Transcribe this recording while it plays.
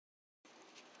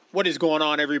What is going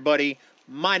on, everybody?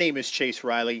 My name is Chase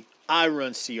Riley. I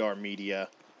run CR Media.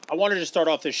 I wanted to start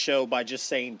off this show by just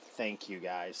saying thank you,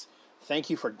 guys. Thank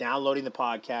you for downloading the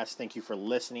podcast. Thank you for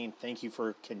listening. Thank you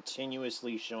for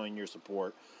continuously showing your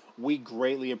support. We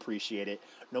greatly appreciate it.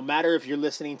 No matter if you're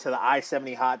listening to the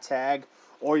I-70 Hot Tag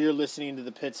or you're listening to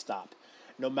the Pit Stop,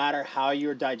 no matter how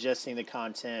you're digesting the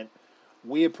content,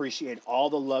 we appreciate all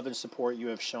the love and support you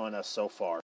have shown us so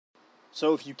far.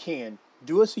 So if you can,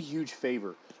 do us a huge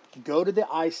favor. Go to the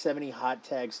I-70 Hot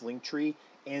Tags link tree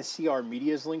and CR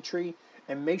Media's link tree,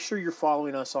 and make sure you're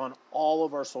following us on all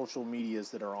of our social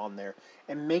medias that are on there.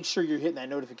 And make sure you're hitting that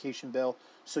notification bell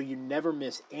so you never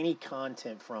miss any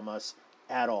content from us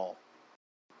at all.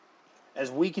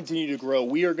 As we continue to grow,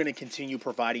 we are going to continue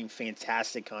providing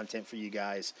fantastic content for you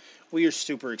guys. We are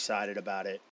super excited about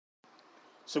it.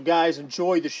 So guys,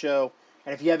 enjoy the show.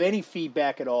 And if you have any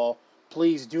feedback at all,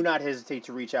 please do not hesitate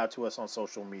to reach out to us on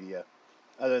social media.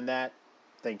 Other than that,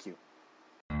 thank you.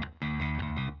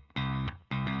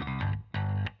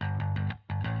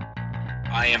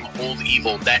 I am old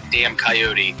evil, that damn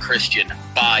coyote, Christian,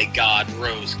 by God,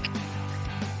 Rose.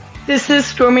 This is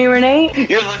Stormy Renee.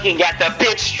 You're looking at the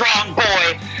big strong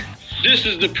boy. This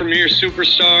is the premier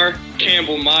superstar,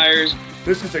 Campbell Myers.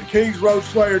 This is a Kings Road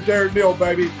Slayer, Darren Neal,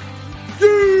 baby.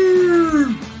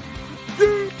 Yeah!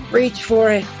 Yeah! Reach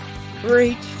for it.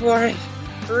 Reach for it.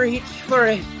 Reach for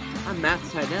it. I'm Matt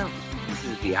Seidel. This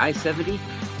is the I-70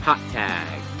 Hot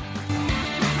Tag.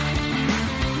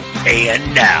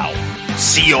 And now,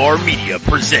 CR Media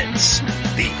presents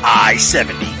the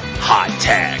I-70 Hot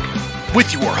Tag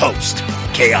with your host,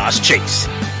 Chaos Chase,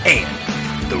 and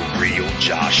the real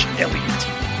Josh Elliott.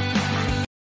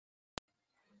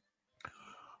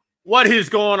 What is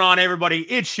going on, everybody?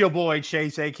 It's your boy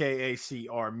Chase, aka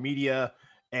CR Media,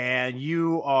 and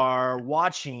you are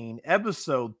watching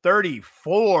episode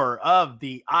 34 of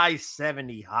the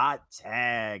I-70 Hot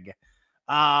Tag.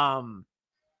 Kind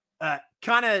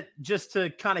of just to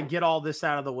get all this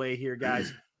out of the way here,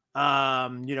 guys.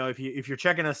 If you're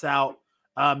checking us out,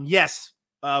 yes,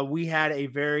 we had a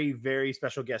very, very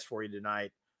special guest for you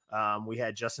tonight. We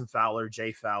had Justin Fowler,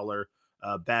 Jay Fowler,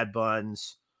 Bad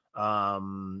Buns, all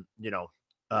the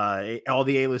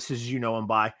A-listers you know him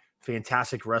by.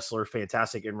 Fantastic wrestler,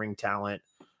 fantastic in-ring talent.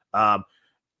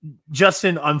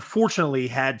 Justin unfortunately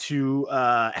had to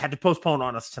postpone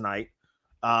on us tonight.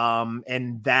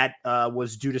 And that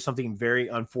was due to something very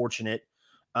unfortunate.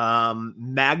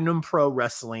 Magnum Pro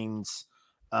Wrestling's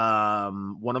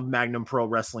one of Magnum Pro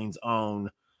Wrestling's own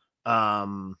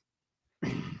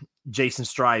Jason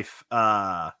Strife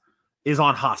is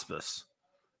on hospice.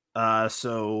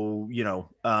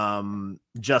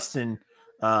 Justin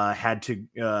had to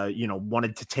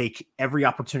wanted to take every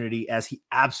opportunity, as he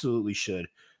absolutely should,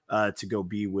 to go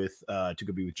be with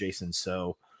Jason.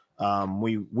 So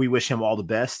we wish him all the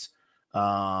best.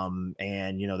 And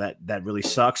that really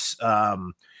sucks.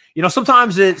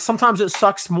 Sometimes it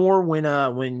sucks more when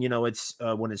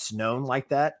it's known like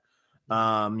that.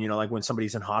 Like when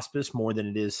somebody's in hospice, more than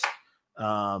it is,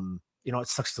 it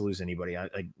sucks to lose anybody. I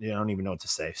don't even know what to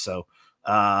say. So,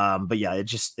 but yeah,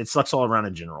 it sucks all around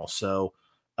in general. So,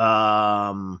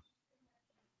 so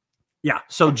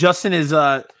Justin is,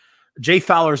 Jay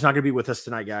Fowler is not going to be with us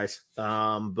tonight, guys.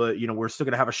 But we're still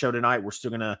going to have a show tonight. We're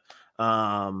still going to,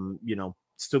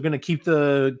 keep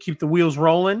the wheels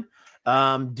rolling.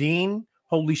 Dean,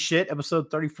 holy shit, episode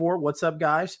 34. What's up,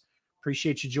 guys?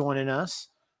 Appreciate you joining us.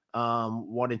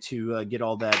 Wanted to get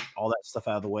all that stuff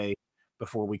out of the way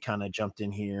before we kind of jumped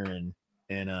in here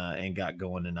and got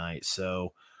going tonight.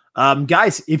 So,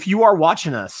 guys, if you are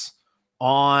watching us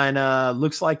on,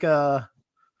 looks like you're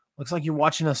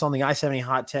watching us on the I-70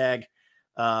 Hot Tag,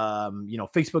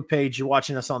 Facebook page. You're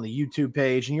watching us on the YouTube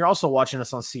page, and you're also watching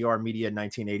us on CR Media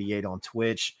 1988 on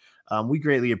Twitch. We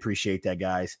greatly appreciate that,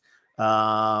 guys.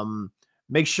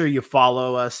 Make sure you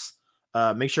follow us.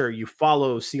 Make sure you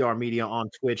follow CR Media on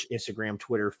Twitch, Instagram,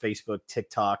 Twitter, Facebook,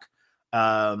 TikTok.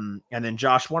 And then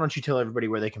Josh, why don't you tell everybody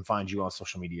where they can find you on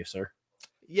social media, sir?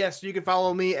 Yes, you can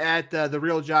follow me at the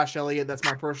real Josh Elliott. That's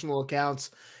my personal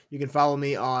accounts. You can follow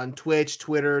me on Twitch,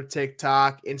 Twitter,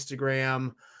 TikTok,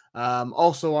 Instagram,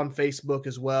 also on Facebook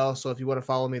as well. So if you want to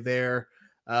follow me there,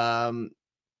 by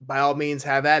all means,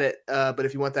 have at it. But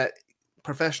if you want that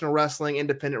professional wrestling,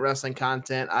 independent wrestling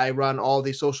content, I run all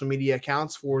the social media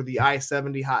accounts for the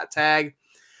I-70 Hot Tag.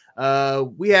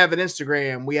 We have an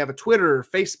Instagram, we have a Twitter,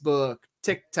 Facebook,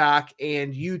 TikTok,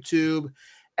 and YouTube.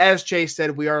 As Chase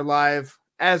said, we are live,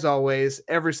 as always,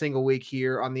 every single week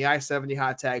here on the I-70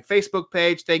 Hot Tag Facebook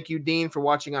page. Thank you, Dean, for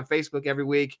watching on Facebook every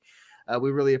week.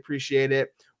 We really appreciate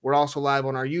it. We're also live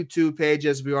on our YouTube page,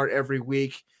 as we are every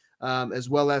week. as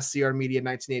well as CR Media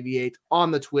 1988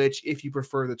 on the Twitch, if you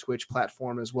prefer the Twitch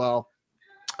platform as well.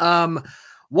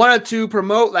 Wanted to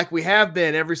promote, like we have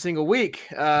been every single week.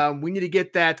 We need to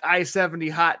get that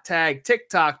I-70 Hot Tag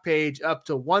TikTok page up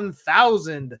to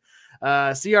 1,000.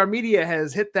 CR Media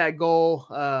has hit that goal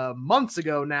months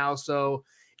ago now, so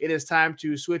it is time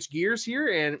to switch gears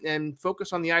here and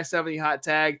focus on the I-70 Hot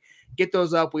Tag. Get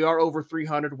those up. We are over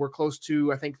 300. We're close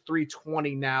to, I think,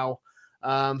 320 now.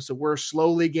 So we're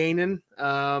slowly gaining,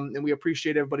 and we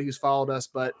appreciate everybody who's followed us.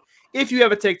 But if you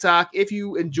have a TikTok, if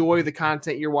you enjoy the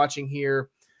content you're watching here,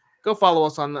 go follow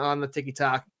us on the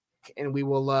TikTok, and we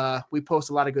will we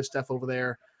post a lot of good stuff over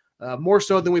there, more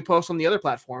so than we post on the other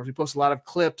platforms. We post a lot of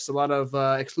clips, a lot of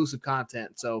exclusive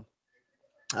content. So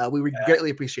we would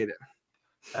greatly appreciate it.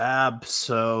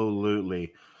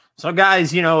 Absolutely. So,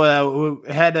 guys, we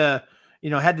had to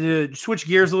switch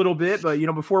gears a little bit, but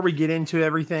before we get into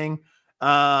everything,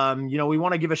 we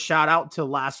want to give a shout out to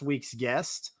last week's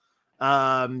guest.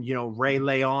 Ray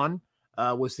Leon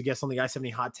was the guest on the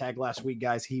I-70 Hot Tag last week,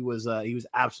 guys. He was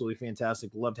absolutely fantastic.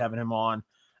 Loved having him on.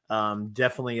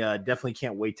 Definitely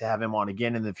can't wait to have him on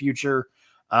again in the future.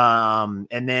 And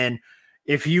then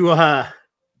if you got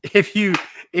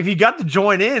to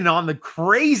join in on the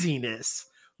craziness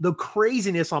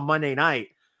on Monday night,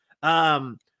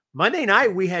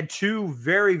 we had two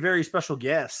very, very special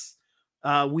guests.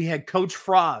 We had Coach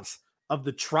Froz of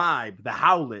the Tribe, the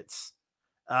Howlets,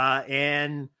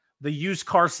 and the used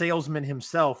car salesman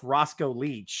himself, Roscoe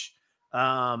Leach.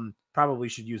 Probably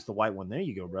should use the white one. There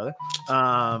you go, brother.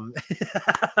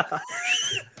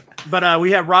 But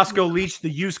we have Roscoe Leach, the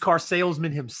used car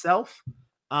salesman himself.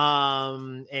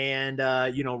 Roscoe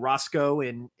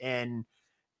and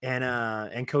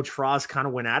Coach Froz kind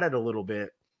of went at it a little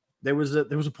bit. There was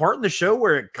a part in the show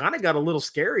where it kind of got a little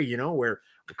scary, where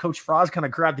Coach Froz kind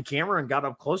of grabbed the camera and got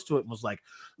up close to it and was like,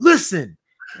 "Listen."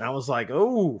 And I was like,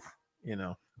 "Oh,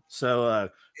 So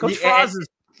Coach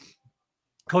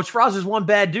Froz is one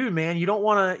bad dude, man. You don't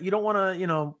want to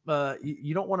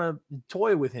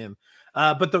toy with him.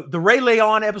 But the Ray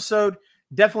Leon episode,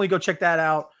 definitely go check that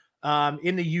out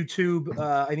in the YouTube,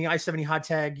 in the I-70 Hot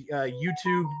Tag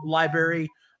YouTube library,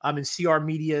 in CR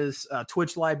Media's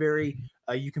Twitch library.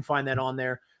 You can find that on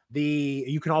there.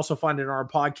 You can also find it in our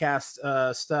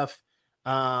podcast stuff.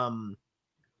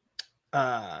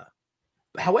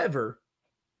 However,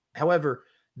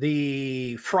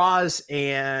 the Froz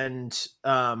and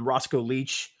Roscoe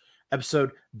Leach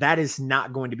episode, that is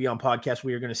not going to be on podcast.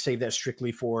 We are going to save that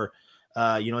strictly for,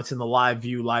 it's in the live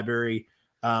view library,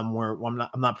 where I'm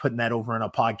not putting that over in a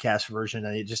podcast version,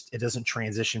 and it doesn't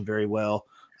transition very well.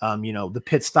 The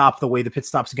pit stop, the way the pit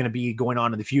stop is going to be going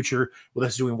on in the future with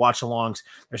us doing watch alongs,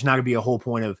 there's not going to be a whole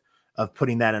point of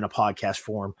putting that in a podcast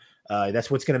form.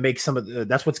 That's what's going to make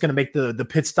the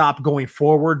pit stop going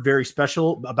forward very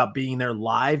special about being there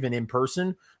live and in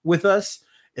person with us.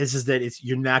 Is that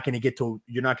you're not going to get to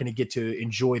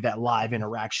enjoy that live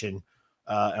interaction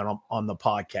on the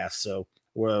podcast. So,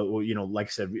 like I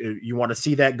said, you want to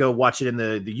see that, go watch it in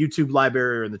the YouTube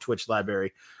library or in the Twitch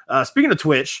library. Speaking of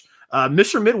Twitch,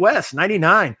 Mr. Midwest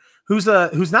 99, who's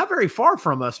not very far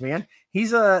from us, man.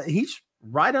 He's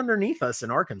right underneath us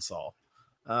in Arkansas.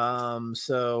 I know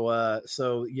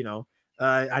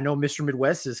Mr.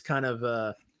 Midwest is kind of,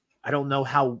 I don't know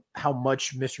how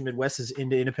much Mr. Midwest is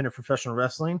into independent professional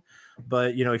wrestling,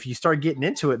 but if you start getting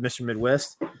into it, Mr.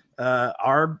 Midwest,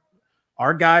 our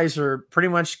guys are pretty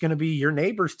much going to be your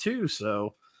neighbors too.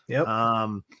 So, yep.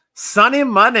 Sonny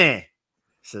Money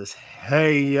says,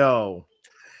 "Hey, yo,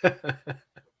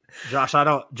 Josh, I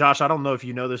don't know if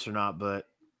you know this or not, but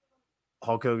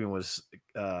Hulk Hogan was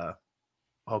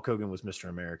Mr.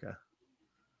 America."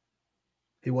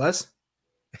 He was?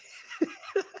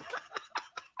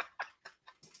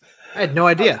 I had no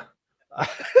idea.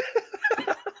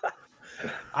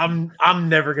 I'm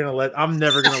never gonna let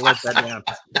that down.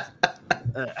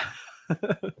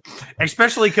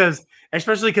 Especially because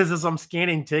as I'm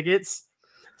scanning tickets,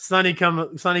 Sonny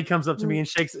comes up to me and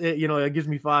shakes it, it gives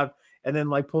me 5, and then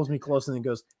pulls me close and then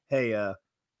goes, hey,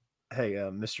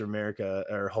 Mr. America,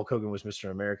 or Hulk Hogan was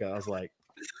Mr. America. I was like,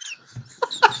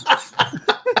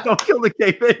 don't kill the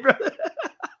kayfabe,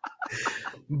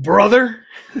 brother.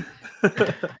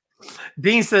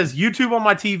 Dean says, YouTube on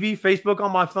my TV, Facebook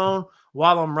on my phone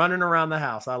while I'm running around the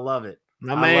house. I love it.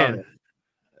 My man.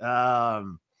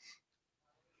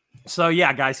 So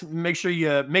yeah, guys, make sure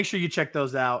you check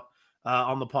those out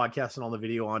on the podcast and on the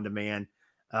video on demand.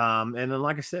 And then,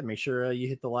 like I said, make sure you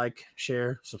hit the like,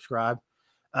 share, subscribe.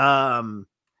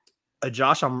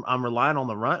 Josh, I'm relying on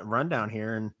the rundown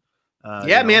here, and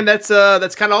Man, that's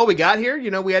kind of all we got here.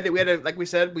 We had to, like we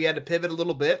said, we had to pivot a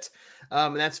little bit,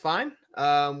 and that's fine.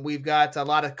 We've got a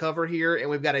lot of cover here, and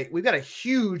we've got a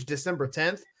huge December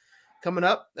 10th coming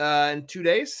up in 2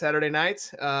 days, Saturday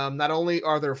night. Not only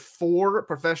are there 4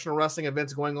 professional wrestling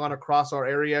events going on across our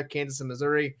area, Kansas and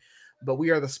Missouri, but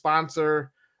we are the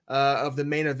sponsor of the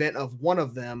main event of one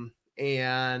of them.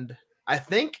 And I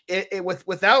think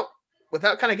without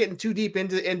kind of getting too deep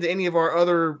into any of our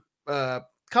other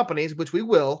companies, which we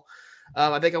will,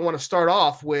 I think I want to start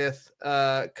off with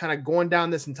kind of going down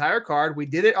this entire card. We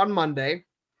did it on Monday,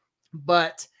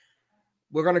 but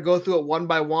we're going to go through it one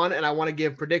by one, and I want to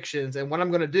give predictions. And what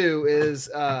I'm going to do is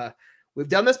we've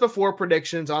done this before,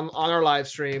 predictions on our live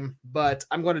stream, but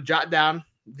I'm going to jot down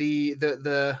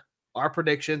our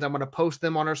predictions. I'm going to post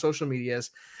them on our social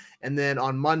medias, and then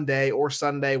on Monday or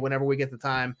Sunday, whenever we get the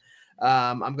time,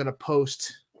 I'm going to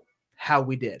post how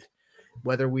we did,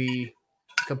 whether we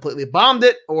completely bombed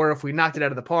it or if we knocked it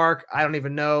out of the park. I don't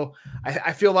even know.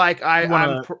 I feel like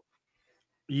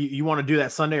you want to do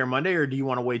that Sunday or Monday, or do you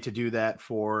want to wait to do that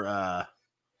for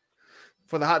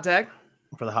the hot tag?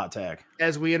 For the hot tag,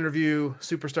 as we interview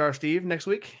Superstar Steve next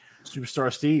week.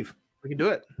 Superstar Steve, we can do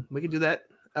it. We can do that.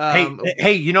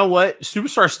 Hey, you know what?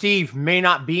 Superstar Steve may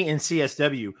not be in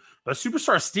CSW, but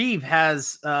Superstar Steve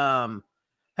has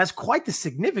quite the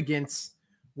significance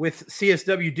with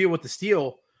CSW Deal with the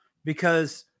Steel,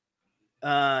 because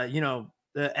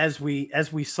as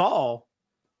we saw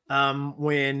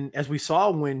when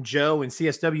Joe and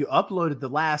CSW uploaded the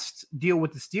last Deal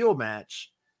with the Steel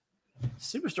match,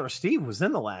 Superstar Steve was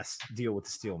in the last Deal with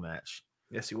the Steel match.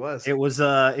 Yes, he was. It was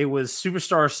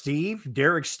Superstar Steve,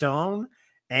 Derek Stone,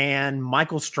 and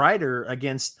Michael Strider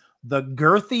against the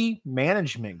Girthy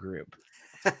Management Group.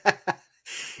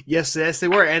 Yes, they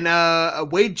were.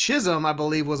 And Wade Chisholm, I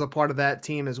believe, was a part of that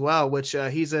team as well, which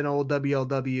he's an old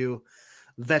WLW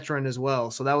veteran as well.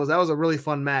 So that was a really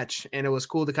fun match, and it was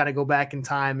cool to kind of go back in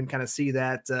time and kind of see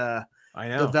that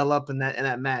develop in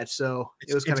that match. So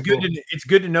it was kind of cool. It's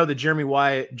good to know that Jeremy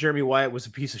Wyatt was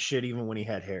a piece of shit even when he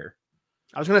had hair.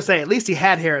 I was going to say, at least he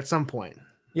had hair at some point.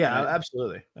 Yeah, right?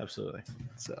 Absolutely.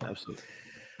 So absolutely.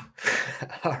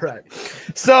 All right.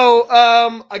 So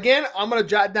again, I'm going to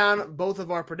jot down both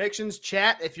of our predictions.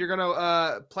 Chat, if you're going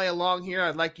to play along here,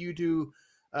 I'd like you to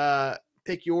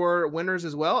pick your winners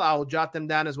as well. I'll jot them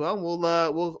down as well.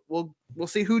 We'll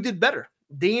see who did better.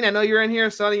 Dean, I know you're in here.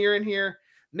 Sonny, you're in here.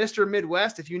 Mr.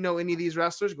 Midwest, if you know any of these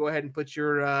wrestlers, go ahead and put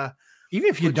your even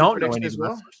if you don't know any as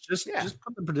well, just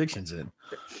put the predictions in.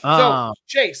 So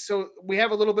Chase, so we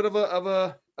have a little bit of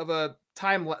a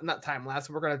not time lapse.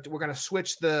 We're gonna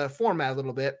switch the format a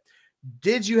little bit.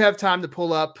 Did you have time to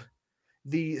pull up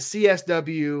the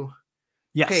CSW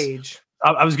page?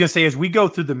 I was gonna say, as we go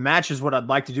through the matches, what I'd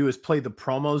like to do is play the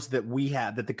promos that we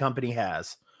have, that the company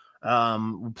has.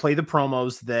 Play the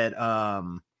promos that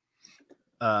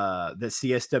that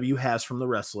CSW has from the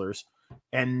wrestlers,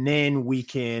 and then we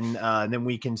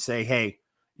can say, hey,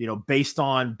 based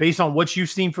on what you've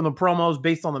seen from the promos,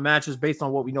 based on the matches, based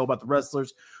on what we know about the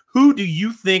wrestlers, who do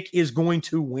you think is going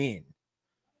to win?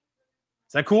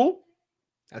 Is that cool?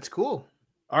 That's cool.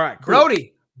 All right, cool.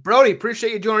 Brody,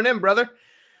 appreciate you joining in, brother.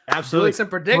 Absolutely. Doing some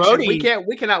predictions.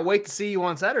 We cannot wait to see you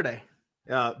on Saturday.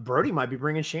 Brody might be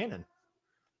bringing Shannon,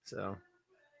 so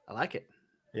I like it.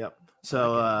 Yep.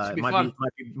 So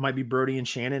it might be Brody and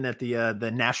Shannon at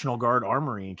the National Guard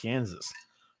Armory in Kansas.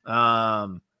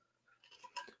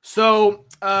 So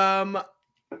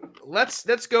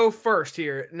let's go first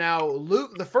here. Now,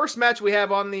 Luke, the first match we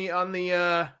have on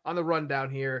the rundown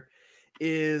here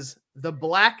is the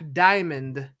Black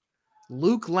Diamond,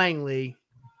 Luke Langley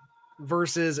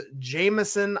versus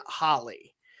Jameson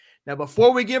Holly. Now,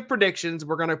 before we give predictions,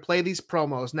 we're going to play these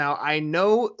promos. Now, I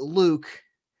know Luke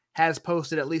has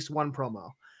posted at least one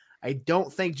promo. I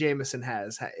don't think Jameson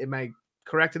has. Am I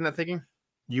correct in that thinking?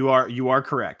 You are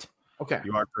correct. Okay.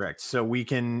 You are correct. So we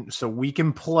can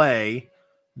play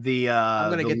the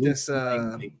I'm going to get this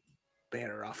Langley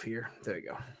banner off here. There you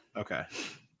go. Okay.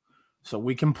 So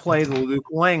we can play the Luke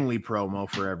Langley promo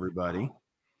for everybody.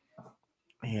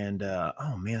 And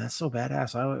oh man, that's so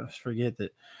badass. I always forget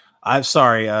that. I'm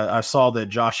sorry. I saw that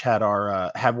Josh had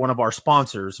one of our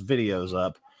sponsors videos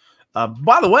up.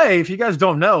 By the way, if you guys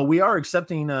don't know, we are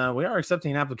accepting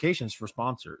applications for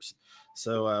sponsors.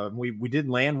 So we did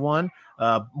land one.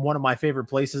 One of my favorite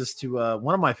places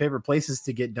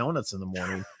to get donuts in the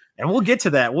morning, and we'll get to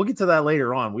that. We'll get to that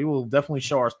later on. We will definitely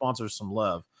show our sponsors some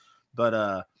love.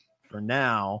 But for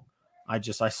now, I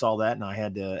saw that and I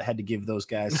had to give those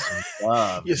guys some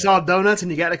love. You saw donuts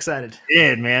and you got excited. I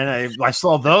did, man. I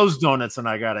saw those donuts and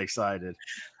I got excited.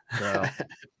 So.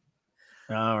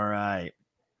 All right.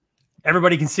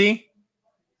 Everybody can see?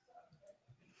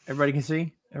 Everybody can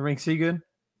see? Everybody can see good?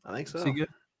 I think so. See good?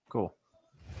 Cool.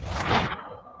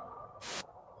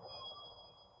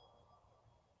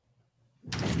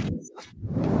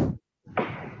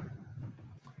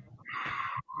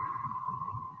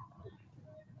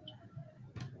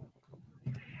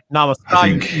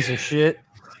 Namaste, you piece of shit.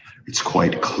 It's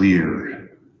quite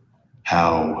clear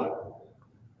how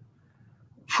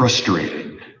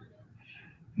frustrating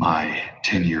my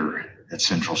tenure at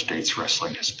Central States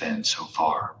Wrestling has been so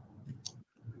far.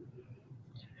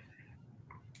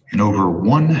 In over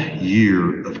 1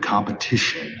 year of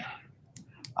competition,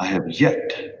 I have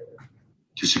yet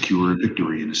to secure a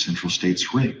victory in a Central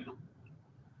States ring.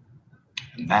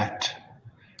 And that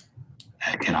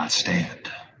I cannot stand.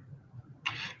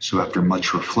 So after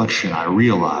much reflection, I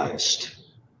realized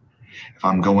if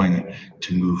I'm going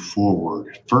to move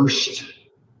forward, first,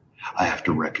 I have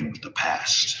to reckon with the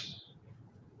past.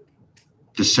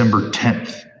 December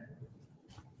 10th,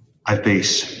 I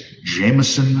face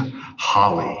Jameson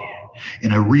Holly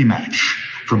in a rematch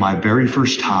for my very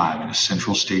first time in a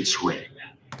Central States ring.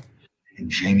 And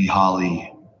Jamie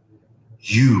Holly,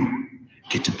 you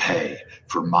get to pay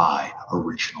for my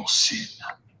original sin.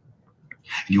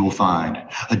 And you will find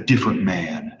a different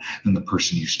man than the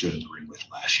person you stood in the ring with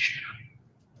last year.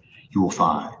 You will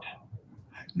find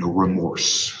no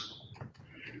remorse,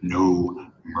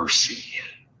 no mercy,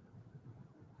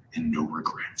 and no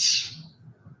regrets.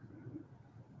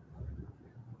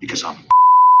 Because I'm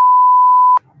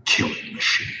killing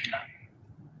machine.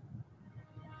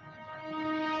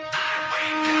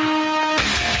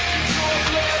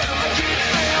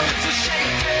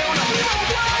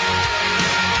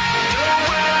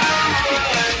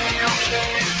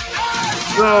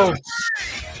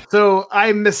 So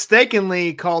I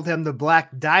mistakenly called him the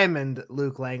Black Diamond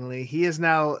Luke Langley. He is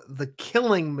now the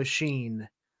Killing Machine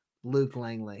Luke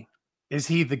Langley. Is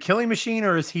he the killing machine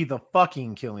or is he the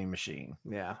fucking killing machine?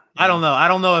 Yeah. I don't know. I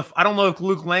don't know if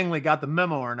Luke Langley got the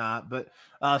memo or not, but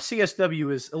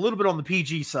CSW is a little bit on the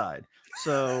PG side.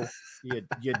 So you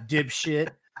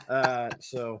dipshit.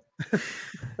 So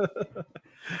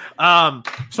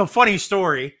funny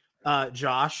story,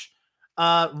 Josh.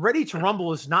 Ready to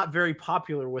Rumble is not very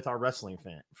popular with our wrestling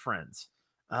friends,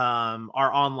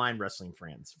 our online wrestling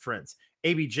friends.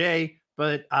 ABJ,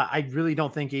 but I really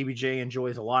don't think ABJ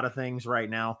enjoys a lot of things right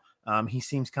now. He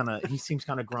seems kind of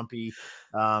grumpy.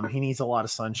 He needs a lot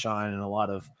of sunshine and a lot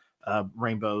of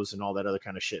rainbows and all that other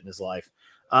kind of shit in his life.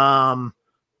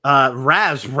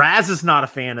 Raz is not a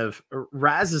fan of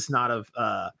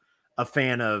a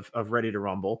fan of Ready to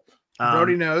Rumble.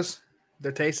 Brody knows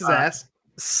their taste is ass.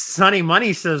 Sonny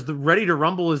Money says the Ready to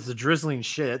Rumble is the drizzling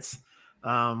shits.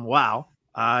 Wow.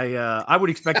 I would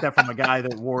expect that from a guy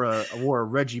that wore a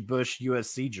Reggie Bush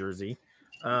USC jersey.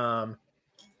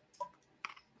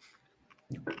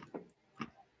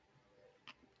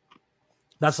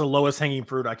 That's the lowest hanging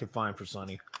fruit I could find for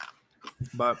Sonny.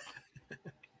 But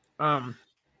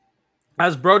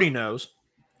as Brody knows,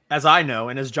 as I know,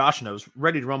 and as Josh knows,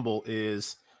 Ready to Rumble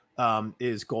is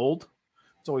gold.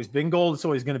 It's always been gold. It's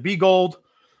always going to be gold.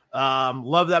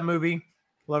 Love that movie.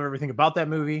 Love everything about that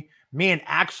movie. Me and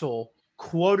Axel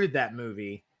quoted that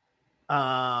movie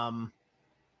like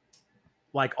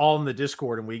all in the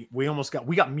Discord, and we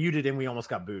got muted and we almost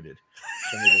got booted.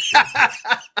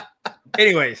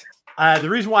 Anyways, the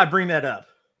reason why I bring that up,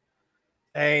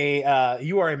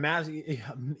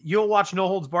 you'll watch No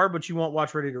Holds Barred, but you won't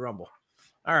watch Ready to Rumble.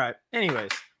 All right.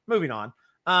 Anyways, moving on.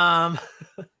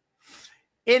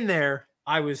 In there,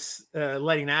 I was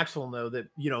letting Axel know that,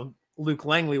 Luke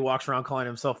Langley walks around calling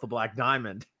himself the Black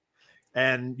Diamond.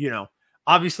 And,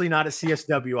 obviously not at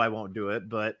CSW, I won't do it,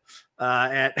 but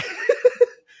at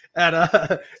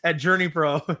Journey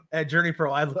Pro, I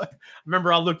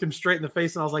remember I looked him straight in the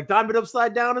face and I was like, Diamond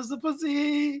upside down is the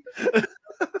pussy.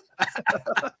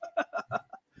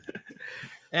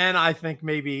 And I think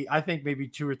maybe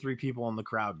 2 or 3 people in the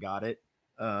crowd got it,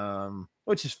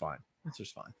 which is fine. It's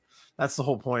just fine. That's the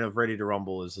whole point of Ready to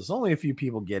Rumble is there's only a few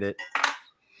people get it,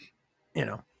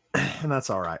 and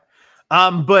that's all right.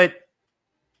 But,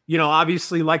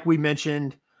 obviously, like we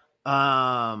mentioned,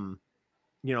 Luke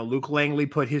Langley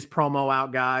put his promo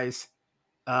out, guys.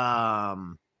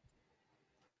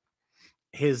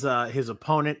 His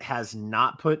opponent has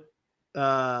not put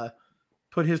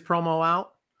his promo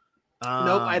out.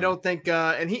 Nope, I don't think.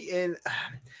 And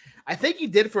I think he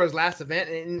did for his last event.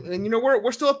 And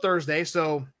we're still at Thursday,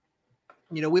 so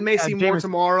we may see more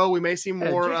tomorrow. We may see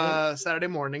more Saturday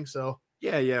morning. So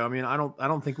yeah. I mean, I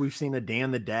don't think we've seen a Dan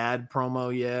the Dad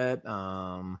promo yet.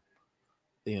 So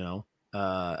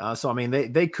I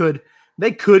mean, they could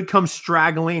They could come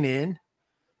straggling in,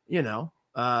 you know.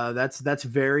 That's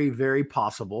very, very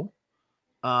possible.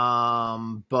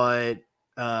 But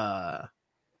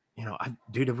you know,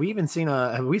 dude, have we seen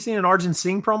an Arjun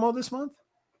Singh promo this month?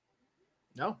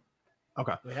 No.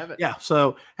 Okay. We haven't. Yeah.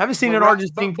 So haven't seen an Arjun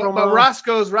Singh promo. But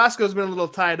Roscoe's been a little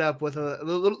tied up with a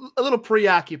little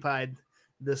preoccupied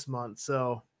this month.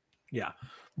 So yeah.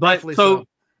 But so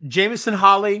Jameson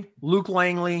Holly, Luke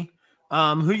Langley,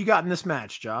 who you got in this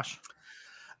match, Josh?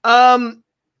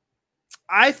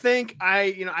 I think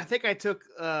I took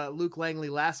Luke Langley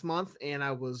last month and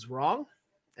I was wrong.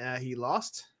 He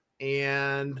lost.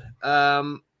 And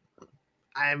I'm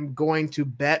going to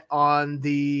bet on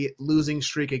the losing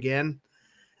streak again,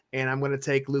 and I'm going to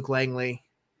take Luke Langley.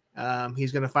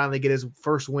 He's going to finally get his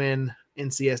first win in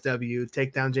CSW,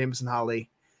 take down Jameson Holly,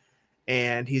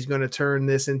 and he's going to turn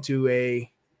this into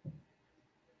a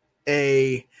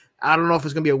I don't know if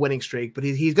it's going to be a winning streak, but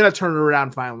he's going to turn it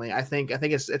around finally. I think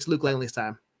it's Luke Langley's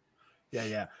time.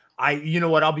 Yeah. You know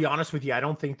what? I'll be honest with you. I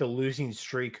don't think the losing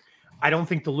streak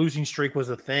was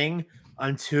a thing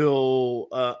until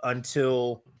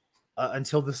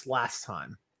this last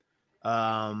time.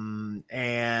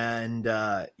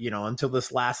 Until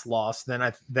this last loss, then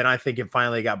I think it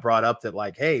finally got brought up that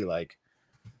like, hey, like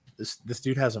this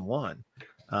dude hasn't won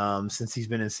since he's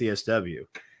been in CSW.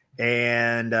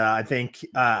 And I think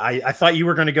I thought you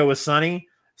were going to go with Sonny,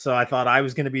 so I thought I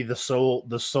was going to be the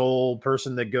sole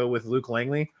person to go with Luke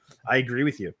Langley. I agree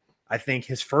with you. I think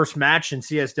his first match in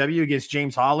CSW against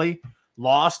James Holly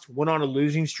lost, went on a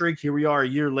losing streak. Here we are a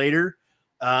year later,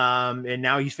 and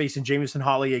now he's facing Jameson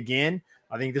Holly again.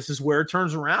 I think this is where it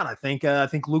turns around. I think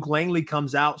Luke Langley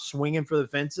comes out swinging for the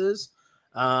fences,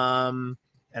 and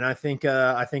I think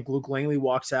Luke Langley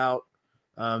walks out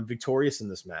victorious in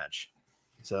this match.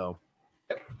 So,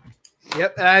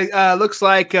 yep. Looks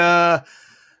like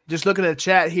just looking at the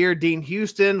chat here, Dean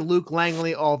Houston, Luke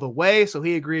Langley all the way. So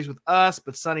he agrees with us,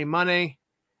 but Sunny Money,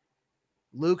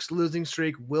 Luke's losing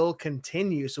streak will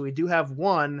continue. So we do have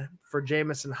one for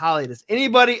Jameson Holly. Does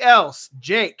anybody else,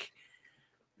 Jake,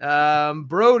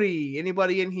 Brody,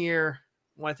 anybody in here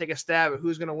want to take a stab at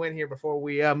who's going to win here before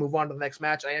we move on to the next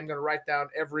match? I am going to write down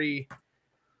everybody's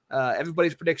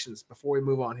predictions before we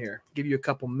move on here. Give you a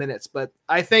couple minutes, but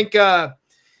I think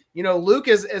Luke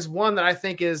is one that I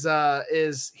think he's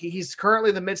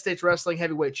currently the Mid-States Wrestling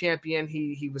Heavyweight Champion.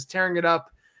 He was tearing it up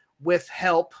with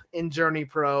help in Journey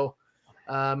Pro,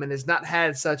 and has not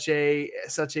had such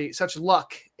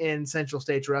luck in Central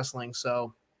States Wrestling.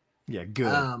 So yeah,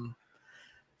 good.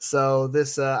 So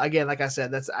this again, like I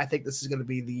said, I think this is going to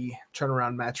be the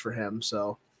turnaround match for him.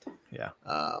 So yeah.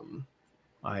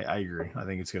 I agree. I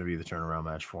think it's going to be the turnaround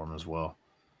match for him as well.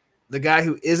 The guy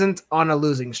who isn't on a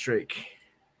losing streak.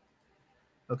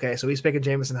 Okay, so he's picking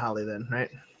Jameson Holly then, right?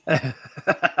 All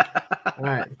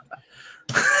right.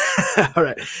 All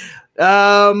right.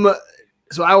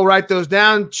 So I will write those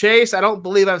down. Chase, I don't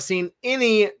believe I've seen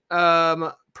any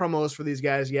promos for these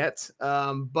guys yet.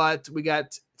 But we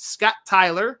got Scott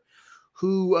Tyler,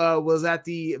 who was at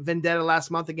the Vendetta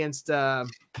last month against why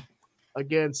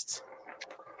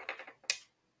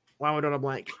am I drawing a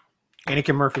blank?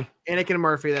 Anakin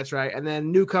Murphy, that's right. And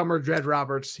then newcomer Dredd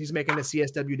Roberts. He's making a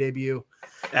CSW debut.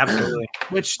 Absolutely.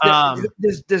 Which does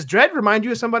Dredd remind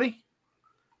you of somebody?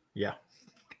 Yeah,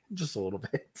 just a little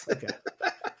bit. Okay.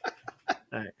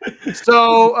 All right.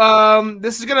 So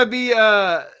this is gonna be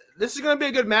a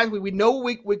good match. We know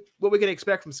what we can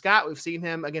expect from Scott. We've seen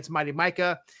him against Mighty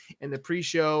Micah in the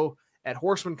pre-show at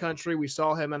Horseman Country. We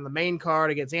saw him on the main card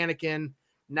against Anakin.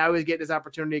 Now he's getting his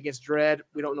opportunity against Dredd.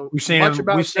 We don't know much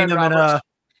about Dredd.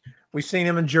 We've seen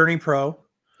him in Journey Pro.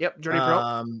 Yep, Journey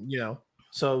Pro.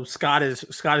 So Scott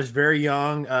is very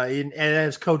young. And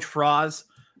as Coach Froz,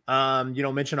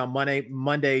 mentioned on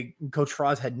Monday, Coach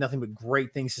Froz had nothing but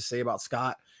great things to say about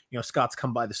Scott. Scott's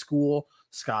come by the school.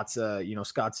 Scott's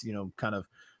kind of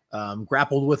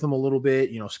grappled with him a little bit.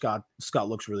 Scott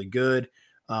looks really good.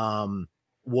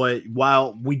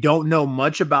 While we don't know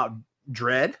much about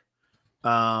Dredd,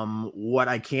 what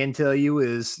I can tell you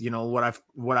is,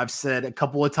 what I've said a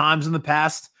couple of times in the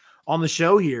past on the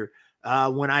show here,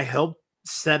 when I helped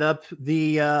set up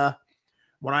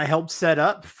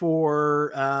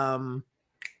for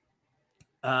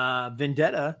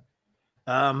Vendetta,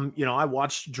 I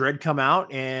watched Dredd come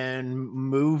out and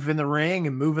move in the ring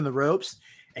and move in the ropes,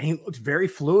 and he looked very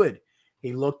fluid.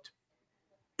 He looked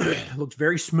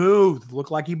very smooth, looked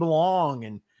like he belonged.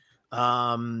 And,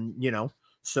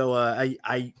 so I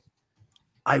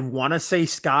want to say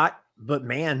Scott, but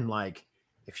man, like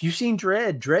if you've seen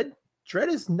Dredd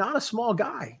is not a small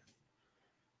guy.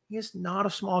 He is not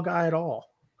a small guy at all.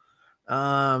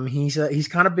 He's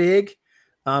kind of big,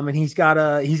 and he's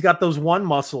got those one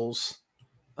muscles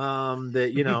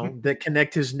that that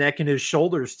connect his neck and his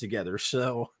shoulders together.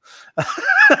 So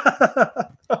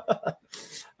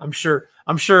I'm sure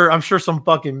some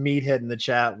fucking meathead in the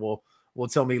chat will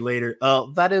tell me later.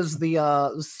 That is the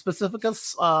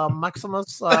Specificus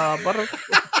Maximus butter.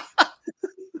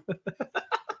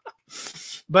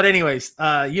 But anyways,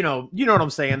 you know what I'm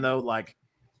saying though. Like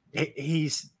he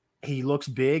looks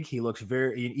big. He looks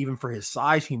even for his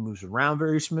size. He moves around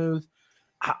very smooth.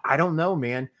 I don't know,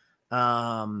 man.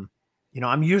 I'm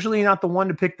usually not the one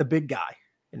to pick the big guy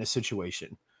in a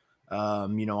situation.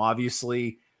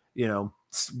 Obviously,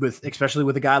 especially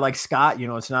with a guy like Scott,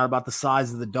 it's not about the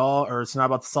size of the dog, or it's not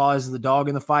about the size of the dog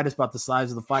in the fight. It's about the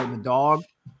size of the fight in the dog.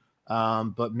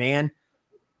 But man,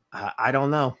 I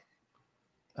don't know.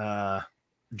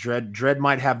 Dredd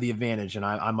might have the advantage, and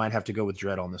I might have to go with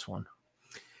Dredd on this one.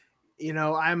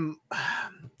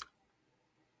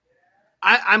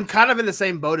 I'm kind of in the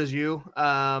same boat as you.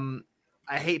 I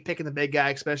hate picking the big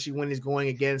guy, especially when he's going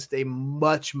against a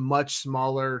much, much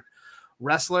smaller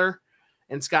wrestler.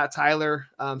 And Scott Tyler,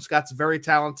 Scott's very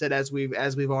talented, as we've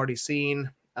already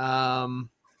seen. But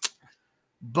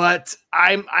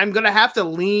I'm gonna have to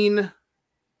lean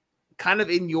kind of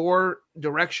in your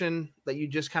direction that you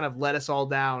just kind of let us all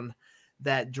down.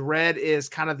 That Dredd is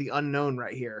kind of the unknown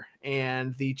right here,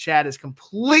 and the chat is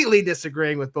completely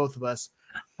disagreeing with both of us.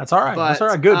 That's all right. But, that's all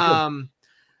right. Good.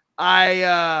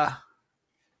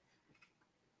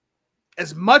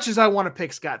 As much as I want to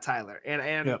pick Scott Tyler, and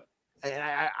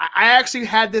I actually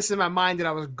had this in my mind that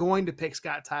I was going to pick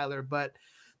Scott Tyler, but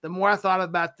the more I thought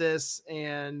about this,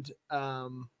 and I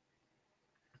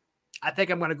think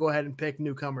I'm going to go ahead and pick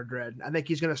newcomer Dredd. I think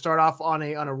he's going to start off on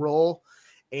a roll,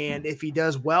 and if he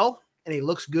does well and he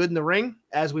looks good in the ring,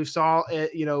 as we saw,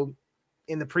 in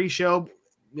the pre-show,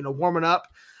 warming up,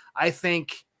 I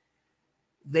think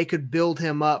they could build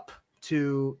him up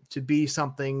to be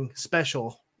something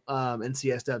special in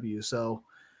CSW. So,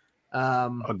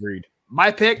 agreed. My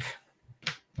pick,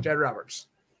 Dredd Roberts.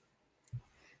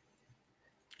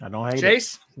 I don't hate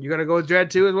Chase, you gonna go with Dredd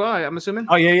too as well? I'm assuming.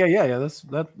 Oh yeah.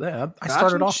 I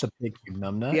started off the pick, you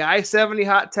numbnut. The I-70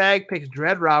 hot tag picks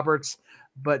Dredd Roberts,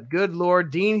 but good Lord,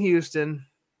 Dean Houston,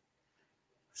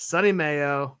 Sonny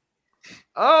Mayo.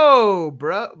 Oh,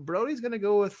 Brody's gonna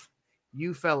go with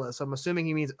you fellas. I'm assuming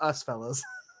he means us fellas.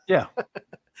 Yeah.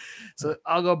 So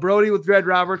I'll go Brody with Dredd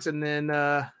Roberts, and then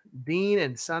Dean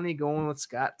and Sonny going with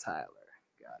Scott Tyler.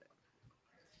 Got it.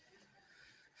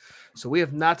 So we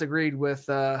have not agreed with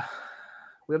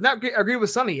agreed with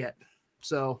Sonny yet.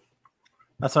 So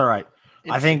that's all right.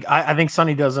 I think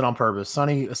Sonny does it on purpose.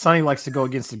 Sonny likes to go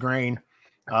against the grain,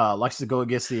 likes to go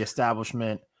against the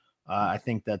establishment. I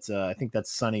think that's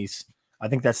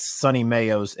Sonny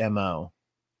Mayo's MO.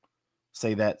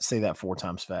 Say that 4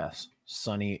 times fast.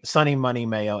 Sonny Money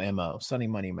Mayo MO. Sonny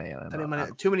Money Mayo MO.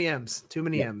 Too many M's. Too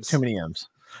many M's.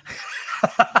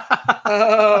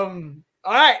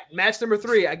 All right, match number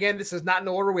 3. Again, this is not in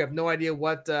order. We have no idea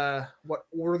what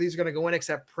order these are going to go in,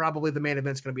 except probably the main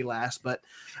event's going to be last. But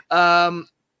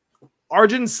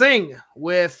Arjun Singh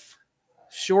with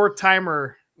short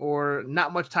timer or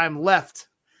not much time left,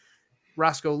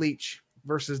 Roscoe Leach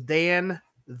versus Dan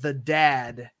the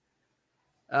Dad.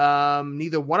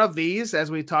 Neither one of these,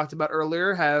 as we talked about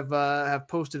earlier, have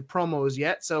posted promos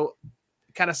yet, so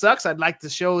it kind of sucks. I'd like to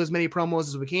show as many promos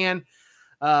as we can,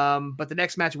 but the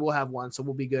next match we'll have one, so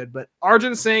we'll be good. But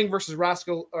Arjun Singh versus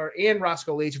Roscoe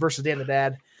Leach versus Dan the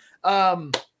Dad.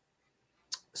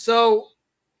 So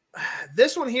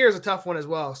this one here is a tough one as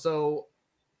well. So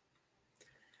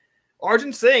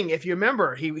Arjun Singh, if you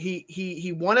remember,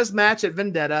 he won his match at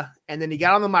Vendetta, and then he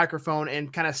got on the microphone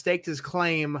and kind of staked his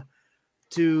claim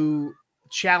to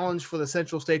challenge for the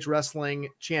Central States Wrestling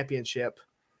Championship.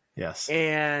 Yes.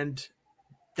 And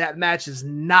that match is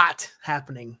not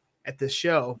happening at this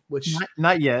show, which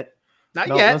not yet. Not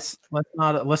yet.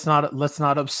 Let's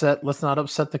not upset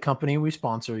the company we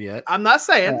sponsor yet. I'm not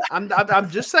saying. I'm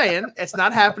just saying it's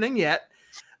not happening yet.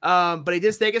 But he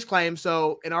did stake his claim.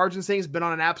 So, and Arjun Singh's been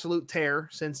on an absolute tear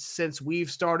since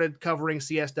we've started covering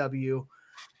CSW.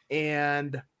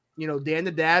 And Dan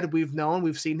the Dad,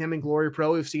 we've seen him in Glory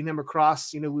Pro. We've seen him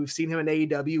across, we've seen him in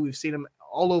AEW. We've seen him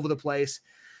all over the place.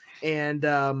 And,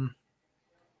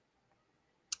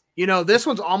 this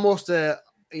one's almost to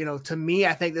me,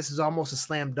 I think this is almost a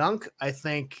slam dunk. I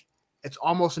think it's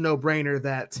almost a no-brainer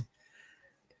that,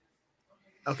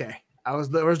 okay, I was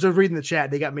just reading the chat.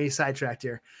 They got me sidetracked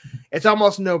here. It's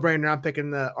almost a no-brainer. I'm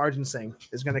picking the Arjun Singh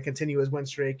is going to continue his win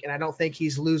streak, and I don't think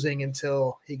he's losing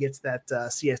until he gets that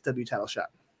CSW title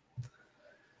shot.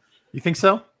 You think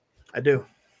so? I do.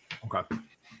 Okay.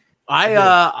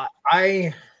 I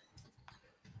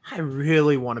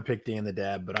really want to pick Dan the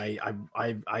Dad, but I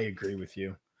agree with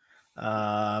you.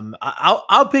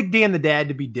 I'll pick Dan the Dad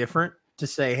to be different, to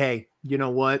say, hey, you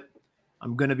know what?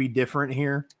 I'm gonna be different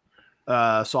here.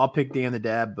 So I'll pick Dan the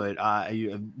Dad, but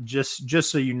just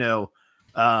so you know,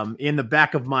 in the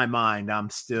back of my mind, I'm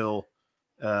still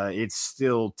it's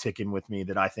still ticking with me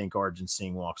that I think Arjun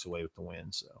Singh walks away with the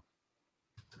win. So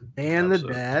Dan the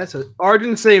Dad. So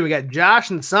Arjun Singh, we got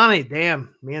Josh and Sonny.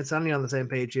 Damn, me and Sonny on the same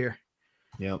page here.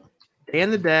 Yep.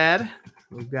 Dan the Dad.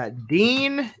 We've got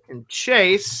Dean and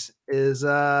Chase. Is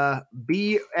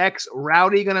BX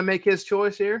Rowdy gonna make his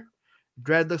choice here?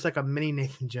 Dread looks like a mini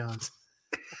Nathan Jones.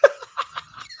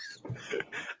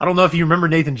 I don't know if you remember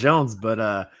Nathan Jones,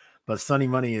 but Sonny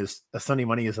Money is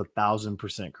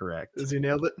 1,000% correct. Has he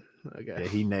nailed it? Okay. Yeah,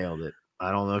 he nailed it.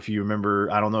 I don't know if you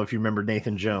remember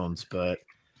Nathan Jones, but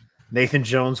Nathan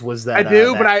Jones was that. I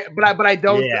do, but I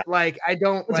don't like. I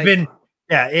don't. It's like, been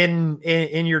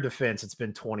in your defense, it's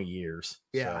been 20 years.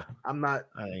 Yeah, so I'm not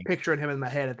picturing him in my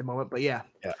head at the moment, but yeah.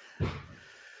 Yeah.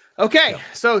 Okay,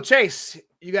 so Chase,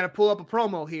 you got to pull up a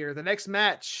promo here. The next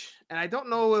match, and I don't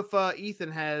know if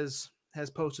Ethan has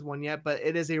posted one yet, but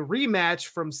it is a rematch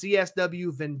from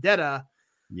CSW Vendetta.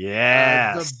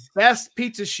 Yes. The best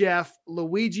pizza chef,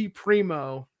 Luigi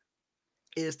Primo,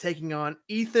 is taking on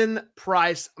Ethan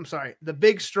Price. I'm sorry, the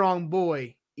big strong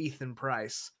boy, Ethan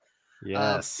Price.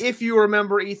 Yes. If you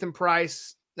remember, Ethan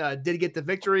Price did get the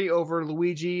victory over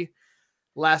Luigi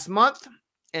last month,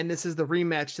 and this is the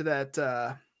rematch to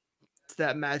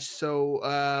that match.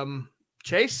 So,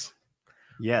 Chase,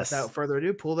 yes. Without further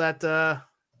ado, pull that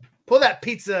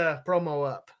pizza promo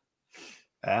up.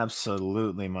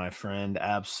 Absolutely, my friend.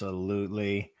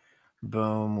 Absolutely.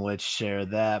 Boom. Let's share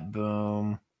that.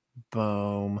 Boom.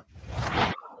 Boom.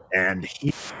 And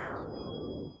he.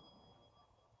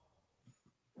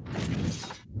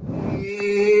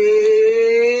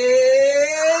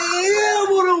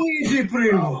 Luigi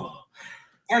Primo.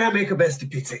 And I make a best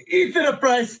pizza. Ethan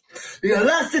Price. Yeah,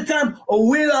 last time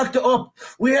we locked up,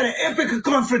 we had an epic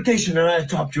confrontation and I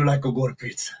topped you like a good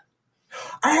pizza.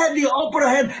 I had the upper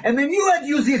hand, and then you had to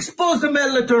use the exposed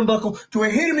metal turnbuckle to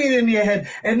hit me in the head,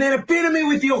 and then pin me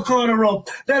with the O'Connor rope.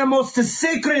 That most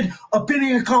sacred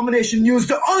opinion combination used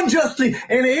unjustly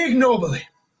and ignobly.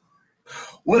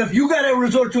 Well, if you got to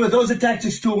resort to those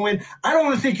tactics to win, I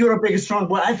don't think you're a big and strong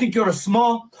boy. I think you're a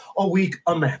small or weak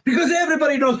man. Because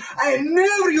everybody knows I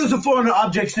never use a foreign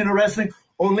objects in wrestling,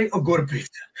 only a good pizza.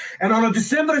 And on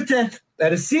December 10th,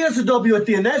 at a CSW at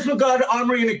the National Guard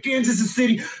Armory in Kansas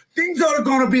City, things are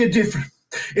going to be different.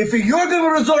 If you're going to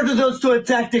resort to those two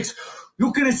tactics,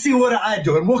 you're going to see what I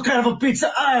do and what kind of a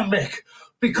pizza I make.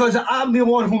 Because I'm the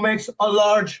one who makes a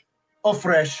large, a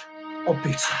fresh, a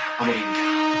pizza.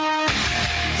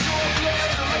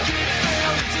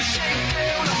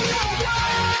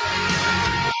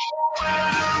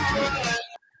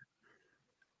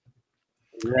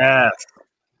 Yes.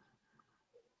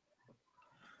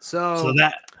 So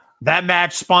that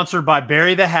match sponsored by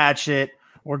Barry the Hatchet.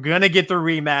 We're gonna get the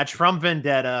rematch from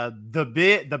Vendetta.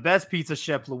 The best pizza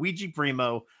chef Luigi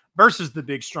Primo versus the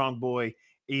big strong boy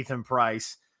Ethan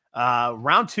Price.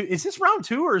 Round 2. Is this round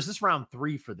 2 or is this round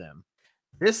 3 for them?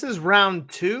 This is round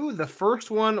 2. The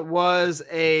first one was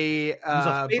a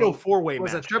fatal 4-way match.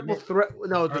 Was a triple threat.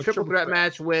 No, the triple threat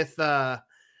match with Dan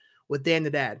the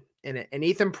Dad in it, and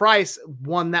Ethan Price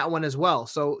won that one as well.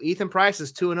 So Ethan Price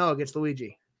is 2-0 against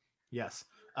Luigi. Yes.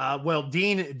 Well,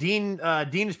 Dean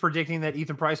is predicting that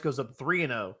Ethan Price goes up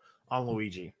 3-0 on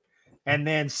Luigi, and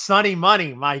then Sonny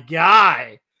Money, my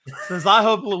guy, says, "I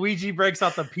hope Luigi breaks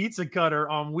out the pizza cutter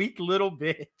on weak little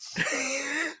bitch."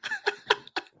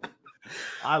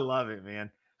 I love it,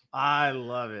 man. I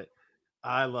love it.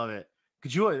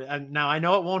 Could you now? I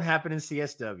know it won't happen in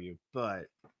CSW, but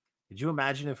could you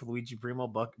imagine if Luigi Primo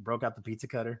broke out the pizza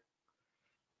cutter?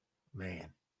 Man,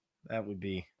 that would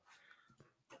be.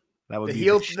 That would the be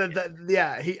heel.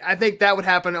 I think that would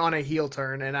happen on a heel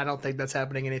turn, and I don't think that's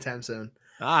happening anytime soon.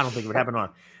 I don't think it would happen on.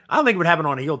 I don't think it would happen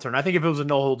on a heel turn. I think if it was a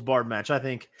no holds barred match, I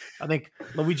think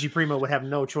Luigi Primo would have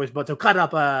no choice but to cut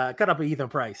up a Ethan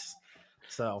Price.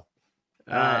 So,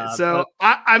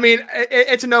 I mean,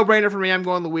 it's a no brainer for me. I'm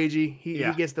going Luigi. He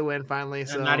gets the win finally.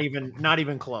 So not even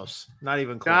close. Not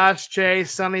even close. Josh Chase,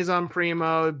 Sonny's on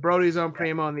Primo, Brody's on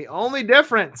Primo, and the only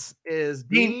difference is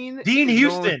Dean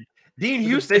Houston. Dean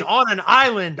Houston on an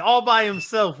island all by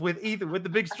himself with the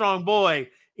big strong boy,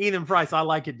 Ethan Price. I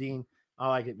like it, Dean. I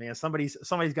like it, man. Somebody's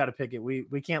got to pick it.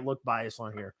 We can't look biased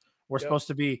on here. We're supposed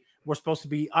to be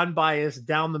unbiased,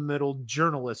 down the middle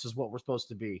journalists is what we're supposed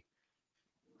to be.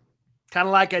 Kind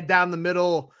of like a down the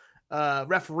middle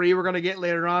referee we're going to get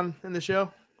later on in the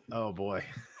show. Oh boy.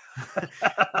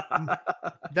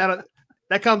 That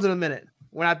comes in a minute.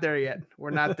 We're not there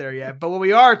yet. But what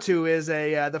we are to is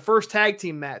the first tag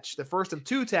team match, the first of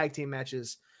 2 tag team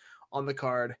matches on the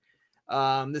card.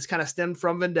 This kind of stemmed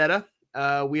from Vendetta.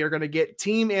 We are going to get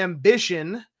Team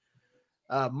Ambition.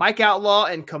 Mike Outlaw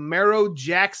and Camaro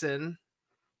Jackson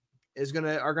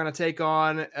are gonna take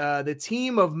on the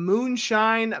team of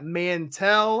Moonshine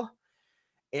Mantell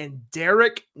and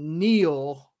Derek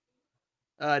Neal,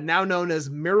 now known as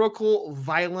Miracle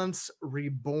Violence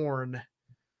Reborn.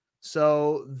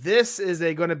 So this is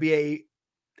going to be a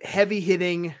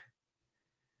heavy-hitting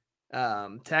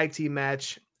tag team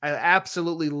match. I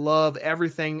absolutely love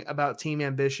everything about Team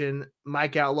Ambition.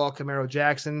 Mike Outlaw, Camaro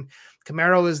Jackson.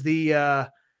 Camaro is the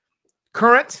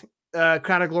current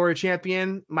Crown of Glory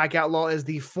champion. Mike Outlaw is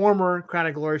the former Crown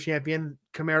of Glory champion.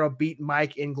 Camaro beat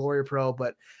Mike in Glory Pro,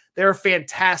 but they're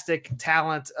fantastic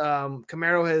talent.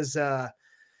 Camaro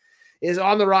is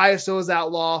on the rise, so is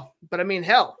Outlaw. But I mean,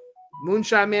 hell,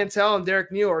 Moonshine Mantell and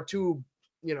Derek Neal are 2,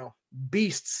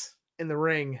 beasts in the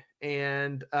ring,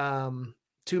 and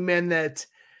 2 men that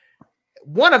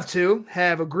one of 2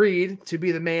 have agreed to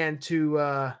be the man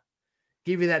to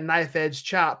give you that knife edge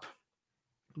chop.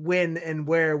 When and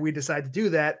where we decide to do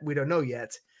that, we don't know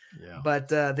yet. Yeah. But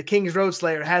the King's Road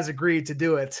Slayer has agreed to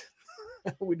do it.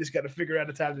 We just got to figure out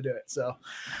a time to do it. So,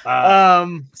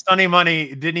 Sonny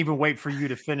Money didn't even wait for you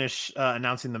to finish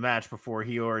announcing the match before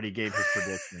he already gave his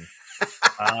prediction.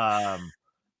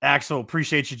 Axel,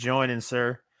 appreciate you joining,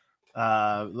 sir.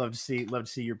 Love to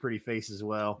see your pretty face as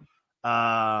well.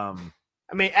 I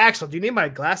mean, Axel, do you need my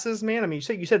glasses, man? I mean,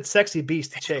 you said sexy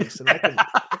beast to chase, and I can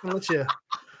let you.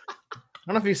 I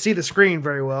don't know if you see the screen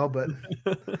very well, but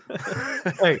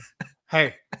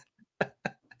hey,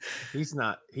 he's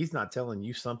not telling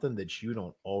you something that you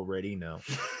don't already know.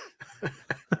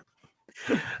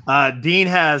 Dean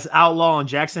has Outlaw and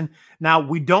Jackson. Now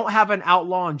we don't have an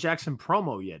Outlaw and Jackson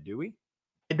promo yet, do we?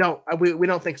 I don't. We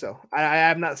don't think so. I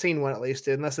have not seen one, at least,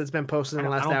 unless it's been posted in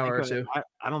the last hour or 2.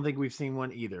 I don't think we've seen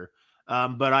one either.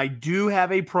 But I do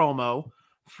have a promo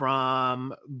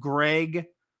from Greg.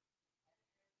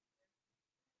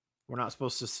 We're not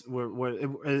supposed to.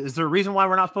 Is there a reason why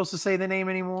we're not supposed to say the name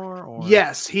anymore? Or?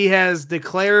 Yes, he has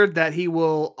declared that he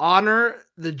will honor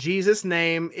the Jesus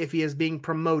name if he is being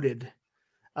promoted.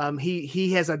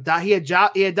 He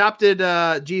adopted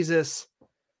Jesus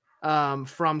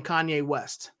from Kanye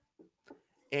West,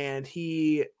 and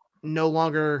he no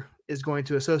longer is going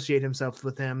to associate himself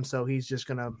with him. So he's just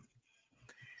gonna.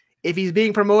 If he's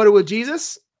being promoted with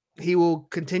Jesus, he will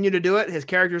continue to do it. His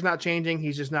character's not changing.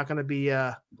 He's just not going to be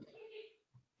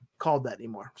called that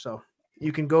anymore. So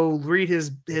you can go read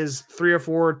his 3 or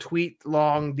 4 tweet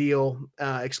long deal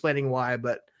explaining why.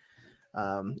 But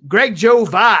Greg Joe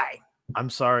Vi. I'm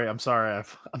sorry. I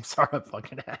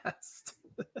fucking asked.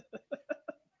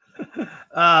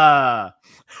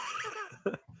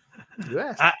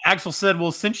 Axel said,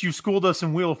 "Well, since you schooled us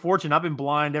in Wheel of Fortune, I've been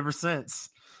blind ever since."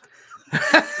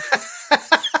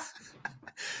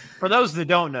 For those that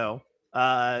don't know,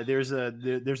 there's a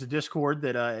Discord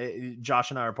that Josh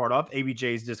and I are part of,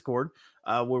 ABJ's Discord,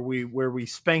 where we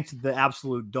spanked the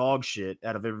absolute dog shit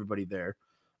out of everybody there.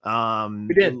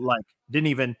 We did.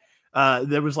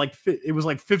 There was it was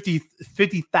like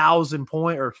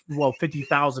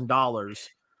 $50,000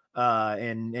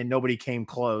 and nobody came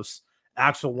close.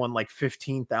 Axel won like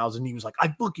 15,000. He was like,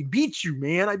 "I fucking beat you,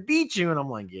 man! I beat you!" And I'm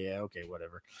like, "Yeah, okay,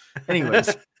 whatever."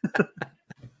 Anyways,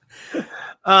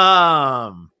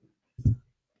 all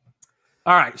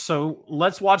right. So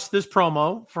let's watch this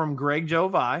promo from Greg Joe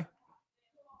Vi.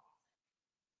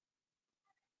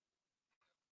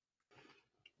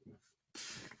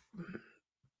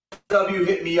 W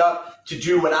hit me up to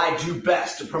do what I do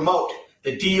best, to promote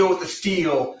the Deal with the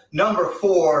Steel,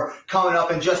 #4, coming up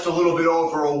in just a little bit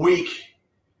over a week.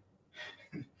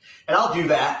 And I'll do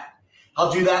that.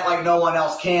 I'll do that like no one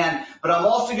else can. But I'm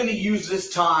also going to use this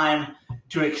time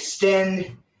to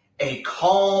extend a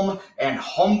calm and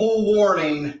humble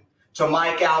warning to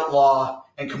Mike Outlaw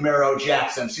and Camaro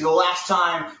Jackson. See, the last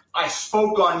time I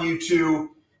spoke on you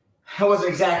two, I wasn't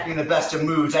exactly in the best of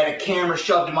moods. I had a camera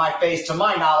shoved in my face. To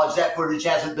my knowledge, that footage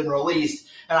hasn't been released,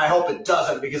 and I hope it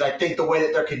doesn't, because I think the way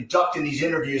that they're conducting these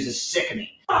interviews is sickening.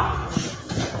 Yo!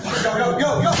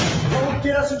 Don't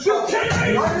get us in trouble. You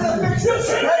kidding me? I'm gonna fix this.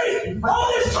 You kidding me? All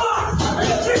this time! You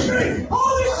kidding me?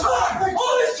 All this time! I've been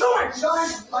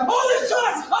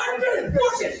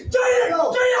working! Damn!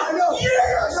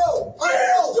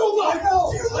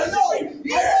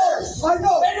 Years! I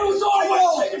know! And it was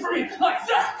always taken for me like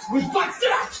that!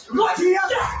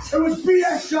 It was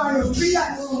BS, Shine! It was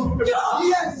BS!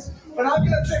 Yes, but I'm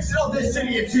gonna fix it on this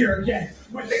idiots here again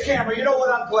with the camera. You know what?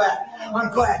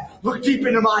 I'm glad. Look deep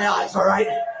into my eyes, all right?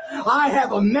 I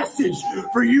have a message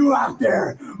for you out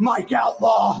there, Mike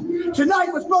Outlaw. Tonight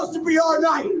was supposed to be our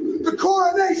night. The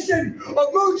coronation of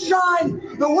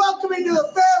Moonshine, the welcoming to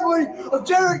the family of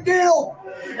Derek Neal,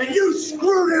 and you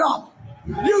screwed it up.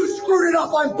 You screwed it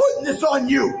up. I'm putting this on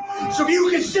you. So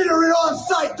you consider it on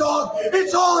sight, dog.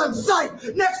 It's all in sight.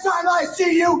 Next time I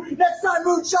see you, next time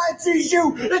Moonshine sees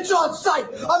you, it's on sight.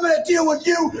 I'm going to deal with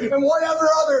you and whatever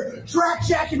other track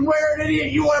jack and wearing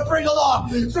idiot you want to bring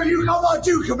along. So you come on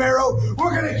too, Camaro.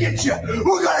 We're going to get you.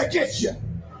 We're going to get you.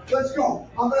 Let's go.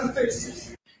 I'm going to fix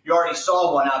this. You already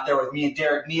saw one out there with me and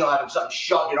Derek Neal having something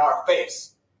shoved in our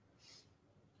face.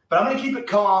 But I'm going to keep it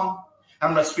calm.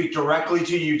 I'm going to speak directly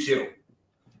to you two.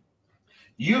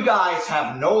 You guys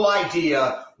have no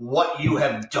idea what you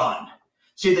have done.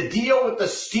 See, the deal with the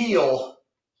steel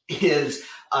is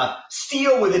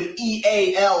steel with an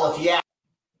E-A-L, if you ask.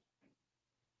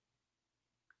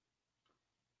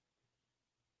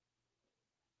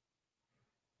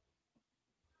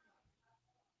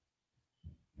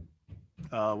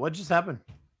 What just happened?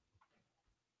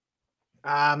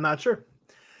 I'm not sure.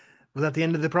 Was that the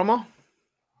end of the promo?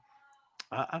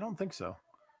 I don't think so.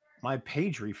 My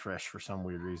page refreshed for some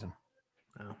weird reason.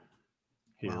 Oh.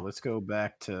 Here, let's go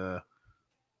back to,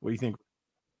 what do you think?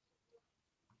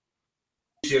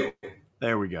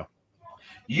 There we go.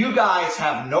 You guys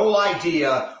have no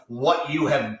idea what you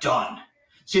have done.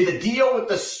 See, the deal with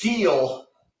the steel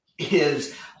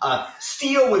is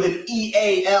steel with an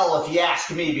E-A-L, if you ask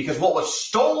me, because what was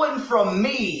stolen from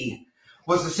me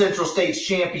was the Central States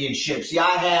Championship. See,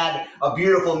 I had a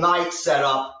beautiful night set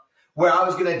up where I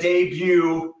was going to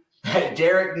debut.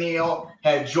 Derek Neal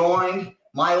had joined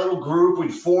my little group.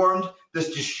 We'd formed this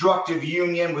destructive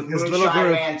union with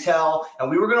Moonshine Mantell,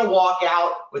 and we were going to walk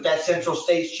out with that Central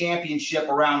States Championship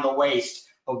around the waist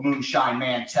of Moonshine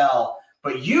Mantell.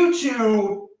 But you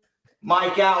two,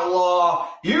 Mike Outlaw,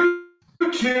 you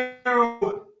two,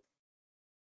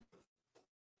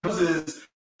 this is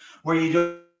where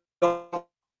you go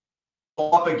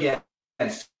up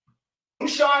against.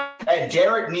 Moonshine and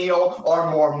Derek Neal are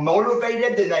more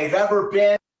motivated than they've ever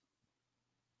been.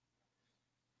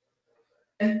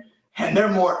 And they're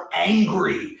more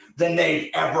angry than they've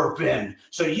ever been.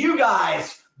 So you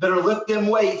guys better lift them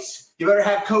weights. You better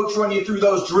have Coach run you through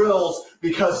those drills,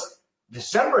 because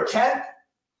December 10th,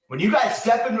 when you guys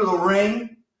step into the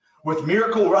ring with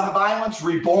Miracle Violence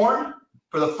Reborn,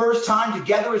 for the first time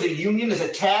together as a union, as a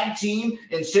tag team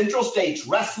in Central States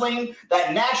Wrestling,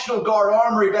 that National Guard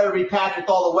armory better be packed with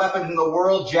all the weapons in the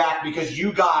world, Jack, because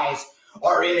you guys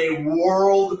are in a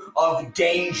world of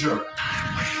danger.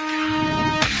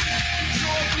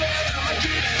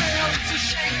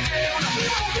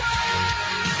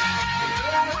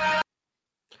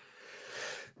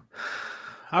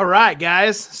 All right,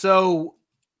 guys. So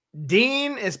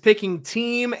Dean is picking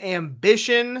Team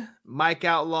Ambition, Mike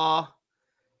Outlaw,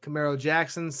 Camaro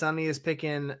Jackson. Sonny is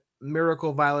picking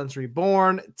Miracle Violence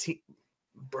Reborn.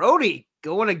 Brody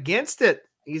going against it.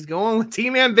 He's going with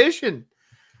Team Ambition.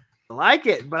 I like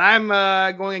it, but I'm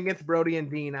going against Brody and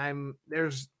Dean. I think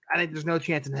there's no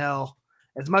chance in hell.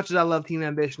 As much as I love Team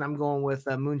Ambition, I'm going with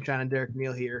Moonshine and Derek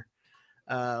Neal here.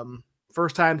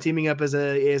 First time teaming up as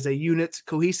a unit,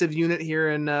 cohesive unit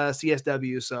here in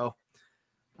CSW. So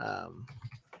I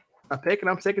pick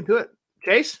and I'm sticking to it.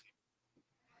 Chase?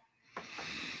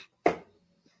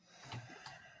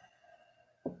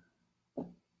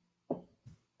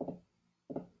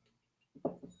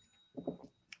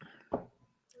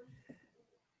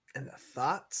 And the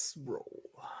thoughts roll.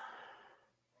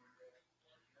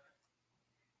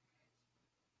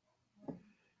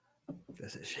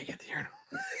 Does it shake at the urinal?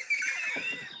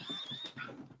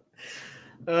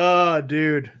 Oh,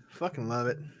 dude. Fucking love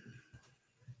it.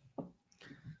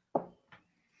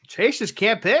 Chase just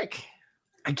can't pick.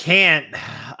 I can't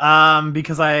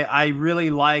because I really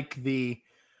like the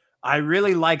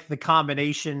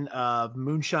combination of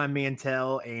Moonshine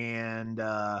Mantell and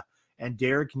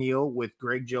Derek Neal with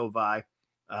Greg Jovi.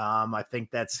 I think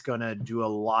that's gonna do a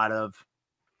lot of.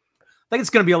 I think it's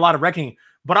gonna be a lot of reckoning.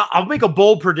 But I'll make a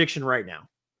bold prediction right now.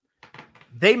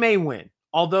 They may win.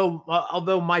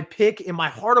 Although my pick in my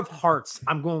heart of hearts,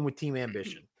 I'm going with Team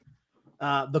Ambition.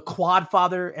 The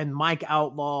Quadfather and Mike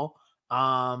Outlaw, teaming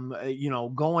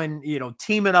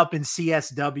up in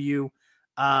CSW.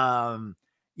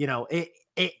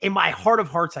 In my heart of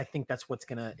hearts, I think that's what's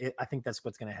gonna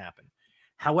happen.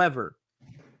 However,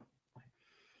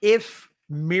 if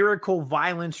Miracle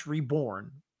Violence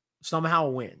Reborn somehow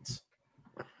wins,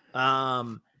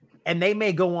 and they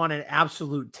may go on an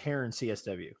absolute tear in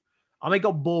CSW. I'll make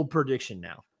a bold prediction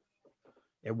now.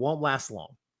 It won't last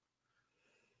long.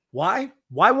 Why?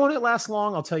 Why won't it last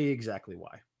long? I'll tell you exactly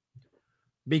why.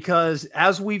 Because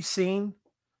as we've seen,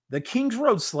 the Kings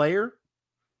Road Slayer,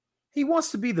 he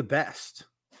wants to be the best.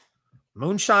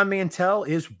 Moonshine Mantell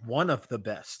is one of the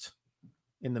best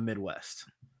in the Midwest.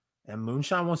 And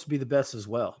Moonshine wants to be the best as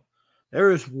well.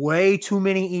 There is way too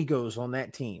many egos on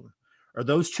that team. Or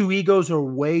those two egos are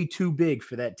way too big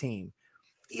for that team.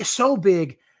 It's so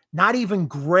big, not even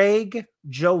Greg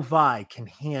Joe Vi can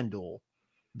handle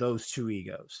those two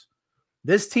egos.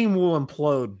 This team will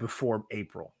implode before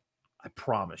April. I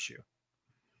promise you.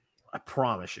 I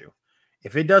promise you.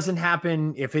 If it doesn't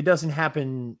happen,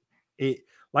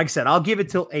 like I said, I'll give it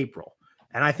till April.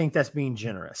 And I think that's being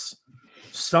generous.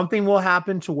 Something will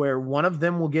happen to where one of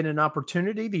them will get an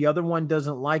opportunity. The other one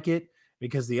doesn't like it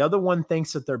because the other one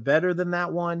thinks that they're better than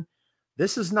that one.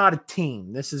 This is not a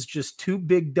team. This is just two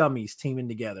big dummies teaming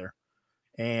together.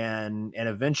 And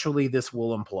eventually this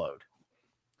will implode.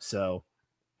 So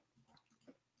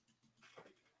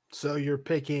you're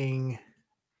picking.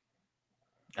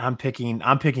 I'm picking the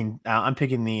ambition. I'm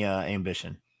picking the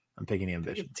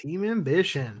ambition. Team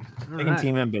Ambition.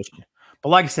 Team Ambition. But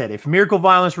like I said, if Miracle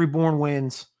Violence Reborn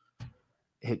wins,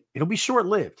 it'll be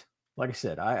short-lived. Like I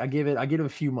said, I give it a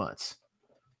few months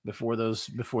before those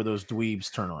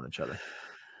dweebs turn on each other.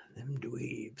 Them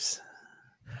dweebs.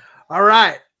 All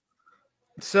right.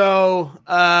 So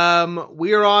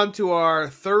we are on to our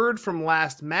third from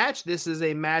last match. This is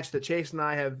a match that Chase and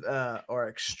I are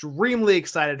extremely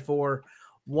excited for.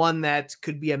 One that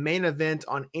could be a main event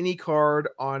on any card,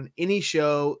 on any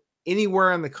show,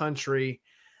 anywhere in the country.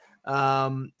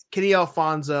 Kenny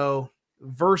Alfonso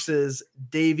versus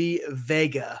Davey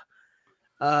Vega.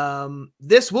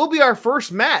 This will be our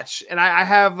first match, and I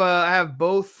have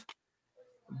both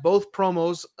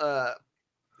promos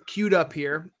queued up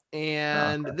here,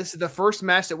 and this is the first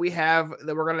match that we have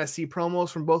that we're going to see promos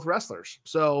from both wrestlers.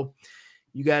 So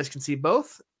you guys can see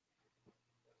both.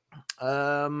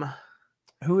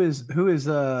 Who is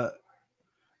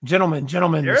gentlemen,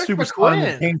 Derek the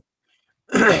superstar,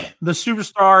 the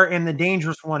superstar and the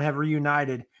dangerous one have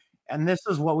reunited, and this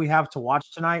is what we have to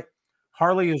watch tonight.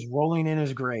 Harley is rolling in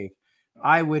his grave.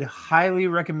 I would highly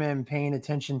recommend paying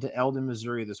attention to Eldon,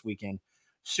 Missouri this weekend.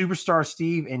 Superstar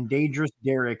Steve and Dangerous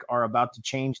Derek are about to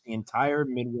change the entire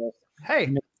Midwest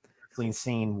wrestling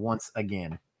scene once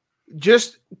again.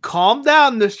 Just calm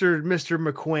down, Mr.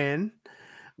 McQuinn.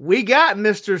 We got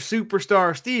Mr.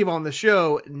 Superstar Steve on the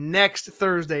show next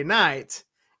Thursday night.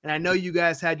 And I know you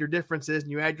guys had your differences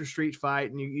and you had your street fight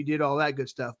and you did all that good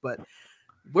stuff, but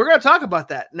we're going to talk about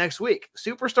that next week.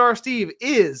 Superstar Steve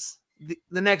is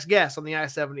the next guest on the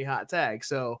I-70 Hot Tag.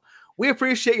 So we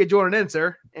appreciate you joining in,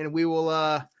 sir. And we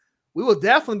will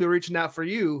definitely be reaching out for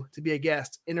you to be a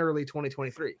guest in early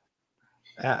 2023.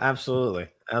 Absolutely.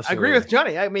 I agree with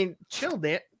Johnny. I mean, chill,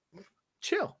 Dan.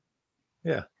 Chill.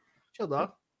 Yeah. Chill,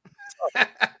 dog.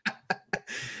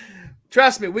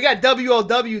 Trust me, we got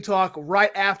WLW talk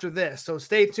right after this. So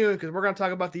stay tuned because we're going to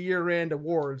talk about the year-end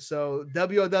awards. So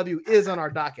WLW is on our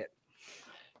docket.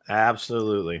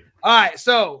 Absolutely. All right,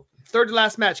 so third to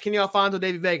last match, Kenny Alfonso,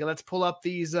 Davey Vega. Let's pull up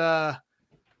these promos,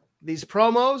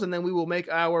 and then we will make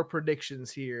our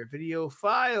predictions here. Video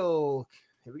file.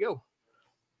 Here we go.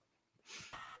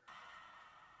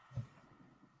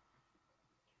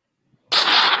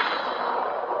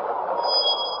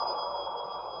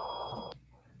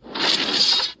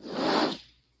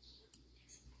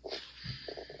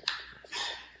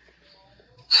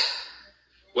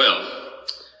 Well,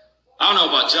 I don't know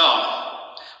about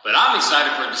y'all, but I'm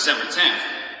excited for December 10th,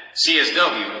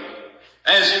 CSW.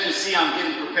 As you can see, I'm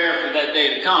getting prepared for that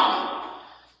day to come.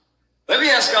 Let me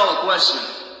ask y'all a question.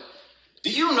 Do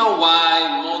you know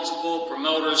why multiple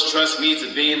promoters trust me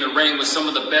to be in the ring with some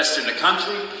of the best in the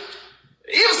country?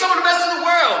 Even some of the best in the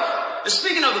world. And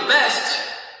speaking of the best,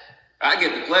 I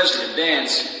get the pleasure to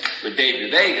dance with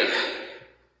Davey Vega.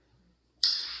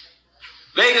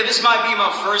 Vega, this might be my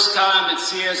first time at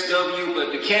CSW,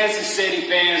 but the Kansas City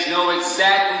fans know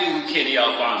exactly who Kenny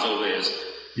Alfonso is.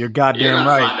 You're goddamn You're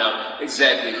right. gonna find out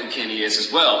exactly who Kenny is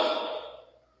as well.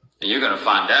 And you're gonna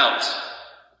find out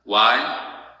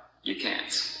why you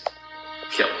can't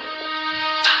kill him.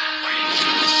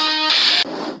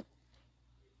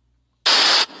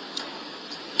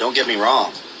 Don't get me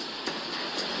wrong.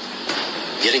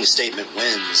 Getting statement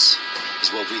wins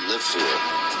is what we live for.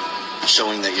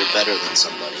 Showing that you're better than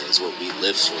somebody is what we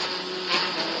live for.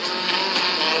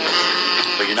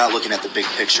 But you're not looking at the big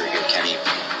picture here, Kenny.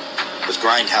 With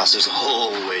Grindhouse, there's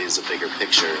always a bigger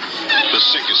picture. The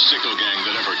sickest sickle gang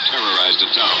that ever terrorized a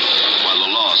town, while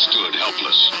the law stood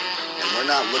helpless. And we're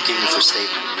not looking for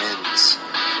statement wins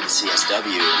in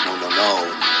CSW.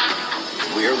 No.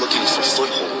 We're looking for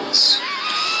footholds.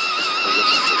 We're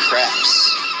looking for cracks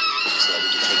so that we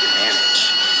can take advantage.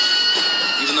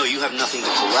 Even though you have nothing to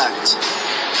collect,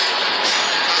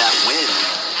 that win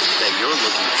that you're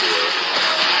looking for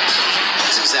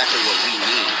is exactly what we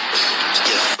need to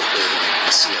get a foothold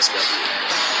in CSW.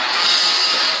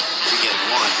 We get 1,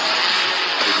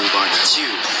 we move on to 2.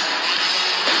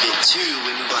 We get 2,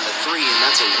 we move on to 3, and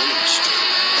that's a winning streak.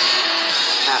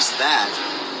 Past that,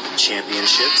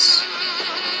 championships,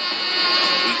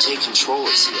 we take control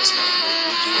of CSW.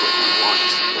 We do what we want.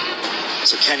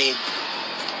 So Kenny,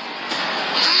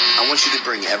 I want you to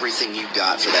bring everything you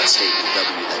got for that statement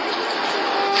W that you're looking for.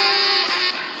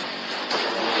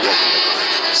 Welcome to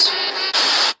Grindhouse.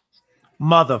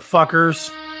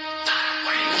 Motherfuckers.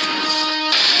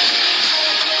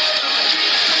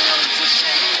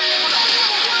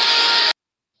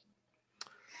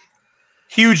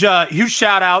 Huge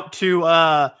shout out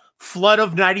to Flood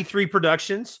of 93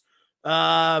 Productions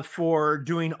for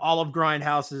doing all of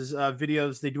Grindhouse's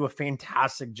videos. They do a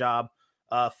fantastic job.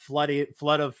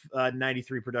 Flood of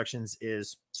 93 Productions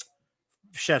is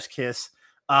chef's kiss.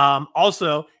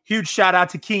 Also, huge shout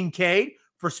out to Kincaid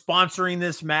for sponsoring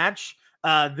this match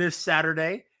this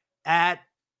Saturday at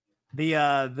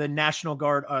the National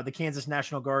Guard, the Kansas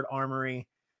National Guard Armory.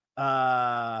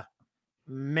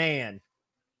 Man,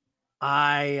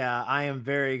 I am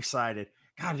very excited.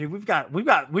 God, dude, we've got we're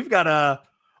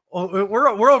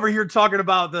over here talking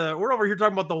about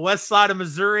the west side of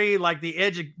Missouri, like the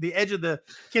edge of the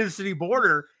Kansas City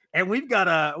border, and we've got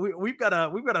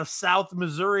a South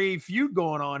Missouri feud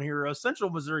going on here, a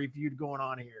Central Missouri feud going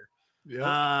on here.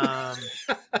 Yeah.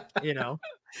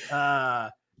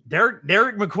 Derek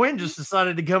McQuinn just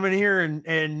decided to come in here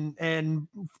and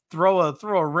throw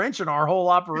a wrench in our whole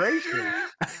operation.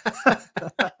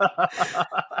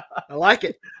 I like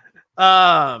it.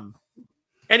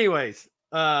 Anyways,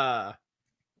 so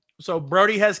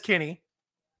Brody has Kenny.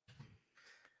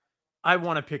 I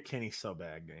want to pick Kenny so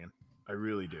bad, man. I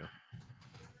really do.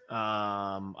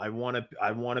 I want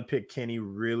to pick Kenny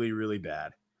really, really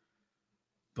bad.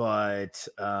 But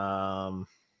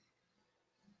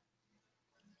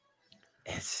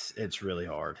it's really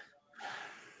hard.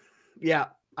 Yeah,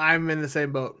 I'm in the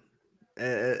same boat.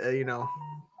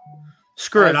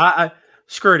 Screw it.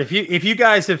 Screw it. If you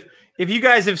guys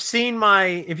have seen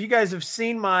my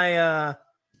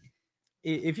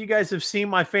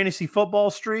fantasy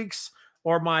football streaks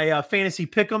or my fantasy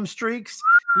pick'em streaks,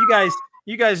 you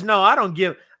guys know I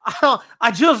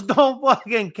just don't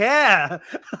fucking care.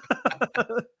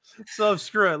 So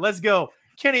screw it. Let's go.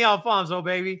 Kenny Alfonso,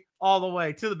 baby, all the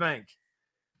way to the bank.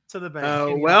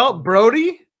 Well,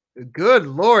 Brody, good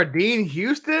Lord, Dean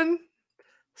Houston,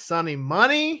 Sonny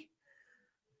Money,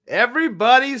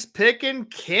 everybody's picking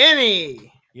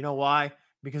Kenny. You know why?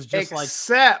 Because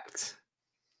except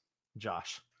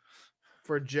Josh.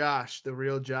 For Josh, the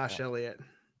real Josh Elliott.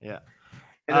 Yeah.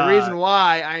 And the reason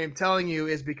why I am telling you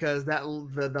is because that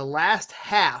the last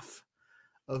half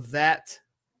of that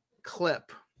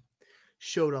clip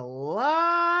showed a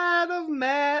lot of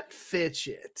Matt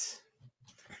Fitchett.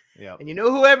 Yeah. And you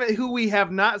know who we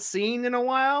have not seen in a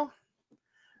while?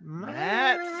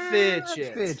 Matt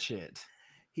Fitchett.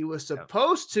 He was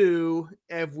supposed to,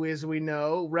 as we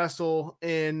know, wrestle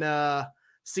in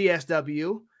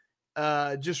CSW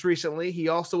just recently. He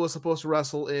also was supposed to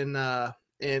wrestle in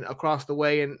across the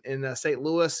way in St.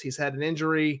 Louis. He's had an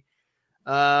injury.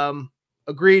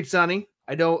 Agreed, Sonny.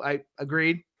 I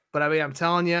agreed. But I mean, I'm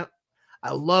telling you,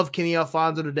 I love Kenny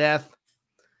Alfonso to death.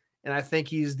 And I think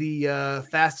he's the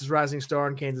fastest rising star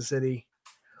in Kansas City.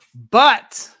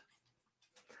 But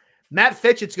Matt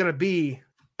Fitchett's going to be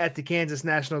at the Kansas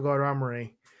National Guard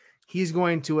Armory. He's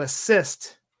going to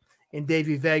assist in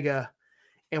Davey Vega.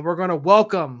 And we're going to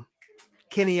welcome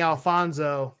Kenny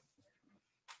Alfonso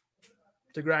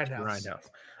to Grindhouse.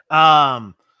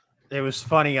 It was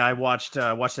funny. I watched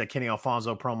that Kenny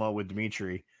Alfonso promo with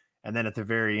Dimitri. And then at the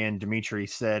very end, Dimitri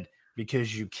said,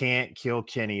 because you can't kill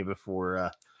Kenny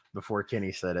before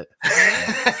Kenny said it.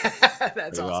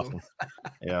 That's awesome.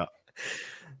 Yeah.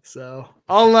 So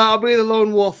I'll be the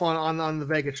lone wolf on the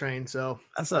Vega train. So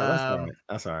that's all right.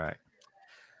 That's all right.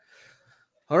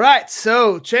 All right.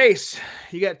 So Chase,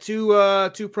 you got two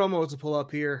promos to pull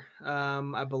up here.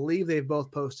 I believe they've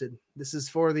both posted. This is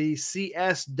for the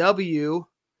CSW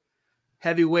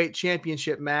Heavyweight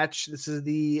Championship match. This is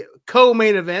the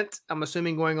co-main event. I'm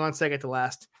assuming going on second to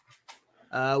last.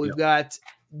 We've got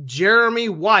Jeremy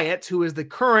Wyatt, who is the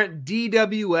current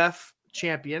DWF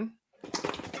champion,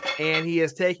 and he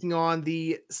is taking on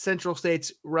the Central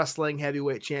States Wrestling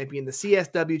Heavyweight Champion, the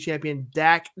CSW champion,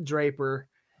 Dak Draper.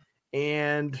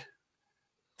 And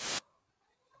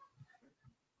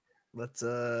let's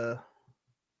go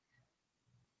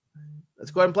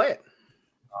ahead and play it.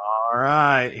 All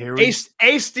right, here we go.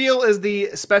 Ace Steel is the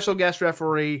special guest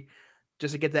referee,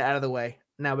 just to get that out of the way.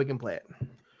 Now we can play it.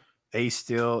 Ace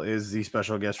Steel is the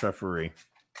special guest referee.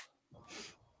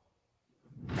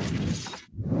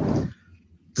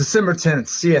 December 10th,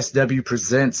 CSW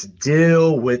presents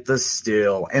Deal with the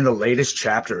Steel and the latest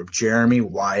chapter of Jeremy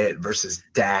Wyatt versus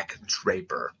Dak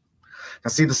Draper. Now,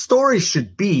 see, the story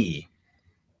should be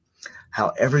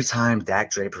how every time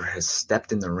Dak Draper has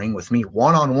stepped in the ring with me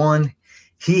one-on-one,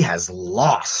 he has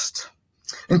lost,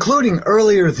 including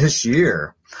earlier this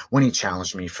year when he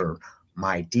challenged me for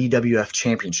my DWF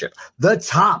championship, the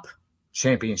top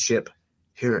championship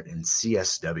here in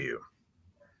CSW.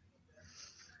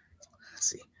 Let's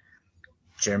see.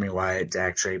 Jeremy Wyatt,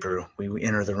 Dak Draper, we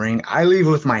enter the ring. I leave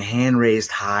with my hand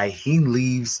raised high. He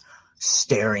leaves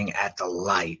staring at the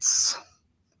lights.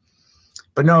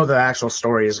 But no, the actual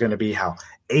story is going to be how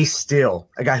Ace Steel,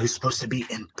 a guy who's supposed to be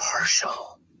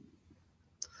impartial,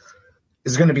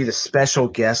 is going to be the special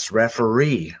guest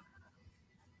referee.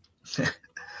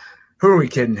 Who are we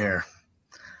kidding here?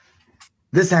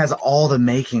 This has all the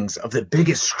makings of the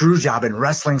biggest screw job in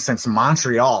wrestling since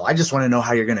Montreal. I just want to know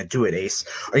how you're going to do it, Ace.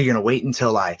 Are you going to wait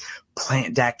until I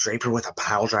plant Dak Draper with a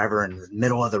pile driver in the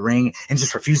middle of the ring and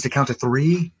just refuse to count to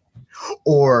 3?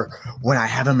 Or when I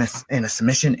have him in a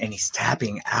submission and he's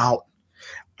tapping out,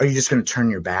 are you just going to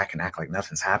turn your back and act like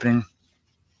nothing's happening?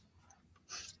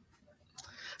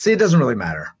 See, it doesn't really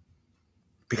matter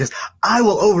because I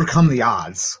will overcome the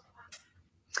odds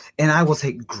and I will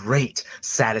take great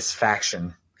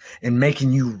satisfaction in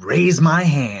making you raise my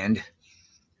hand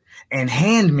and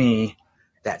hand me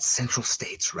that Central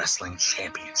States Wrestling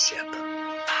Championship.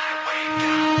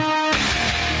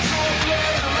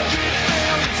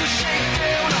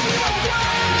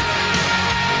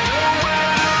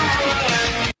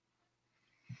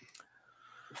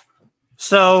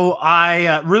 So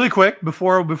I really quick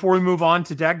before we move on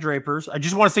to Dak Draper's, I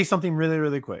just want to say something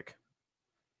really quick.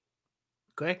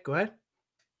 Okay, go ahead.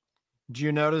 Did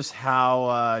you notice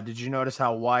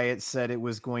how Wyatt said it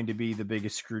was going to be the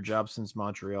biggest screw job since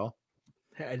Montreal?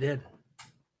 I did.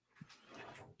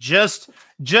 Just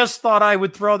thought I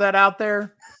would throw that out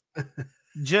there.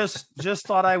 just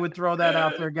thought I would throw that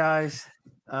out there, guys.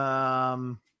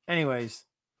 Anyways,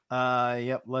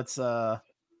 yep, let's give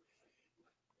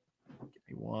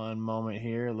me one moment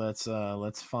here.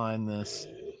 Let's find this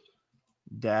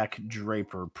Dak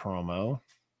Draper promo.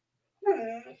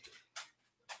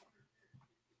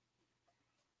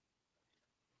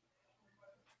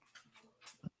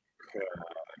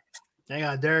 Hang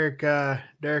on, Derek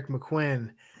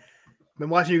McQuinn. Been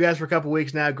watching you guys for a couple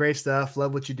weeks now. Great stuff.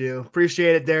 Love what you do.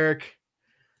 Appreciate it, Derek.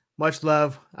 Much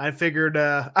love. I figured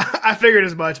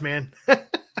as much, man.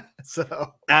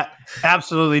 So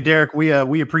absolutely, Derek.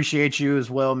 We appreciate you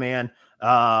as well, man.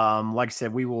 Like I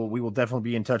said, we will definitely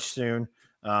be in touch soon.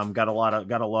 Got a lot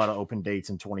of open dates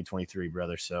in 2023,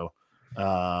 brother. So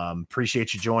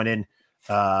appreciate you joining.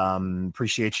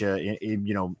 Appreciate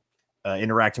you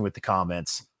interacting with the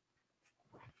comments.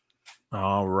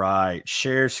 All right,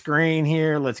 share screen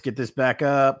here. Let's get this back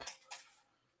up.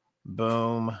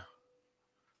 Boom.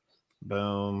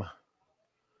 All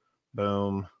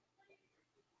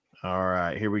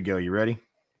right, here we go. You ready?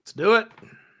 Let's do it.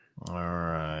 All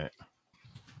right.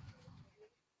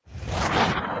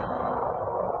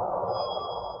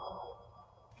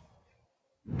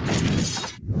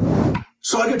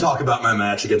 So I could talk about my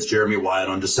match against Jeremy Wyatt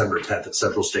on December 10th at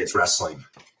Central States Wrestling.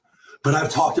 But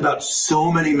I've talked about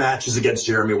so many matches against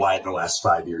Jeremy Wyatt in the last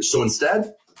 5 years. So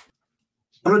instead,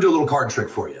 I'm going to do a little card trick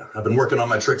for you. I've been working on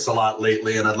my tricks a lot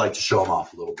lately, and I'd like to show them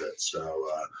off a little bit. So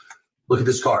look at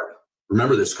this card.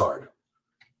 Remember this card.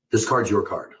 This card's your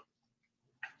card.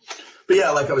 But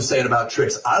yeah, like I was saying about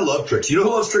tricks, I love tricks. You know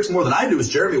who loves tricks more than I do is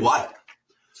Jeremy Wyatt.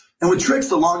 And with tricks,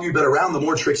 the longer you've been around, the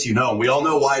more tricks you know. And we all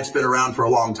know Wyatt's been around for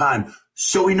a long time,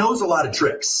 so he knows a lot of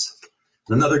tricks.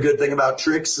 Another good thing about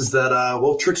tricks is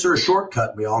that, tricks are a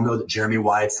shortcut. We all know that Jeremy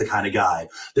Wyatt's the kind of guy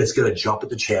that's going to jump at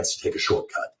the chance to take a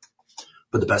shortcut.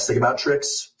 But the best thing about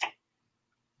tricks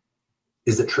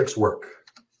is that tricks work.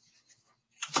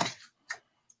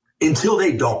 Until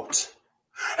they don't.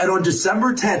 And on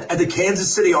December 10th at the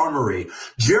Kansas City Armory,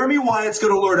 Jeremy Wyatt's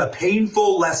going to learn a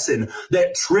painful lesson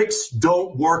that tricks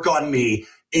don't work on me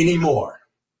anymore.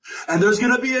 And there's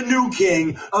going to be a new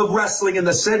king of wrestling in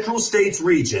the Central States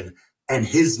region. And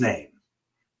his name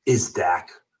is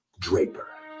Dak Draper.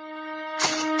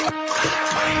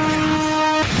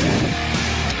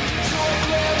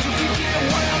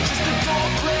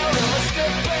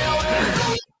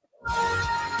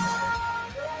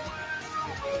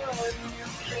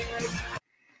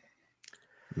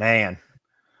 Man,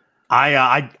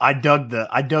 I dug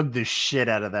the shit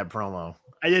out of that promo.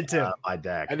 I did too. By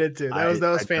Dak. I did too. That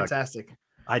was fantastic.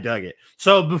 I dug it.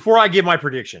 So before I give my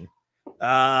prediction,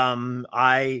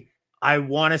 I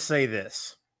want to say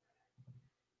this,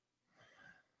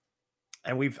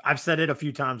 and I've said it a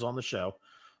few times on the show,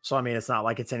 so I mean it's not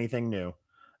like it's anything new.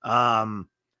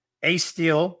 Ace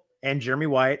Steel and Jeremy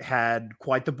Wyatt had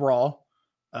quite the brawl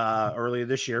earlier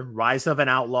this year. Rise of an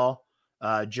Outlaw.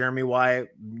 Jeremy Wyatt,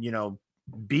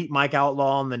 beat Mike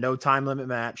Outlaw in the no time limit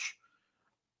match.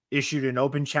 Issued an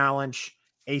open challenge.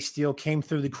 Ace Steel came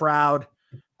through the crowd,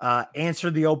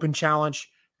 answered the open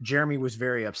challenge. Jeremy was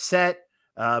very upset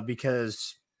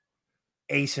because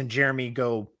Ace and Jeremy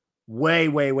go way,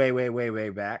 way, way, way, way, way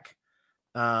back.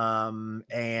 So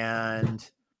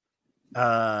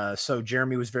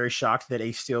Jeremy was very shocked that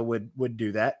Ace Steel would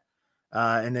do that.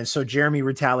 And then so Jeremy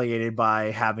retaliated by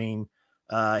having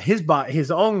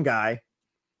his own guy.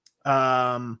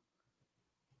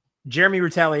 Jeremy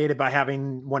retaliated by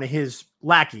having one of his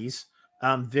lackeys,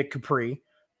 Vic Capri,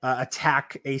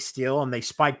 attack Ace Steel, and they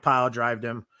spike pile drived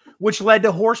him, which led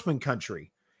to Horseman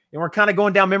Country. And we're kind of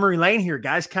going down memory lane here,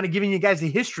 guys, kind of giving you guys a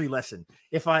history lesson,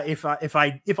 if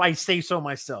I say so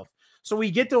myself. So we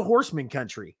get to Horseman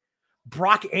Country.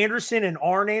 Brock Anderson and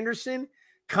Arn Anderson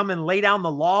come and lay down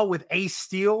the law with Ace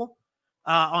Steel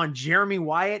on Jeremy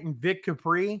Wyatt and Vic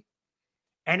Capri.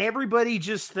 And everybody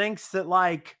just thinks that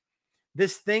like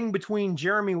this thing between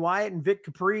Jeremy Wyatt and Vic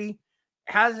Capri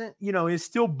is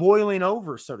still boiling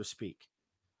over, so to speak.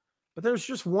 But there's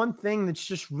just one thing that's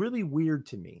just really weird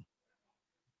to me.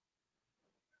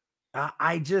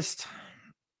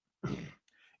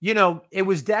 It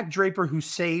was Dak Draper who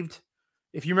saved,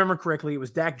 if you remember correctly, it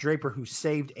was Dak Draper who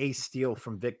saved Ace Steel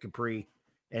from Vic Capri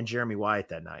and Jeremy Wyatt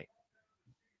that night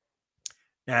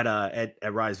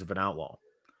at Rise of an Outlaw.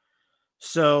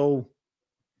 So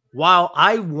while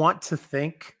I want to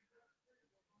think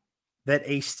that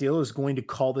Ace Steel is going to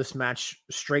call this match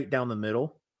straight down the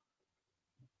middle,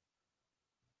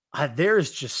 there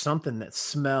is just something that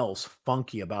smells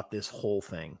funky about this whole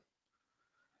thing.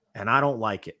 And I don't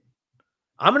like it.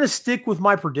 I'm going to stick with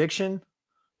my prediction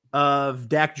of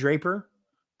Dak Draper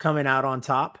coming out on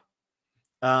top.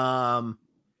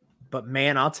 But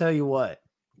man, I'll tell you what,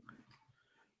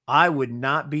 I would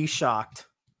not be shocked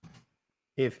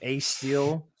if Ace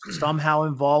Steel somehow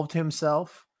involved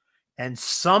himself and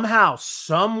somehow,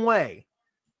 some way,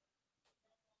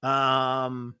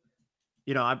 I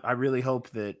really hope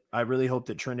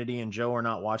that Trinity and Joe are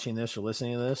not watching this or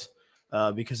listening to this,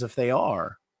 because if they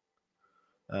are,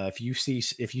 if you see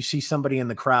somebody in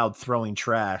the crowd throwing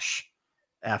trash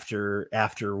after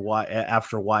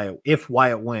Wyatt, if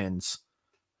Wyatt wins,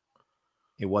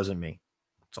 it wasn't me.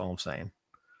 That's all I'm saying.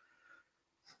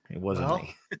 It wasn't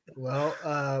me. Well,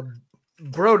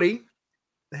 Brody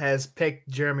has picked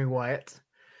Jeremy Wyatt.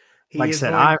 Like I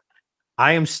said,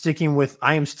 I am sticking with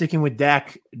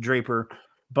Dak Draper,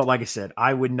 but like I said,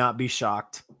 I would not be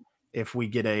shocked if we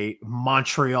get a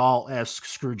Montreal-esque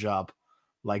screw job,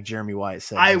 like Jeremy Wyatt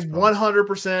said. I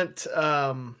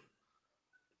 100%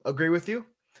 agree with you.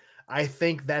 I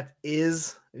think that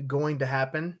is going to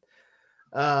happen.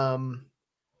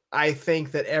 I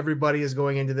think that everybody is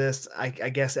going into this. I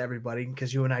guess everybody,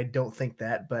 because you and I don't think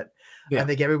that, but yeah. I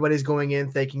think everybody's going in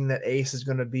thinking that Ace is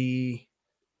going to be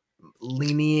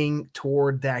leaning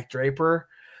toward Dak Draper.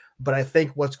 But I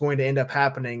think what's going to end up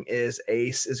happening is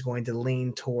Ace is going to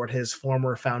lean toward his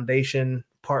former foundation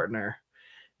partner,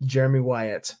 Jeremy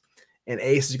Wyatt. And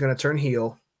Ace is going to turn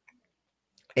heel,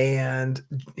 and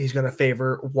he's going to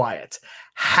favor Wyatt.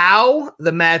 How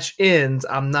the match ends,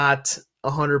 I'm not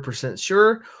 100%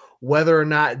 sure. Whether or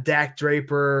not Dak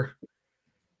Draper,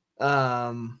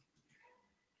 I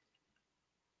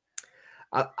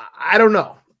don't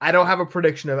know. I don't have a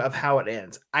prediction of how it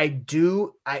ends. I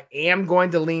am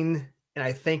going to lean, and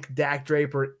I think Dak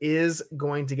Draper is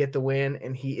going to get the win,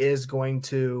 and he is going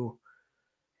to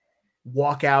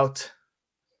walk out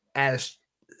as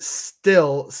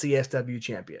still CSW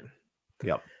champion.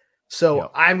 Yep. So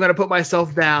I'm going to put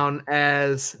myself down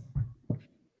as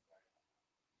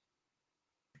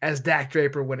Dak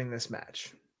Draper winning this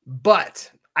match.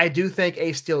 But I do think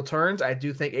Ace Steel turns. I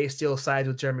do think Ace Steel sides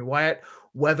with Jeremy Wyatt.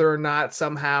 Whether or not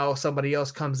somehow somebody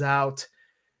else comes out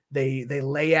They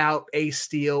lay out Ace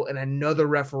Steel, and another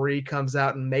referee comes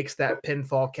out and makes that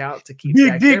pinfall count to keep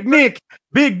Big Dick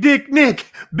Nick.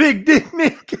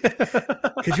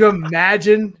 Could you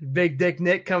imagine Big Dick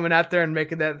Nick coming out there and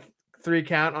making that 3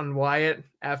 count on Wyatt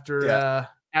after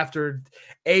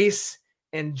Ace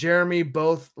and Jeremy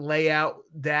both lay out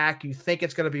Dak? You think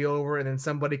it's going to be over, and then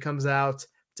somebody comes out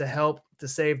to help to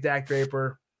save Dak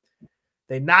Draper.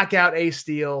 They knock out Ace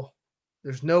Steel.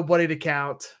 There's nobody to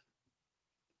count.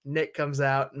 Nick comes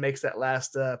out and makes that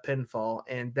last pinfall,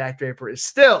 and Dak Draper is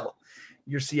still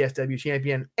your CSW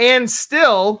champion and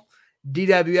still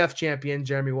DWF champion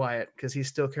Jeremy Wyatt, because he's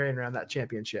still carrying around that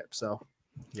championship. So,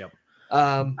 yep.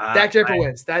 Dak Draper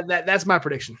wins. That's my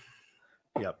prediction.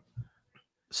 Yep.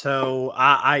 So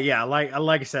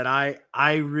like I said,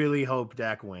 I really hope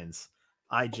Dak wins.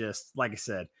 Like I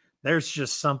said, there's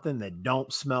just something that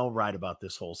don't smell right about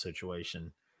this whole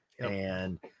situation. Yep.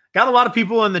 And got a lot of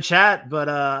people in the chat,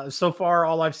 but so far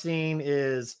all I've seen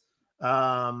is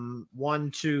 1,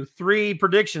 2, 3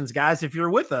 predictions. Guys, if you're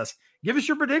with us, give us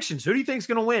your predictions. Who do you think is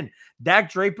going to win, Dak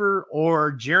Draper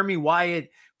or Jeremy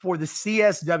Wyatt for the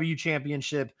CSW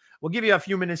championship? We'll give you a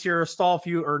few minutes here,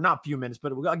 not few minutes,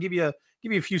 but I'll give you a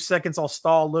few seconds. I'll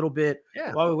stall a little bit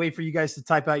while we wait for you guys to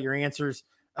type out your answers.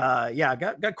 I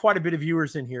got quite a bit of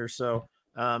viewers in here, so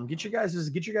get your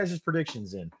guys'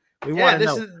 predictions in. We want to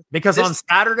know, because on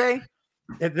Saturday,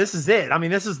 this is it. I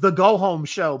mean, this is the go home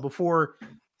show before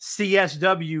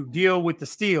CSW Deal with the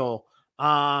Steel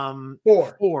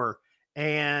 4.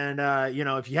 And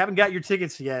if you haven't got your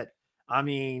tickets yet, I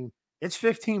mean, it's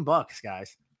 $15,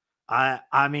 guys.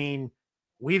 I mean,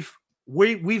 we've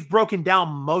broken down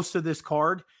most of this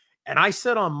card, and I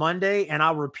said on Monday, and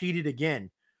I'll repeat it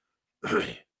again.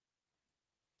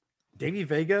 Davey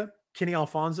Vega, Kenny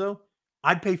Alfonso,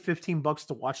 I'd pay $15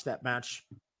 to watch that match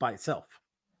by itself.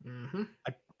 Mm-hmm.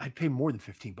 I'd pay more than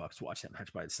 $15 to watch that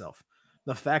match by itself.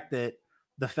 The fact that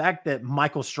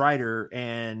Michael Strider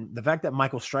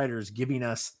is giving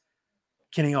us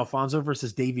Kenny Alfonso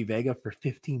versus Davey Vega for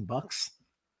 $15.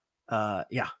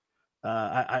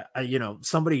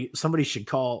 Somebody should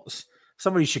call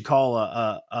somebody should call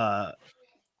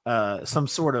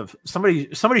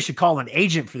an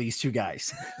agent for these two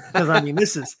guys, because I mean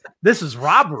this is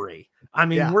robbery. I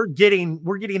mean, we're getting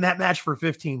that match for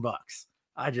 $15.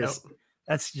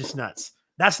 That's just nuts.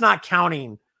 That's not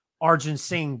counting Arjun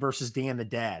Singh versus Dan the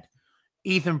Dad,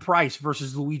 Ethan Price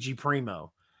versus Luigi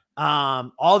Primo,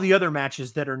 all the other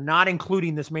matches that are not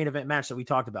including this main event match that we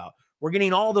talked about. We're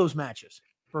getting all those matches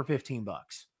for $15.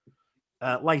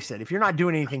 Like I said, if you're not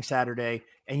doing anything Saturday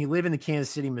and you live in the Kansas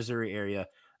City, Missouri area,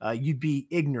 you'd be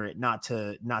ignorant not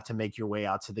to make your way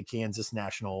out to the Kansas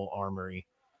National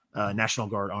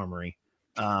Guard Armory.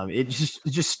 It's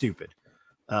just stupid.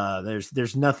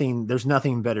 There's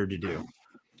nothing better to do.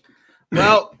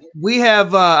 Well, we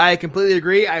have, I completely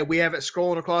agree. We have it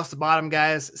scrolling across the bottom,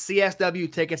 guys.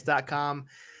 CSWtickets.com.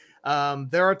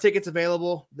 There are tickets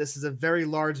available. This is a very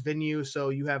large venue, so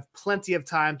you have plenty of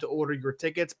time to order your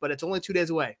tickets, but it's only 2 days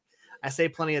away. I say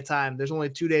plenty of time. There's only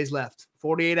 2 days left.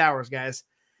 48 hours, guys.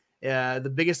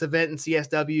 The biggest event in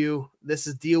CSW. This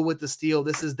is Deal with the Steel.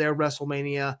 This is their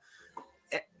WrestleMania.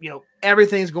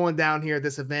 Everything's going down here at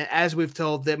this event, as we've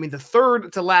told. I mean, the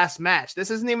third to last match. This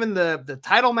isn't even the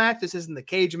title match. This isn't the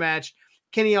cage match.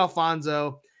 Kenny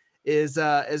Alfonso is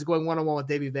going one-on-one with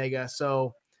Davey Vega.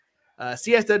 So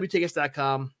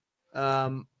CSWtickets.com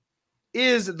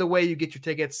is the way you get your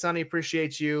tickets. Sonny,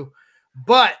 appreciates you.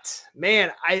 But,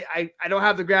 man, I don't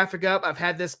have the graphic up. I've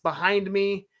had this behind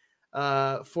me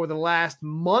for the last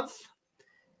month.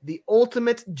 The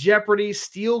Ultimate Jeopardy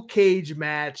Steel Cage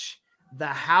match. The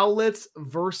Howlets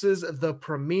versus the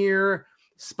Premier,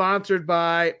 sponsored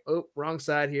by, wrong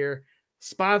side here,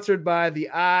 sponsored by the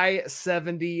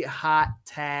I-70 Hot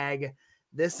Tag.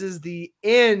 This is the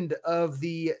end of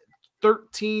the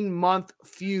 13-month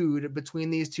feud between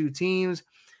these two teams.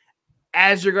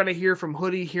 As you're going to hear from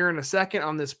Hoodie here in a second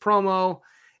on this promo,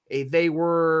 they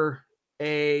were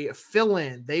a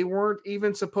fill-in. They weren't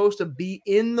even supposed to be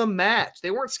in the match.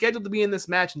 They weren't scheduled to be in this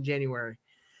match in January.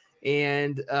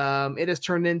 And it has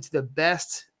turned into the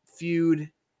best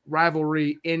feud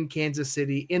rivalry in Kansas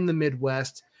City, in the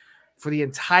Midwest, for the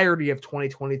entirety of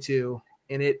 2022.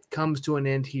 And it comes to an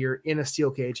end here in a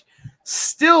steel cage.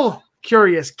 Still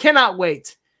curious, cannot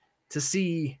wait to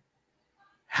see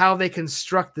how they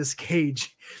construct this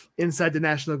cage inside the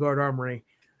National Guard Armory.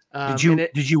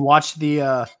 Did you watch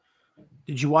the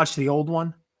old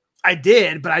one? I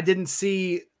did, but I didn't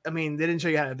see. I mean, they didn't show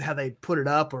you how they put it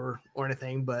up or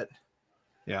anything, but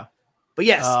yeah. But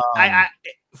yes,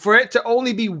 for it to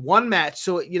only be one match.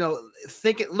 So,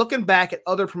 looking back at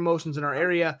other promotions in our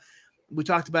area, we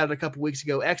talked about it a couple weeks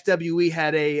ago. XWE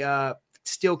had a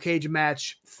steel cage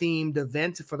match themed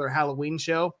event for their Halloween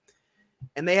show,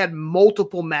 and they had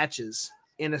multiple matches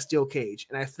in a steel cage.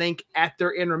 And I think at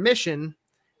their intermission,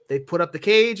 they put up the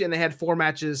cage and they had 4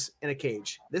 matches in a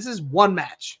cage. This is one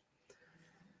match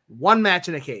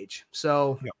in a cage.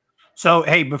 So,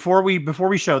 hey, before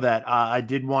we show that, I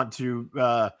did want to,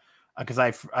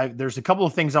 because there's a couple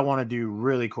of things I want to do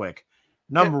really quick.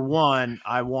 Number one,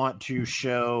 I want to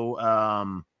show,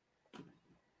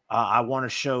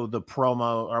 the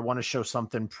promo, or I want to show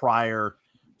something prior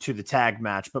to the tag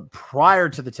match. But prior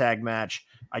to the tag match,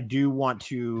 I do want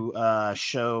to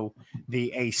show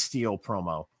the Ace Steel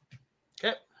promo.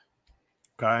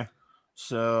 Okay.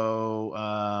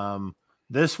 So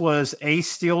this was Ace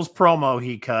Steel's promo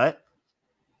he cut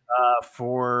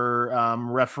for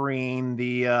refereeing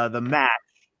the match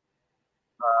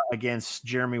against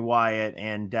Jeremy Wyatt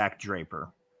and Dak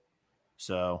Draper.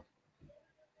 So,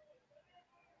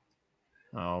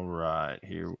 all right,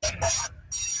 here we go.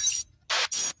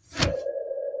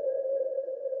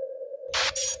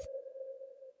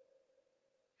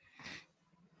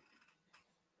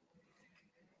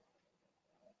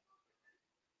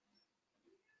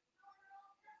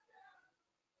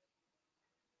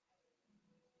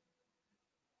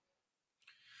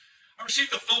 I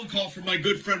received a phone call from my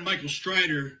good friend Michael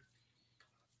Strider,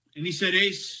 and he said,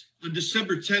 Ace, on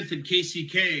December 10th in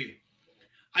KCK,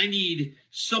 I need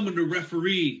someone to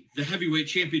referee the heavyweight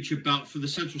championship bout for the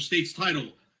Central States title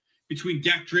between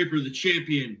Dak Draper, the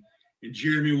champion, and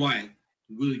Jeremy Wyatt.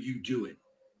 Will you do it?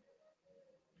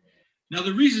 Now,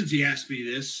 the reasons he asked me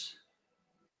this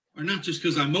are not just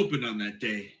because I'm open on that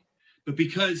day, but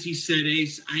because he said,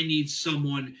 Ace, I need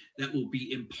someone that will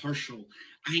be impartial.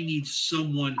 I need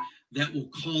someone that will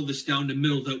call this down the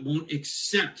middle, that won't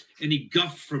accept any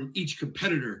guff from each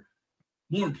competitor.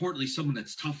 More importantly, someone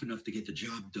that's tough enough to get the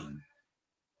job done.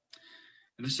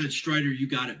 And I said, Strider, you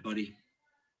got it, buddy.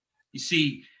 You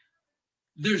see,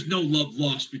 there's no love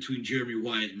lost between Jeremy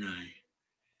Wyatt and I,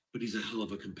 but he's a hell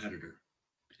of a competitor.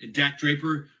 And Dak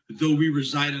Draper, though we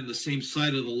reside on the same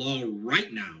side of the law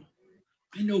right now,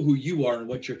 I know who you are and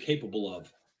what you're capable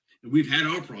of. And we've had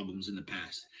our problems in the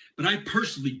past. But I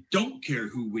personally don't care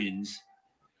who wins.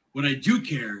 What I do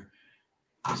care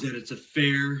is that it's a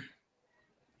fair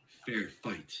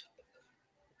fight.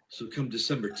 So come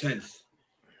December 10th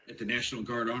at the National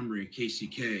Guard Armory in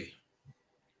KCK,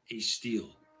 Ace Steel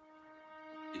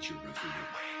is your referee.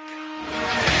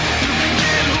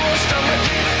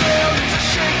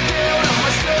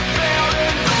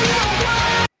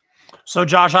 So,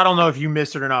 Josh, I don't know if you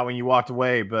missed it or not when you walked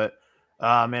away, but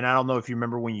and I don't know if you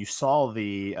remember when you saw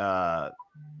the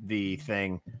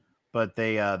thing, but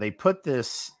they put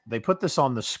this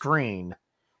on the screen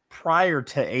prior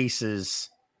to Ace's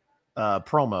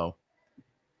promo.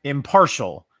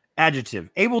 Impartial, adjective,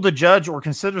 able to judge or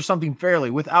consider something fairly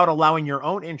without allowing your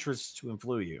own interests to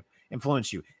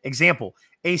influence you. Example: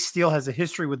 Ace Steel has a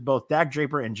history with both Dak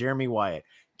Draper and Jeremy Wyatt.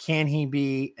 Can he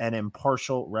be an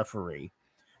impartial referee?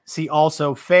 See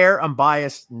also fair,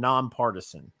 unbiased,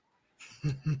 nonpartisan.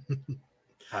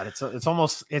 God, it's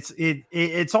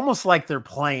almost like they're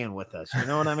playing with us. You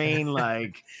know what I mean?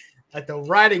 Like the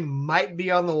writing might be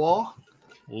on the wall.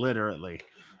 Literally.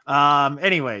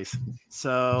 Anyways,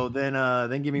 so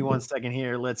then give me 1 second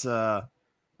here. Let's I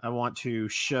want to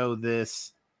show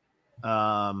this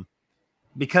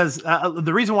because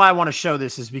the reason why I want to show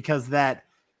this is because that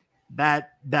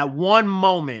one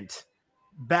moment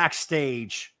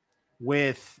backstage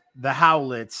with the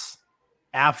Howlets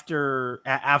after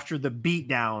the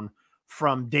beatdown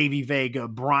from Davey Vega,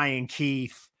 Brian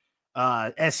Keith,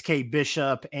 SK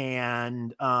Bishop,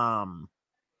 and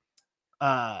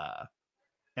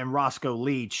Roscoe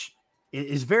Leach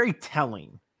is very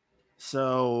telling.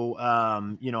 So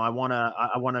I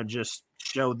want to just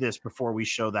show this before we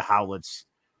show the Howlets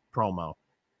promo.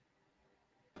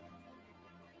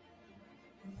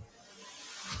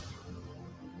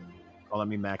 Oh, let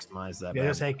me maximize that.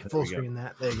 Yeah, just full screen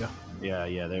that. There you go.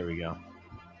 Yeah, there we go.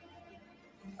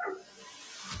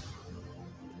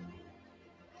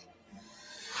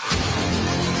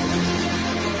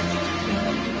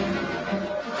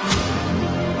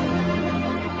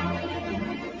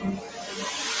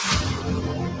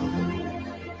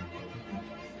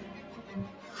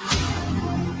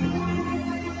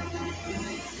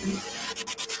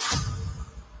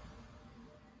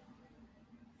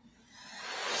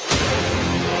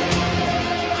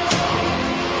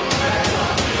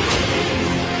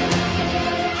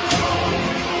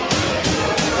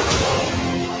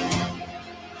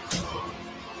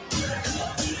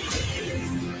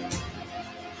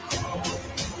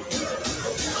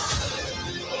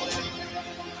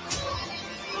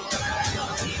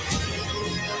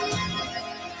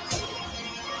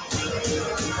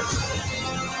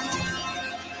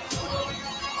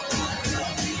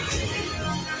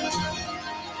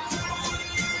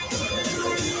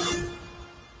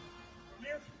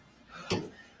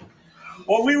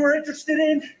 What we were interested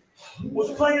in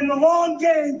was playing the long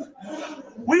game.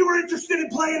 We were interested in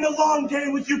playing the long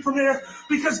game with you, Premier,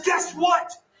 because guess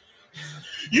what?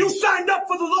 You signed up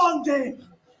for the long game.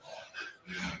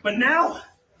 But now,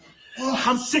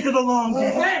 I'm sick of the long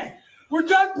game. Hey, we're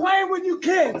done playing with you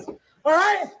kids, all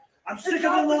right? I'm sick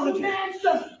of the long game.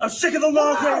 I'm sick of the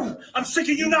long game. I'm sick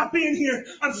of you not being here.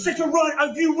 I'm sick of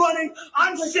you running.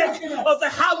 I'm sick of the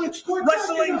Howitz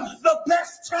wrestling the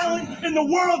best talent in the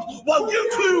world while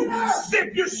you two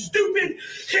sip your stupid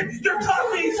hipster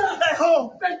coffees at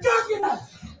home.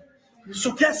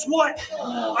 So guess what?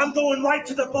 I'm going right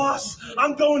to the boss.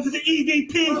 I'm going to the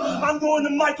EVP. I'm going to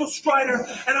Michael Strider,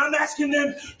 and I'm asking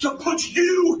them to put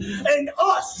you and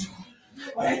us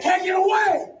where they can't get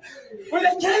away. Where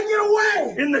they can't get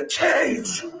away. In the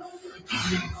cage.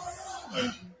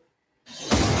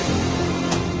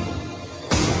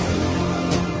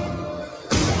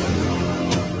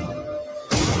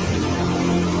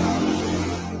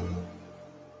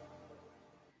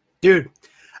 Dude,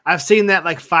 I've seen that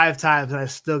like 5 times and I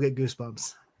still get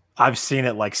goosebumps. I've seen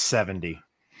it like 70.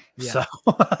 Yeah. So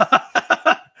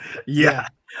yeah.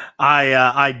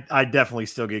 I definitely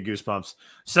still get goosebumps.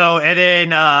 So, and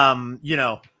then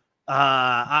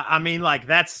I mean, like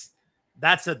that's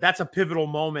a pivotal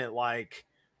moment. Like,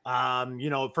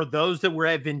 for those that were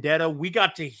at Vendetta, we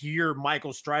got to hear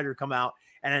Michael Strider come out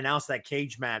and announce that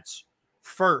cage match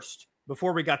first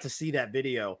before we got to see that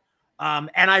video. And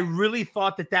I really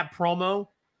thought that promo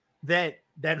that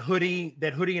Hoodie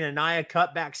and Anaya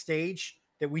cut backstage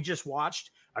that we just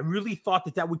watched, I really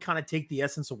thought that would kind of take the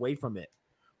essence away from it,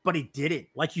 but it didn't.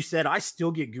 Like you said, I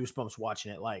still get goosebumps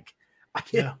watching it. Like I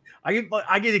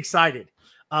get excited.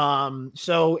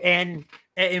 So, and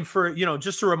for,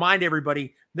 just to remind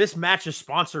everybody, this match is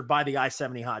sponsored by the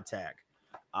I-70 Hot Tag.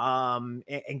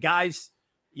 And guys,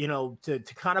 to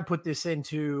kind of put this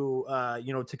into,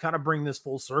 to kind of bring this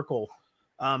full circle,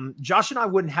 Josh and I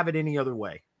wouldn't have it any other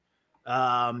way. We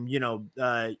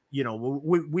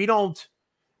don't,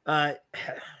 let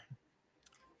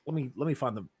me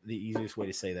find the easiest way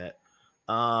to say that.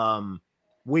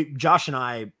 Josh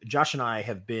and I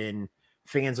have been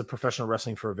fans of professional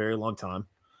wrestling for a very long time.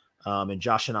 And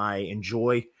Josh and I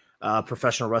enjoy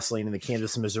professional wrestling in the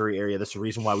Kansas and Missouri area. That's the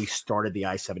reason why we started the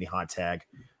I-70 Hot Tag.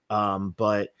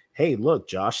 But hey, look,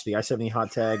 Josh, the I-70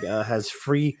 Hot Tag has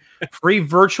free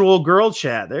virtual girl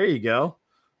chat. There you go.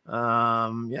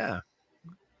 Yeah.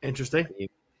 Interesting.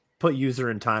 Put user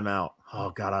in timeout.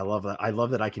 Oh God, I love that. I love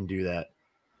that I can do that.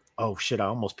 Oh shit, I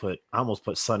almost put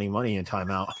Sunny Money in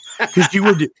timeout because you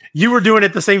were doing it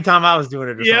at the same time I was doing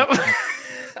it. Or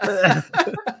something.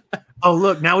 Oh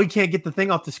look, now we can't get the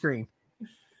thing off the screen.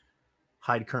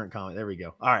 Hide current comment. There we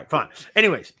go. All right, fine.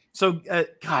 Anyways, so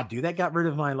God, dude, that got rid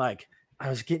of my I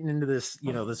was getting into this,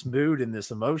 this mood and this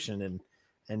emotion,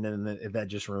 and then that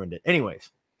just ruined it.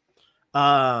 Anyways,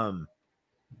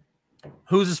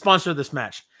 who's the sponsor of this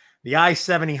match? The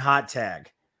I-70 Hot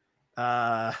Tag.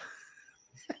 And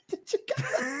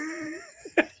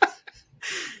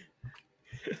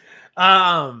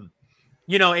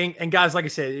guys, like I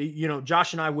said,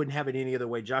 Josh and I wouldn't have it any other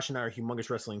way. Josh and I are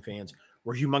humongous wrestling fans.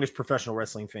 We're humongous professional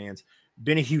wrestling fans.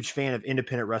 Been a huge fan of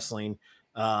independent wrestling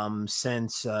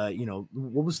since,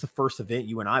 what was the first event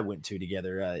you and I went to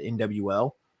together?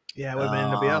 NWL. Yeah, it would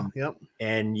have been NWL. Yep.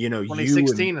 And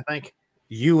 2016, I think.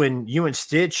 You and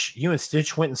Stitch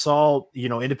went and saw,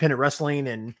 independent wrestling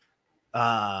and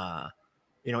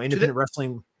independent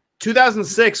wrestling.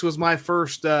 2006 was my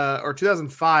first, or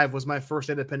 2005 was my first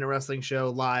independent wrestling show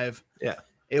live. Yeah.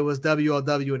 It was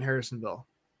WLW in Harrisonville.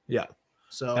 Yeah.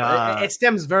 So it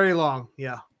stems very long.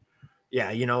 Yeah.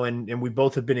 Yeah. And we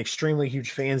both have been extremely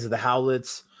huge fans of the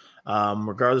Howlets,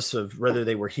 regardless of whether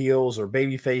they were heels or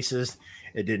baby faces.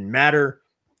 It didn't matter.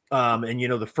 And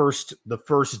the first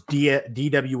DWF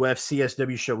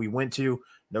CSW show we went to,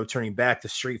 no turning back, the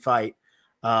street fight,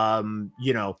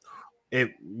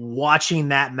 watching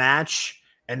that match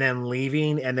and then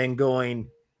leaving and then going,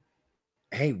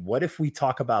 hey, what if we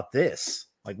talk about this?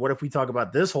 Like, what if we talk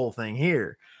about this whole thing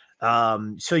here? So,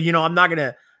 I'm not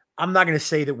going to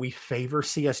say that we favor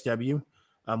CSW.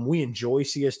 We enjoy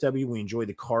CSW. We enjoy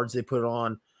the cards they put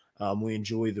on. We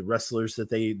enjoy the wrestlers that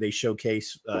they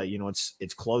showcase.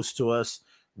 It's close to us.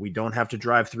 We don't have to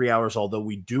drive 3 hours, although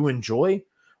we do enjoy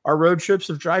our road trips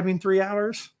of driving 3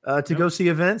 hours to go see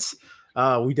events.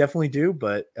 We definitely do.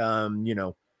 But,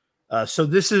 so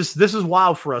this is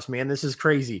wild for us, man. This is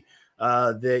crazy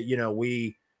that,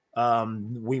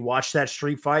 we watched that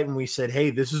street fight and we said,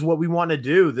 hey, this is what we want to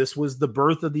do. This was the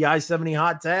birth of the I-70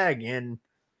 Hot Tag.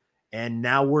 And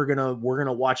now we're going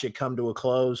to watch it come to a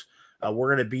close.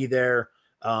 We're going to be there.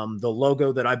 The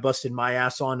logo that I busted my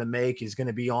ass on to make is going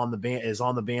to be on the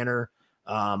banner.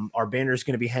 Our banner is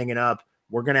going to be hanging up.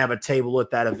 We're going to have a table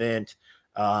at that event.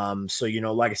 So,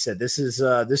 like I said, this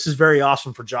is very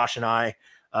awesome for Josh and I.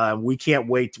 We can't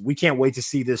wait. We can't wait to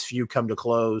see this feud come to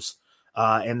close.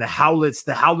 And the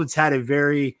Howlets had a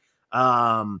very,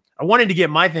 I wanted to get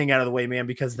my thing out of the way, man,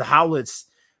 because the Howlets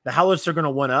are going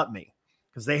to one up me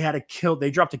because they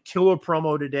dropped a killer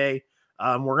promo today.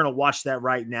 We're going to watch that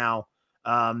right now.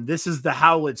 This is the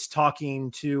Howlets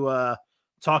talking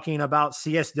about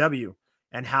CSW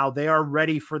and how they are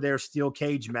ready for their steel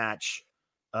cage match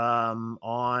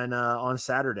on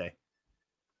Saturday.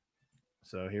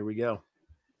 So here we go.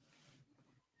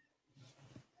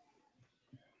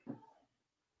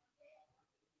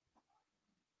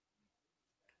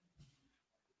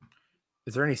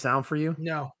 Is there any sound for you?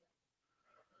 No.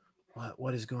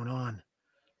 What is going on?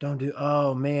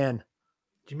 Oh man.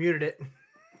 You muted it.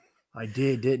 I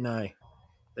did, didn't I?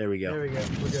 There we go. There we go.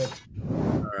 We're good.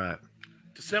 All right.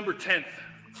 December 10th.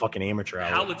 Fucking amateur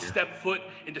hour. Howlets step foot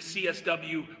into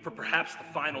CSW for perhaps the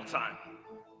final time.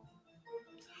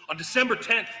 On December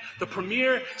 10th, the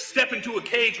Premier step into a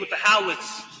cage with the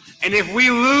Howlets. And if we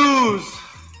lose,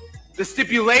 the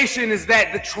stipulation is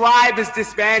that the tribe is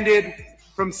disbanded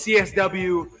from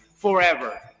CSW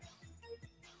forever.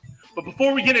 But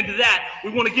before we get into that,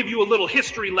 we want to give you a little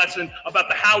history lesson about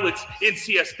the Howlets in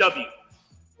CSW.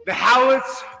 The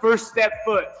Howlets first stepped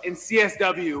foot in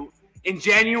CSW in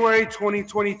January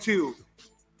 2022.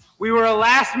 We were a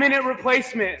last-minute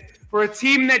replacement for a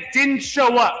team that didn't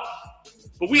show up.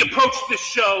 But we approached this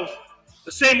show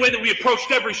the same way that we approached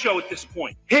every show at this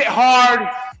point. Hit hard,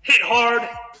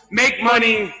 make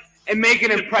money, and make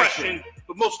an impression.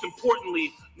 But most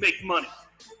importantly, make money.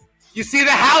 You see,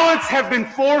 the Howlets have been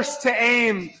forced to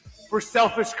aim for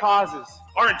selfish causes.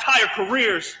 Our entire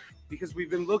careers. Because we've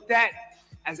been looked at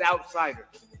as outsiders.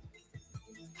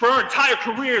 For our entire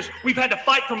careers, we've had to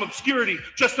fight from obscurity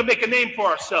just to make a name for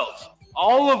ourselves.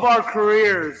 All of our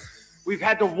careers, we've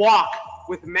had to walk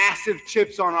with massive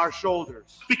chips on our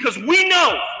shoulders. Because we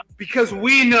know.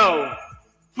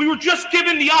 If we were just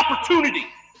given the opportunity,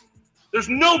 there's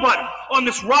nobody on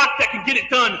this rock that can get it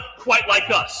done quite like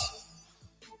us.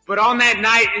 But on that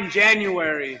night in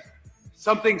January,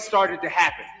 something started to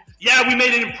happen. Yeah, we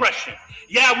made an impression.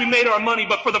 Yeah, we made our money,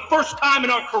 but for the first time in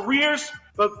our careers,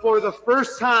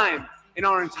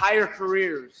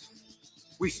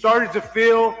 we started to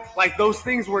feel like those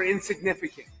things were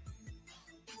insignificant.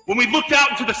 When we looked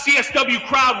out into the CSW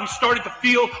crowd, we started to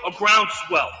feel a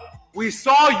groundswell. We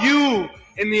saw you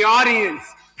in the audience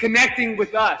connecting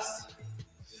with us.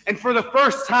 And for the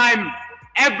first time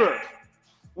ever,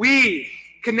 we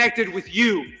connected with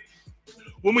you.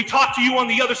 When we talk to you on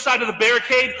the other side of the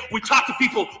barricade, we talk to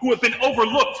people who have been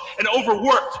overlooked and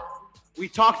overworked. We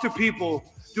talk to people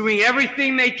doing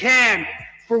everything they can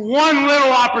for one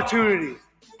little opportunity.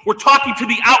 We're talking to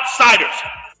the outsiders.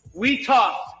 We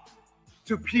talk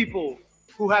to people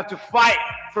who have to fight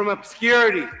from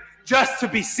obscurity just to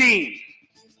be seen.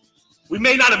 We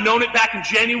may not have known it back in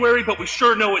January, but we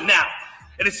sure know it now.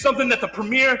 And it's something that the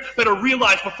Premier better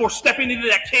realize before stepping into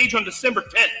that cage on December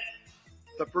 10th.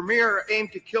 The Premier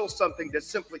aimed to kill something that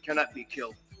simply cannot be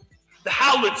killed. The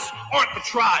Howlets aren't the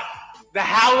tribe. The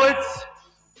Howlets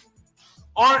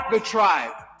aren't the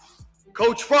tribe.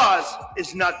 Coach Foz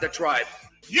is not the tribe.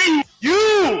 You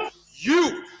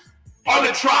are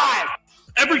the tribe.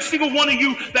 Every single one of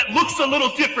you that looks a little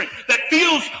different, that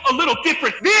feels a little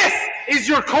different. This is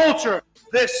your culture.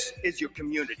 This is your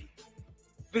community.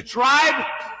 The tribe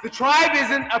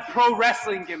isn't a pro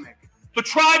wrestling gimmick. The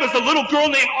tribe is a little girl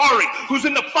named Ari who's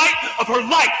in the fight of her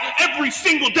life every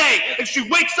single day, and she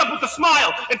wakes up with a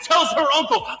smile and tells her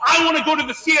uncle, I want to go to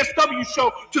the CSW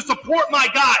show to support my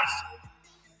guys.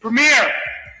 Premier,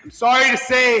 I'm sorry to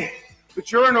say, but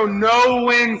you're in a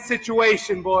no-win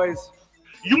situation, boys.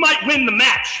 You might win the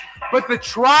match, but the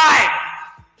tribe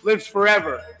lives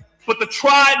forever.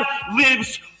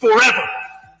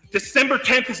 December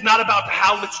 10th is not about the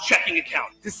Howlets checking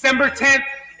account. December 10th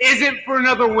isn't for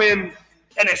another win.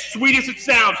 And as sweet as it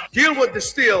sounds, Deal with the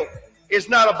Steel is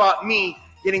not about me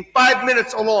getting 5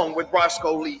 minutes along with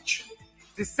Roscoe Leach.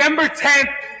 December 10th,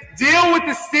 Deal with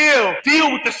the Steel.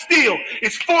 Deal with the Steel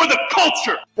is for the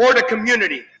culture. For the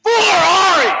community. For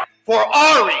Ari. For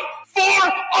Ari.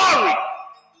 For Ari.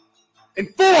 And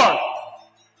for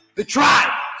the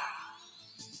tribe.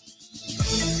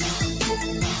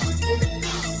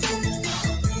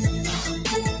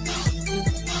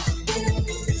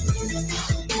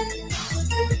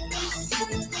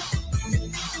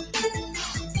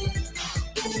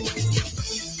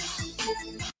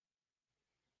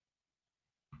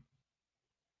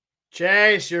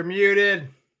 Chase, you're muted.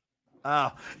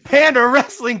 Panda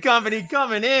Wrestling Company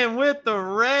coming in with the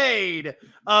raid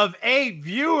of 8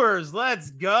 viewers.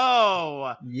 Let's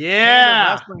go. Yeah.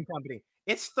 Panda Wrestling Company.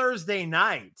 It's Thursday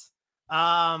night.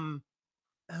 What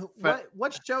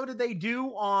show did they do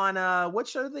on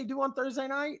Thursday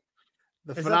night?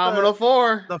 The Phenomenal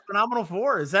Four. The Phenomenal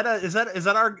Four. Is that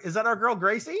our girl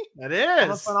Gracie? That is. On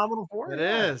the Phenomenal Four? It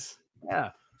is. Yeah.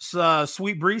 So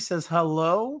Sweet Bree says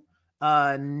hello.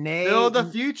 Bill the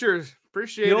Future.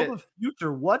 Appreciate it. The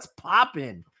Future. What's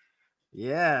popping?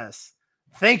 Yes.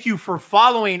 Thank you for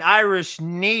following Irish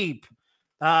Neep.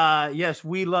 Yes,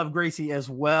 we love Gracie as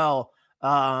well.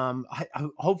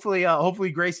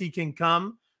 Hopefully Gracie can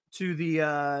come to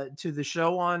the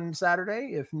show on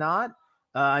Saturday. If not,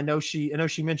 I know she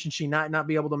mentioned she not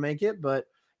be able to make it, but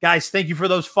guys, thank you for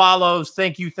those follows.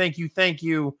 Thank you for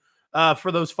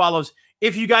those follows.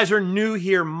 If you guys are new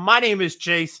here, my name is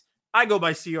Chase. I go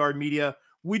by CR Media.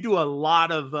 We do a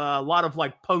lot of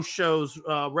like post shows,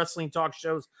 wrestling talk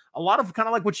shows, a lot of kind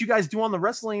of like what you guys do on the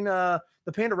wrestling, the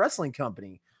Panda Wrestling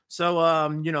Company.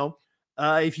 So,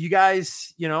 if you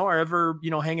guys, are ever,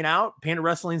 hanging out, Panda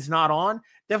Wrestling's not on,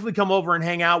 definitely come over and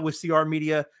hang out with CR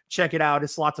Media. Check it out.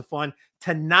 It's lots of fun.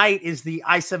 Tonight is the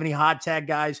I-70 Hot Tag,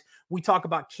 guys. We talk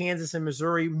about Kansas and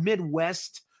Missouri,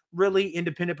 Midwest, really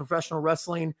independent professional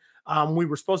wrestling. We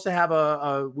were supposed to have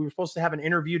an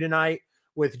interview tonight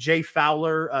with Jay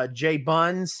Fowler, Jay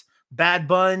Buns, Bad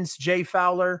Buns, Jay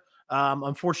Fowler.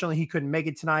 Unfortunately, he couldn't make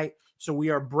it tonight. So we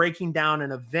are breaking down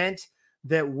an event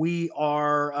that we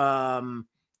are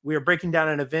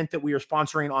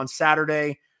sponsoring on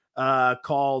Saturday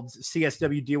called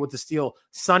CSW Deal with the Steel.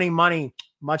 Sonny Money,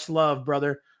 much love,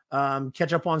 brother.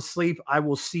 Catch up on sleep. I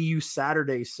will see you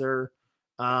Saturday, sir.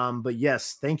 But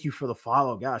yes, thank you for the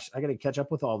follow. Gosh, I got to catch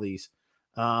up with all these.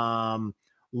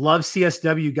 Love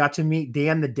CSW. Got to meet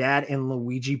Dan the Dad and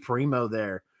Luigi Primo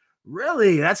there.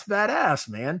 Really? That's badass,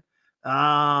 man.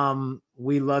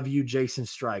 We love you, Jason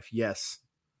Strife. Yes,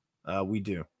 we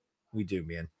do. We do,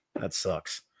 man. That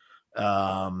sucks.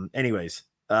 Anyways,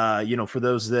 for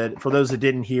those that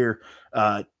didn't hear,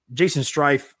 Jason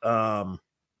Strife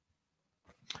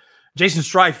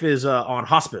is on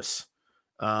hospice.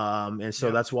 And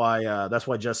so that's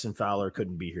why Justin Fowler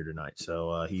couldn't be here tonight.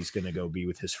 So he's going to go be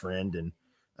with his friend and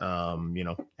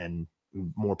and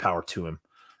more power to him.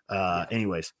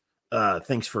 Anyways,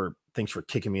 thanks for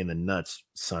kicking me in the nuts,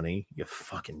 Sonny, you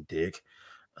fucking dick.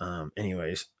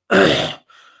 Anyways,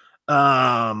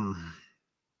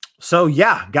 so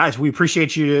yeah, guys, we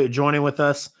appreciate you joining with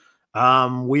us.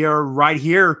 We are right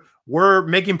here. We're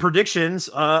making predictions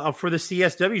for the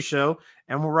CSW show,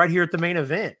 and we're right here at the main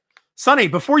event. Sonny,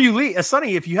 before you leave,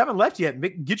 Sonny, if you haven't left yet,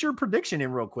 get your prediction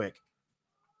in real quick.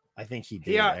 I think he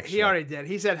did. He already did.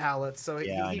 He said Howlets, so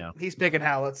I know. He's picking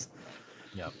Howlets.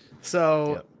 Yep.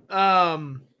 So,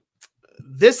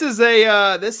 this is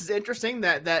interesting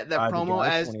that promo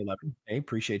as 2011. Hey,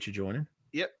 appreciate you joining.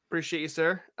 Yep, appreciate you,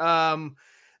 sir.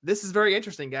 This is very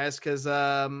interesting, guys, because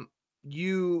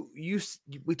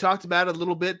we talked about it a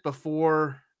little bit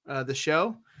before the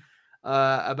show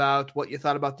about what you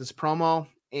thought about this promo,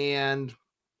 and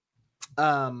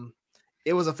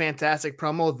it was a fantastic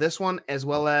promo. This one, as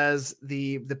well as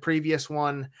the previous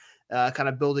one, kind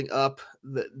of building up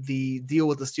the Deal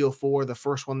with the Steel 4, the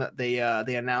first one that they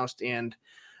announced, and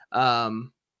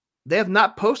they have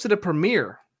not posted a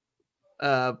premiere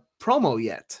promo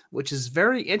yet, which is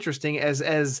very interesting.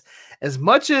 As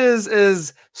much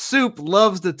as Soup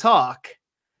loves to talk,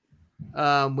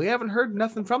 we haven't heard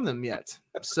nothing from them yet.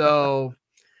 So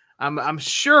I'm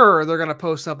sure they're going to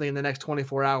post something in the next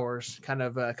 24 hours, kind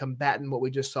of combating what we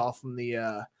just saw from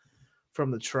the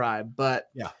tribe. But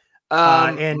yeah.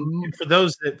 And for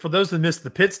those that missed the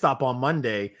pit stop on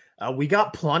Monday, we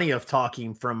got plenty of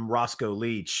talking from Roscoe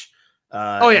Leach.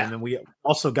 And then we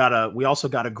also got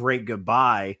a great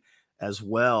goodbye as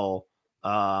well.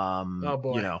 Oh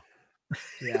boy.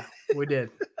 Yeah, we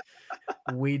did.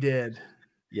 We did.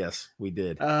 Yes, we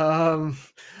did.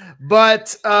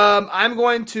 But I'm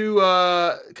going to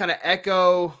kind of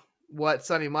echo what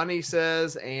Sonny Money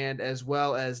says, and as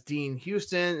well as Dean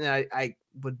Houston. And I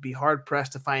would be hard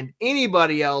pressed to find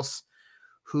anybody else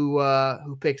who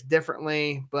picks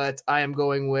differently, but I am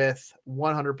going with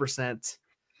 100%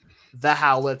 the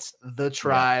Howlets, the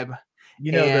Tribe.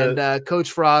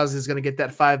 Coach Froz is going to get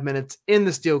that 5 minutes in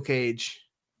the steel cage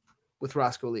with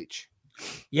Roscoe Leach.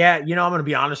 Yeah, I'm going to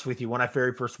be honest with you. When I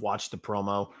very first watched the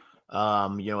promo,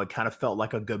 it kind of felt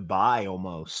like a goodbye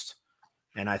almost.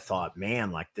 And I thought, man,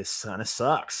 like this kind of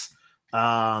sucks.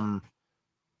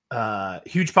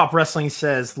 Huge Pop Wrestling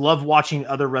says, love watching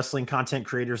other wrestling content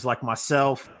creators like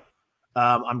myself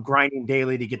I'm grinding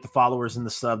daily to get the followers and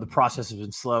the sub. The process has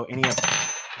been slow. Any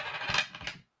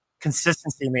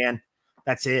consistency, man.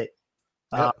 That's it.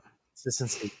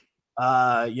 Consistency.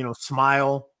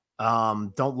 Smile.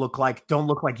 Don't look like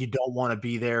you don't want to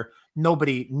be there.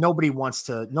 Nobody wants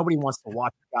to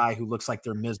watch a guy who looks like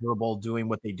they're miserable doing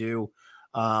what they do.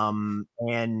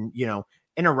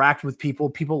 Interact with people.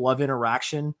 People love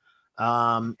interaction.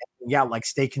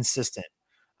 Stay consistent.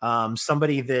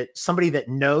 Somebody that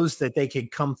knows that they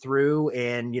could come through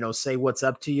and say what's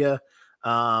up to you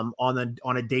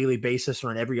on a daily basis or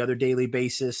on every other daily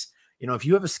basis. If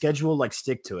you have a schedule, like,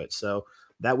 stick to it. So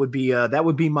that would be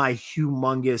my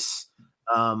humongous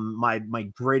my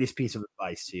greatest piece of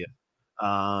advice to you.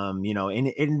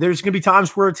 And there's gonna be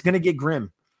times where it's gonna get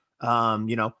grim.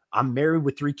 I'm married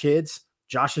with 3 kids.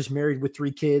 Josh is married with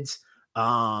 3 kids.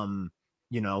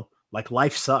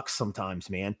 Life sucks sometimes,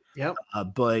 man. Yep.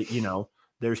 But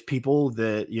there's people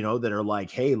that that are like,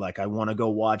 hey, like, I want to go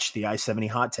watch the I-70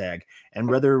 hot tag, and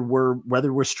whether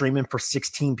we're streaming for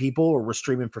 16 people or we're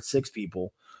streaming for 6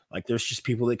 people, like, there's just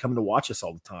people that come to watch us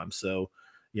all the time. So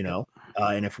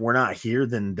and if we're not here,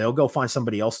 then they'll go find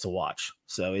somebody else to watch.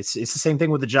 So it's the same thing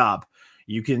with the job.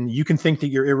 You can think that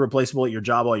you're irreplaceable at your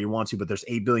job all you want to, but there's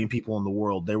 8 billion people in the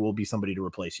world. There will be somebody to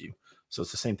replace you. So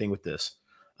it's the same thing with this.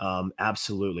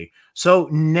 Absolutely. So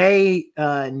Nay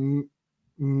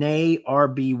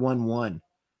RB11.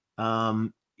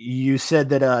 You said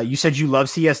that you love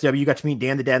CSW. You got to meet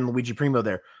Dan the Dad and Luigi Primo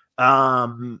there.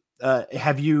 Have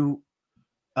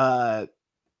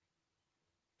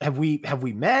we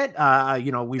met?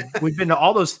 We've been to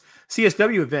all those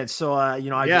CSW events. So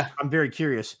I'm very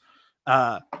curious.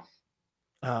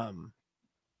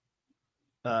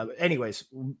 Anyways,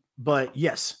 but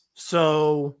yes.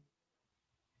 So,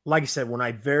 like I said, when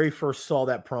I very first saw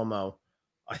that promo,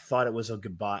 I thought it was a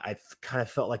goodbye. I kind of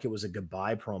felt like it was a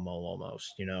goodbye promo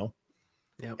almost, Yep.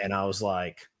 And I was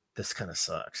like, this kind of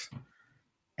sucks.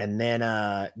 And then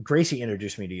Gracie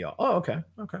introduced me to y'all. Oh, okay.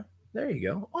 There you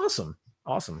go. Awesome.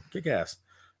 Kick ass.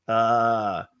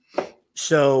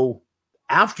 So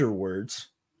afterwards,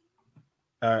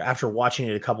 after watching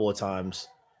it a couple of times,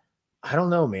 I don't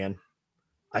know, man.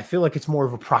 I feel like it's more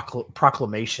of a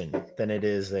proclamation than it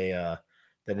is a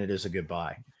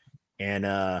goodbye. And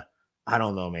I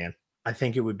don't know, man. I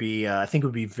think it would be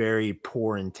very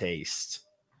poor in taste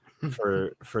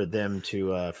for them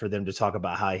to talk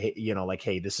about how,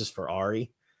 hey, this is for Ari,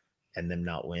 and them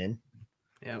not win.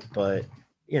 Yeah. But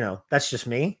that's just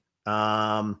me.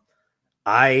 I'm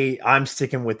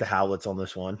sticking with the Howlets on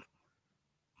this one.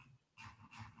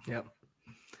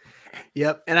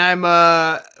 Yep. And I'm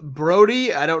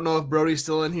Brody. I don't know if Brody's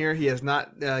still in here. He has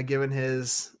not given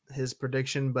his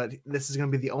prediction, but this is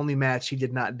going to be the only match he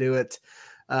did not do it.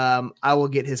 I will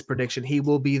get his prediction. He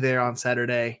will be there on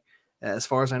Saturday, as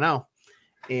far as I know,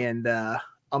 and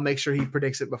I'll make sure he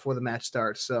predicts it before the match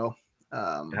starts. So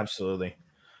absolutely.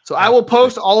 So I will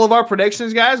post all of our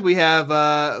predictions, guys. We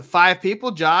have 5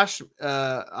 people: Josh,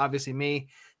 obviously me,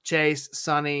 Chase,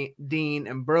 Sonny, Dean,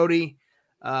 and Brody.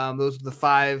 Those are the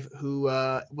 5 who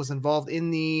was involved in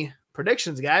the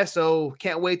predictions, guys. So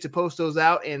can't wait to post those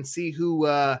out and see who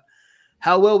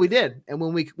how well we did. And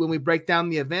when we break down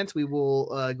the event, we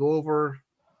will go over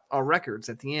our records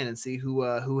at the end and see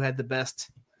who had the best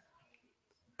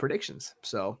predictions.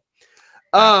 So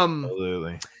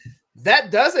absolutely.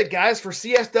 That does it, guys, for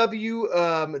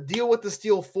CSW Deal with the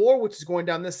Steel 4, which is going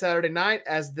down this Saturday night.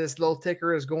 As this little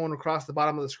ticker is going across the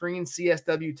bottom of the screen,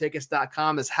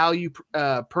 CSWtickets.com is how you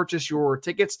purchase your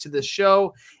tickets to this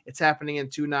show. It's happening in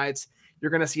 2 nights.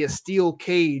 You're going to see a steel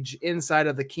cage inside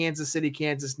of the Kansas City,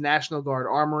 Kansas National Guard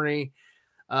Armory.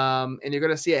 And you're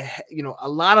going to see a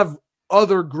lot of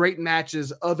other great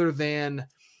matches other than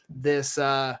this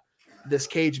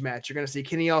cage match. You're going to see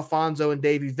Kenny Alfonso and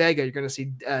Davey Vega. You're going to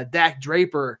see Dak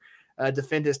Draper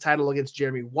defend his title against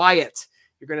Jeremy Wyatt.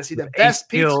 You're going to see the best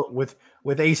pizza with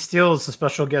Ace Steel as the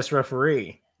special guest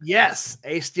referee. Yes,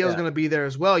 Ace Steel is going to be there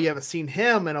as well. You haven't seen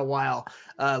him in a while.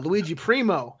 Luigi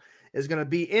Primo is going to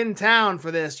be in town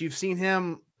for this. You've seen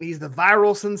him. He's the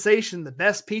viral sensation, the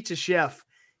best pizza chef.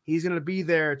 He's going to be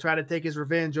there, try to take his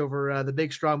revenge over the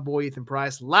big, strong boy, Ethan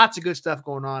Price. Lots of good stuff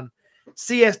going on.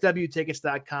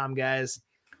 CSWtickets.com, guys.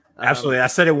 Absolutely. I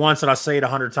said it once and I'll say it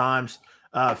 100 times.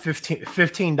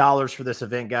 $15 for this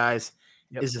event, guys.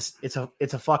 Yep.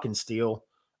 It's a fucking steal.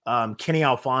 Kenny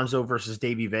Alfonso versus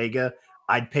Davey Vega.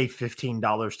 I'd pay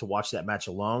 $15 to watch that match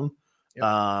alone.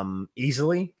 Yep.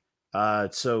 Easily.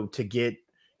 So to get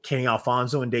Kenny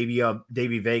Alfonso and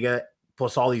Davey Vega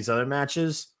plus all these other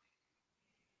matches,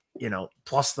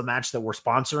 plus the match that we're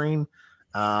sponsoring,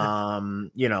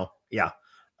 yeah.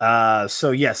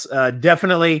 So yes,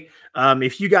 definitely.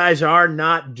 If you guys are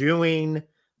not doing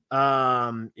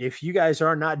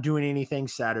anything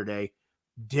Saturday,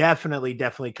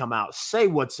 definitely come out. Say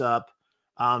what's up.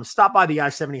 Stop by the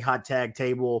I-70 hot tag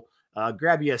table.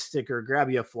 Grab you a sticker, grab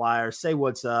you a flyer, say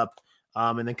what's up,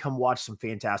 and then come watch some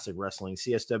fantastic wrestling.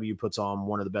 CSW puts on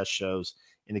one of the best shows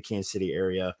in the Kansas City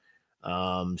area.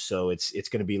 So it's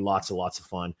going to be lots of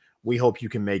fun. We hope you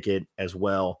can make it as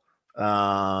well.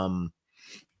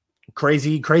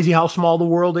 Crazy how small the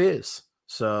world is.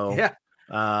 So yeah,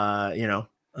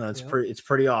 it's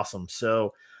pretty awesome.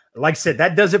 So like I said,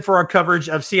 that does it for our coverage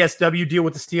of CSW Deal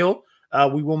with the Steel.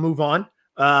 We will move on.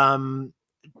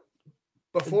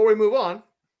 Before we move on,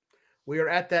 we are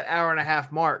at that hour and a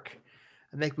half mark.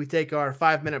 I think we take our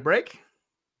 5-minute break.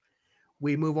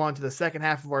 We move on to the second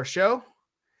half of our show.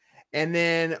 And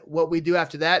then what we do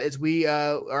after that is we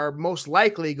are most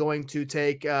likely going to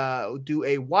do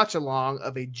a watch along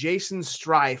of a Jason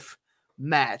Strife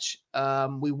match.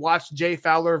 We watched Jay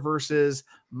Fowler versus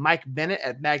Mike Bennett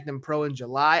at Magnum Pro in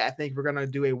July. I think we're going to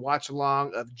do a watch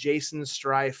along of Jason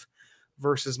Strife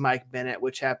versus Mike Bennett,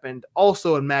 which happened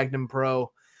also in Magnum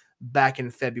Pro back in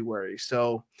February.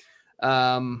 So,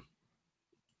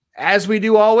 as we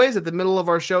do always at the middle of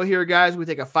our show here, guys, we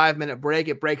take a 5-minute break.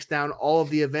 It breaks down all of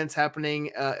the events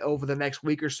happening over the next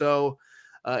week or so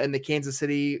in the Kansas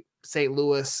City, St.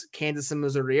 Louis, Kansas, and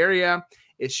Missouri area.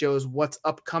 It shows what's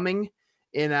upcoming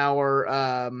in our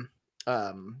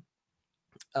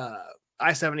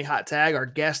I-70 hot tag, our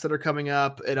guests that are coming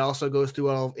up. It also goes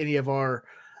through any of our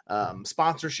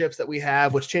sponsorships that we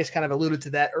have, which Chase kind of alluded to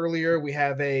that earlier. We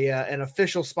have an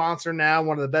official sponsor now.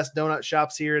 One of the best donut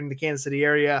shops here in the Kansas City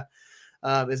area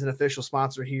is an official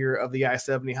sponsor here of the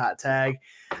I-70 hot tag.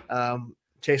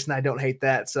 Chase and I don't hate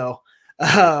that. So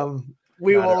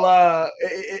we will,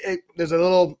 there's a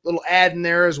little ad in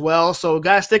there as well. So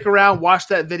guys, stick around, watch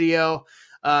that video.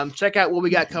 Check out what we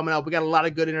got coming up. We got a lot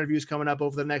of good interviews coming up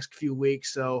over the next few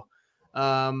weeks. So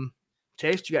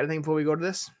Chase, you got anything before we go to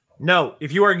this? No,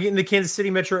 if you are in the Kansas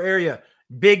City metro area,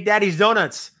 Big Daddy's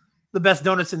Donuts, the best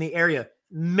donuts in the area.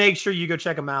 Make sure you go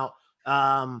check them out.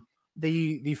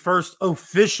 The first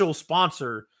official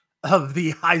sponsor of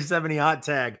the I-70 hot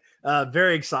tag.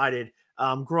 Very excited.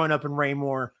 Growing up in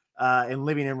Raymore and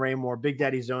living in Raymore, Big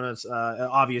Daddy's Donuts,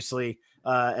 obviously,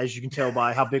 as you can tell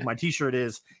by how big my t-shirt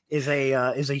is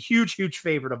a huge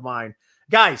favorite of mine.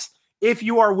 Guys, if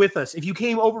you are with us, if you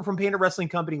came over from Panda Wrestling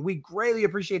Company, we greatly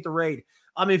appreciate the raid.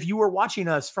 If you were watching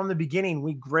us from the beginning,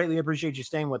 we greatly appreciate you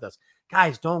staying with us.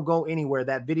 Guys, don't go anywhere.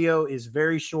 That video is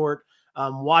very short.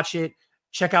 Watch it.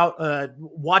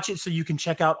 Watch it so you can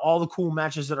check out all the cool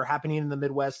matches that are happening in the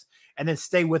Midwest, and then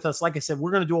stay with us. Like I said,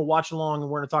 we're going to do a watch along, and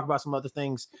we're going to talk about some other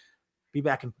things. Be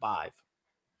back in 5.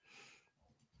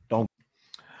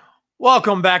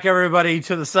 Welcome back, everybody,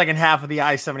 to the second half of the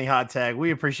I-70 hot tag.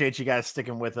 We appreciate you guys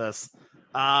sticking with us.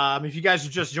 If you guys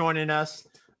are just joining us,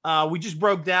 we just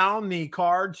broke down the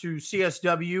card to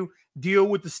CSW Deal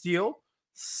with the Steel,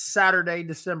 Saturday,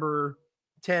 December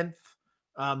 10th,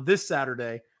 this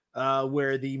Saturday,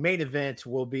 where the main event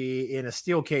will be in a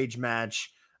steel cage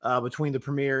match between the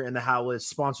Premier and the Howlets,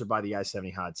 sponsored by the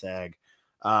I-70 hot tag.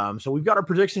 So we've got our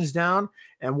predictions down,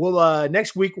 and we'll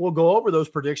next week we'll go over those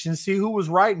predictions, see who was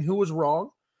right and who was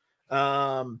wrong.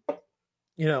 And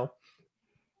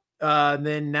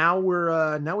then now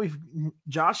we've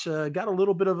Josh got a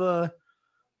little bit of a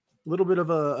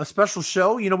special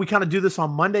show. We kind of do this on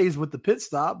Mondays with the pit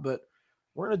stop, but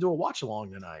we're gonna do a watch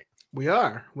along tonight. We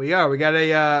got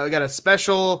a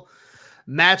special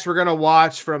match we're gonna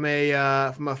watch from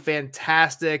a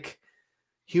fantastic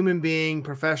human being,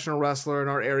 professional wrestler in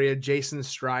our area, Jason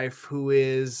Strife, who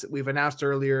is, we've announced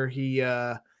earlier, he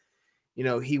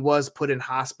was put in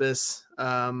hospice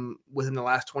within the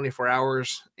last 24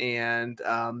 hours. And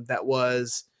that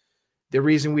was the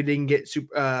reason we didn't get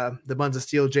the Buns of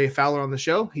Steel, Jay Fowler, on the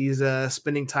show. He's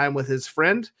spending time with his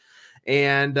friend,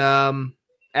 and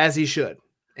as he should.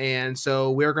 And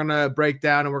so we're going to break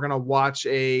down and we're going to watch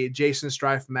a Jason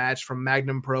Strife match from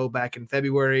Magnum Pro back in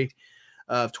February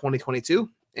of 2022.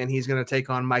 And he's going to take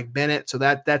on Mike Bennett. So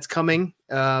that's coming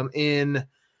in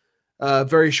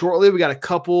very shortly. We got a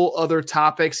couple other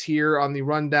topics here on the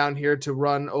rundown here to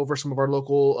run over some of our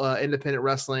local independent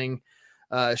wrestling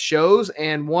shows,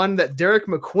 and one that Derek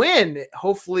McQuinn,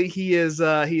 hopefully he is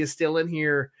still in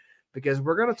here, because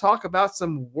we're going to talk about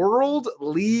some World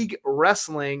League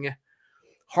Wrestling.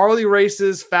 Harley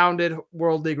Races founded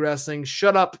World League Wrestling.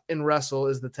 Shut up and wrestle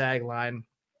is the tagline.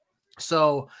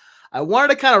 So I wanted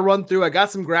to kind of run through. I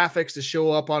got some graphics to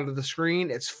show up onto the screen.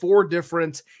 It's 4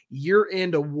 different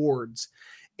year-end awards.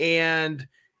 And,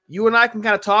 you and I can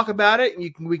kind of talk about it. We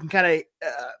can kind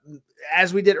of,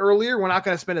 as we did earlier, we're not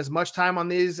going to spend as much time on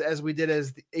these as we did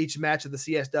as each match of the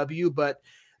CSW, but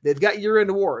they've got year-end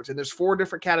awards, and there's 4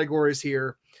 different categories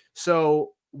here.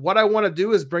 So what I want to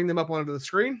do is bring them up onto the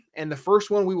screen, and the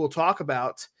first one we will talk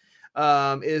about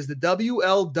is the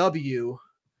WLW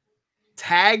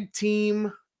Tag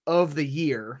Team of the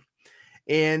Year.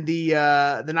 And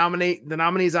the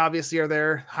nominees obviously are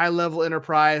there: High Level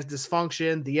Enterprise,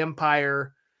 Dysfunction, The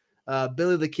Empire,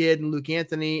 Billy the Kid, and Luke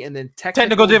Anthony, and then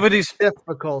technical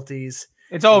difficulties.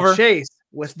 It's over. And Chase,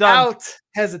 without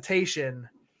hesitation,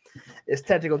 is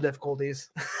technical difficulties.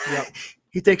 Yep.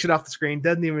 He takes it off the screen.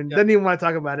 Doesn't even want to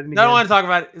talk about it. Don't want to talk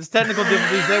about it. It's technical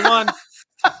difficulties. They won.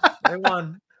 They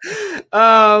won.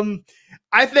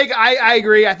 I think I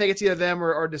agree. I think it's either them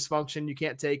or Dysfunction. You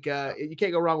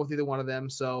can't go wrong with either one of them.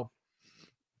 So,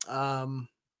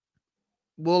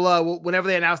 we'll whenever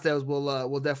they announce those,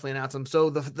 we'll definitely announce them. So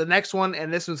the next one,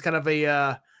 and this one's kind of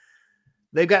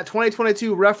they've got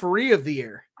 2022 Referee of the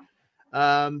Year.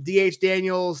 D.H.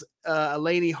 Daniels,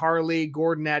 Elaney Harley,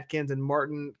 Gordon Atkins, and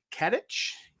Martin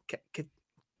Kadich.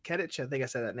 Kadich, I think I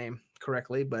said that name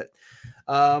correctly, but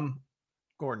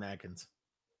Gordon Atkins.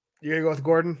 You're gonna go with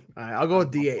Gordon? All right, I'll go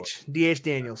with DH. DH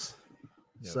Daniels.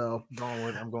 Yep. So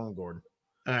I'm going with Gordon.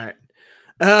 All right.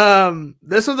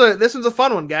 This one's a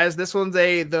fun one, guys. This one's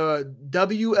the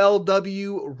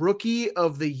WLW Rookie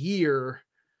of the Year.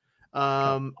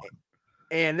 And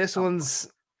this one's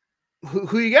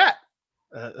who you got?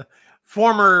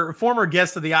 Former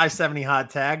guest of the I-70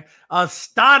 Hot Tag,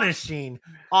 astonishing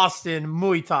Austin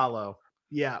Muitalo.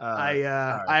 Yeah,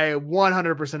 I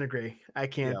 100% agree. I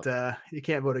can't you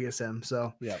can't vote against him.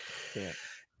 So yeah.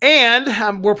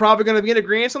 And we're probably going to be in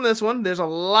agreement on this one. There's a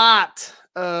lot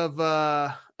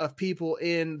of people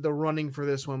in the running for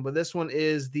this one, but this one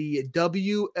is the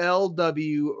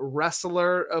WLW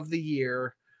Wrestler of the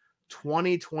Year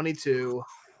 2022.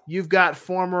 You've got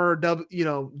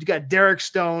you got Derek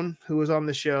Stone, who was on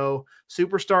the show,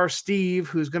 Superstar Steve,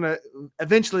 who's going to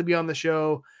eventually be on the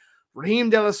show, Raheem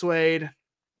De La Suede.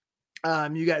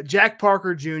 You got Jack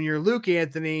Parker Jr., Luke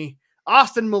Anthony,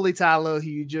 Austin Muitalo, who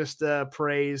you just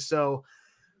praised. So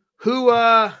who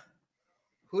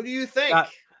do you think?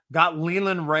 Got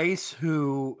Leland Race,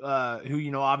 who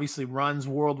obviously runs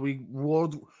World League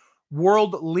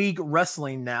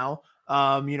Wrestling now.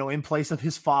 In place of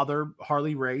his father,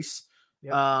 Harley Race.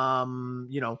 Yep.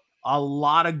 A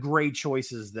lot of great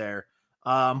choices there.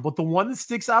 But the one that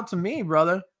sticks out to me,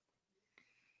 brother,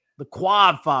 the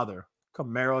Quad Father,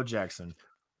 Camaro Jackson.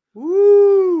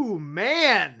 Ooh,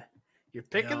 man. You're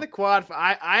picking the Quad.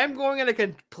 I am going in a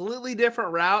completely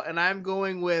different route, and I'm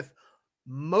going with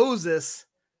Moses,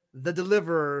 the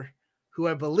Deliverer, who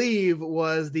I believe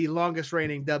was the longest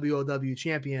reigning WLW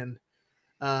champion.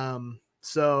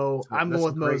 So I'm going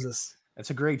with Moses. That's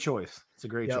a great choice. It's a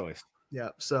great choice. Yeah.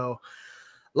 So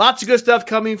lots of good stuff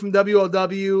coming from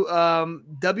WLW.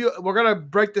 We're going to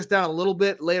break this down a little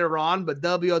bit later on, but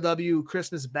WLW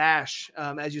Christmas Bash,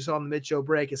 as you saw in the mid-show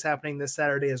break, is happening this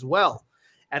Saturday as well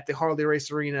at the Harley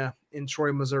Race Arena in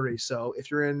Troy, Missouri. So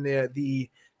if you're in the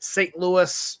St.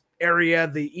 Louis area,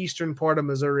 the eastern part of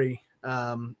Missouri,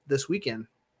 this weekend,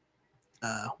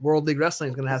 World League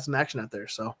Wrestling is going to have some action out there.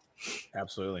 So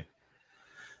absolutely.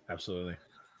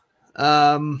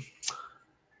 All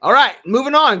right,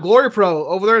 moving on. Glory Pro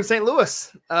over there in St.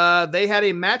 Louis. They had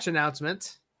a match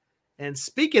announcement. And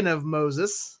speaking of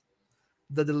Moses,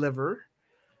 the Deliverer,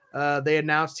 they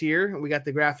announced here, we got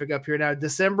the graphic up here now,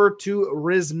 December to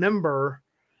Remember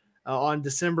on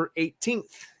December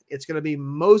 18th. It's going to be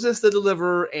Moses the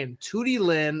Deliverer and Tootie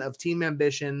Lynn of Team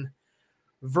Ambition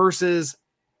versus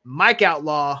Mike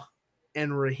Outlaw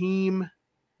and Raheem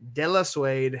De La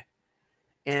Suede.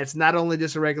 And it's not only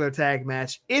just a regular tag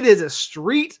match, it is a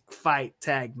street fight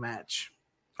tag match.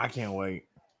 I can't wait.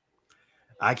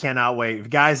 I cannot wait.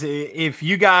 If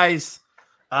you guys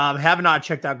have not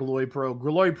checked out Glory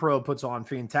Pro puts on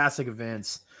fantastic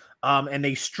events, and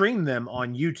they stream them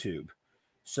on YouTube.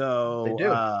 So they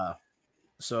do.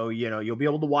 You'll be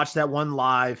able to watch that one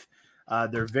live.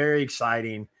 They're very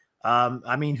exciting.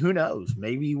 Who knows?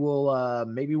 Maybe we'll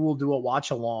do a watch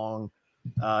along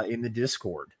in the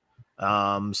Discord.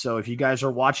 So if you guys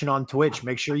are watching on Twitch,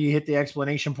 make sure you hit the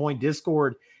exclamation point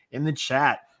Discord in the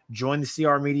chat. Join the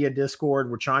CR Media Discord.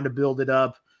 We're trying to build it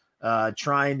up.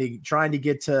 Trying to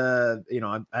get to,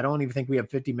 I don't even think we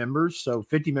have 50 members. So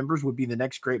 50 members would be the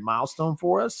next great milestone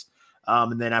for us.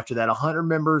 And then after that, 100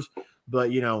 members.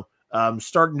 But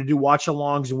starting to do watch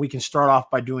alongs, and we can start off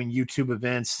by doing YouTube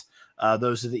events.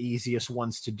 Those are the easiest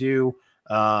ones to do.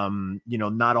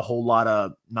 Not a whole lot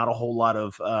of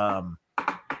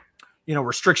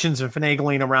restrictions and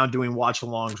finagling around doing watch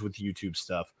alongs with YouTube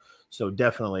stuff. So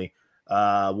definitely,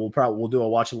 we'll do a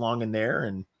watch along in there,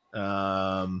 and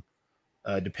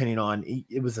depending on,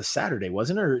 it was a Saturday,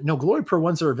 wasn't it? Or no, Glory Pro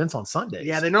runs their events on Sundays.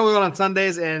 Yeah, they normally run on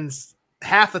Sundays, and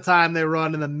half the time they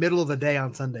run in the middle of the day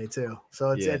on Sunday too.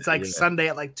 So it's like Sunday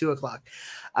at like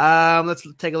 2:00. Let's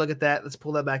take a look at that. Let's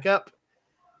pull that back up.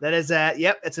 That is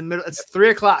it's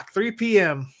 3:00, 3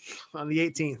 p.m. on the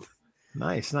 18th.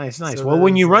 Nice. So well,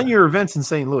 when you run your events in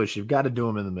St. Louis, you've got to do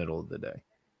them in the middle of the day.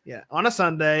 Yeah, on a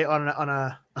Sunday, on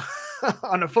a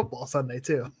on a football Sunday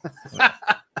too.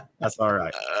 That's all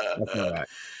right.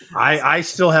 I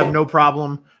still have no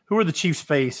problem. Who are the Chiefs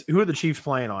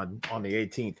playing on the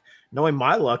 18th? Knowing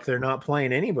my luck, they're not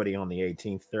playing anybody on the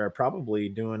 18th. They're probably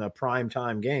doing a prime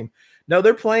time game. No,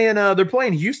 they're playing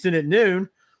Houston at noon.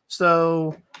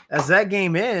 So as that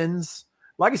game ends,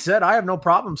 like I said, I have no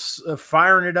problems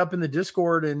firing it up in the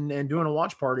Discord and doing a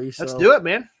watch party. So let's do it,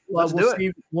 man. Let's do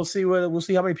it. We'll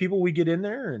see how many people we get in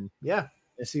there, and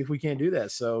see if we can't do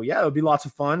that. So yeah, it'll be lots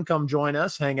of fun. Come join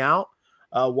us, hang out,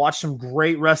 watch some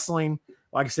great wrestling.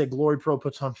 Like I said, Glory Pro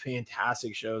puts on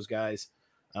fantastic shows, guys.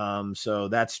 So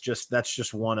that's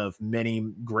just one of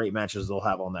many great matches they'll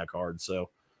have on that card. So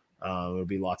it'll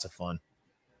be lots of fun.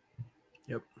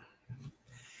 Yep.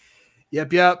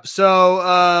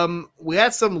 So we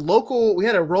had a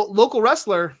local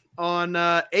wrestler on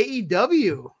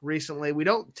AEW recently. We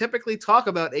don't typically talk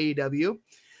about AEW,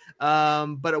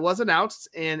 but it was announced,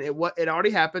 and it already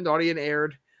happened, already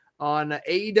aired on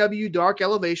AEW Dark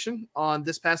Elevation on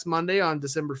this past Monday on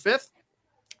December 5th.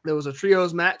 There was a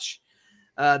trios match.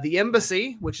 The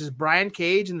Embassy, which is Brian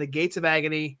Cage and the Gates of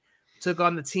Agony, took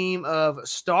on the team of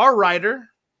Star Rider.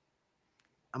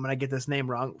 I'm going to get this name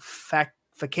wrong.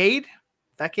 Facade,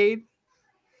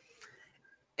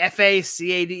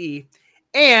 Facade,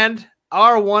 and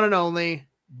our one and only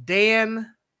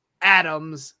Dan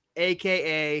Adams,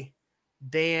 a.k.a.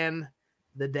 Dan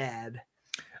the Dad.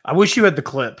 I wish you had the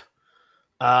clip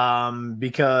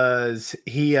because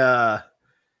he did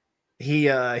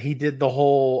the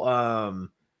whole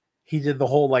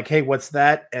like, hey, what's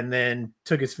that? And then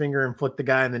took his finger and flicked the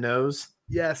guy in the nose.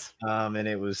 Yes. And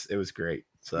it was great.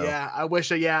 So yeah, I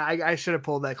wish I should have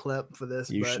pulled that clip for this.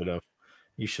 You should have.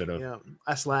 Yeah,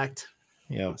 I slacked.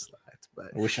 Yeah. But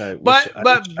I wish I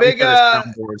big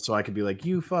soundboard so I could be like,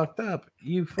 you fucked up.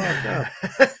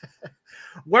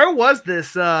 Where was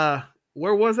this?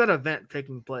 Where was that event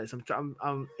taking place? I don't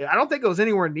think it was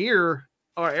anywhere near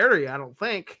our area. I don't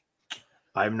think.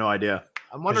 I have no idea.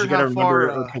 I'm wondering how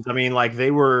far. Because I mean, like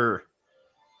they were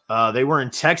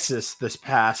in Texas this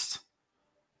past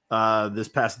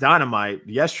Dynamite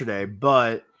yesterday,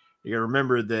 but you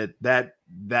remember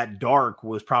that Dark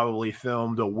was probably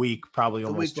filmed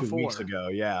almost 2 weeks ago.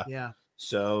 Yeah. Yeah.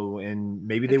 So, and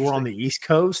maybe they were on the East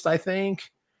Coast, I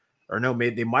think, or no,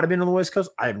 maybe they might've been on the West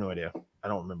Coast. I have no idea. I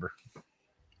don't remember.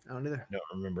 I don't either. I don't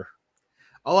remember.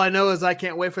 All I know is I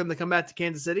can't wait for them to come back to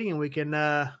Kansas City, and we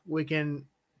can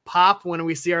pop when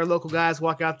we see our local guys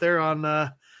walk out there on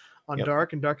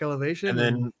Dark and Dark Elevation,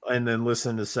 and then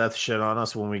listen to Seth shit on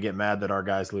us when we get mad that our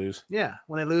guys lose. Yeah,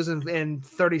 when they lose in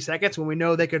 30 seconds, when we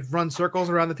know they could run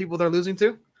circles around the people they're losing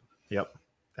to. Yep,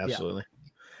 absolutely.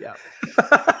 Yeah.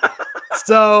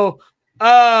 So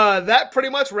that pretty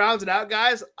much rounds it out,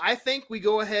 guys. I think we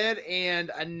go ahead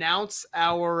and announce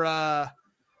our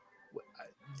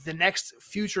the next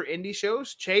future indie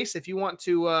shows. Chase, if you want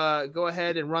to go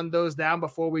ahead and run those down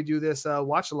before we do this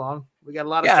watch along, we got a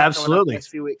lot of stuff coming up the next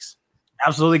few weeks.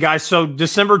 Absolutely, guys. So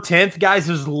December 10th, guys,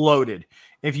 is loaded.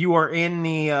 If you are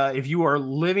if you are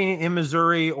living in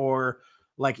Missouri, or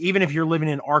like even if you're living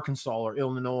in Arkansas or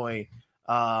Illinois,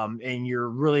 and you're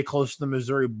really close to the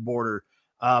Missouri border,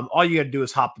 all you got to do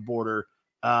is hop the border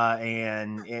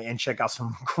and check out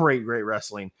some great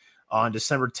wrestling on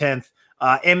December 10th.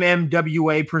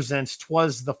 MMWA presents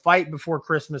 "'Twas the Fight Before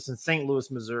Christmas" in St. Louis,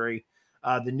 Missouri.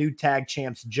 The new tag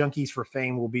champs, Junkies for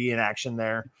Fame, will be in action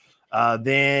there.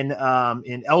 Then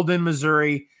in Eldon,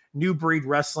 Missouri, New Breed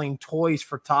Wrestling, Toys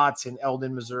for Tots in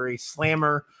Eldon, Missouri.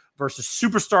 Slammer versus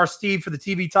Superstar Steve for the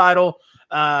TV title.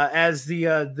 As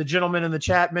the gentleman in the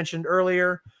chat mentioned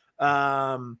earlier,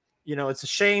 it's a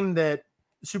shame that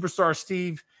Superstar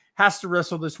Steve has to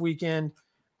wrestle this weekend.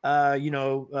 I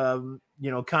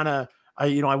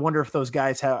wonder if those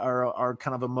guys are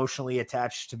kind of emotionally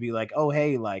attached to be like, oh,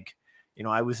 hey, like,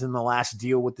 I was in the last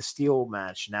deal with the Steel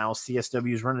match. Now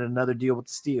CSW is running another deal with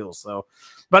the Steel. So,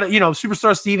 but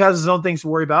Superstar Steve has his own things to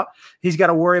worry about. He's got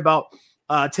to worry about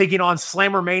taking on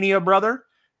Slammer Mania, brother,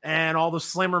 and all the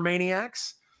Slammer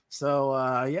Maniacs.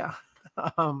 So, yeah.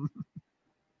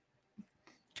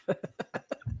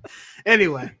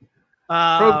 Anyway,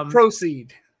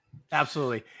 Proceed.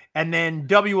 Absolutely. And then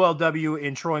WLW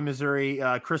in Troy, Missouri,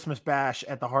 Christmas Bash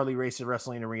at the Harley Race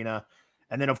Wrestling Arena.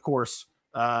 And then, of course,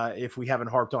 if we haven't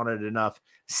harped on it enough,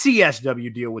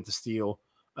 CSW Deal with the Steel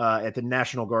at the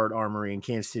National Guard Armory in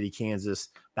Kansas City, Kansas.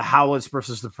 The Howlets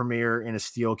versus the Premier in a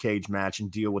steel cage match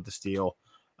and Deal with the Steel.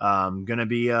 Gonna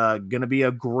be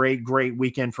a great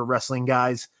weekend for wrestling,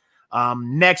 guys.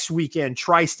 Next weekend,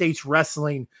 Tri-States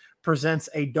Wrestling presents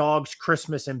a Dog's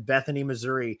Christmas in Bethany,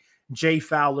 Missouri. Jay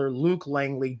Fowler, Luke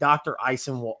Langley, Dr.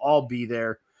 Ison will all be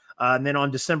there. And then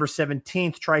on December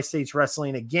 17th, Tri-States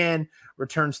Wrestling again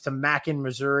returns to Macon,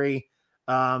 Missouri.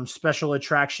 Special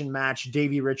attraction match,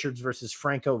 Davey Richards versus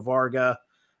Franco Varga.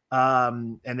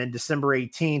 And then December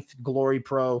 18th, Glory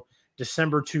Pro.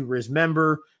 December 2,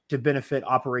 Remember to benefit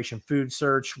Operation Food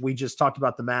Search. We just talked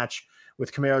about the match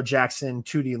with Camaro Jackson,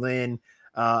 Tootie Lynn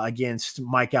against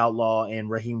Mike Outlaw and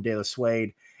Raheem De La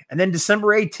Suede. And then December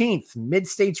 18th,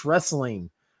 Mid-States Wrestling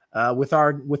with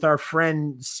our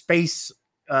friend Space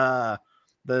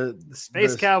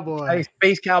Space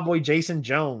Cowboy Jason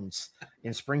Jones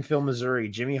in Springfield, Missouri.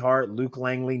 Jimmy Hart, Luke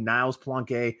Langley, Niles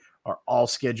Plunke are all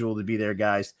scheduled to be there,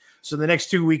 guys. So the next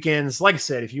 2 weekends, like I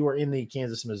said, if you are in the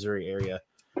Kansas, Missouri area,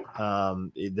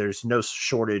 there's no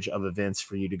shortage of events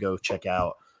for you to go check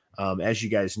out. As you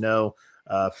guys know,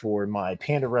 for my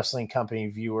Panda Wrestling Company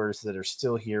viewers that are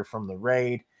still here from the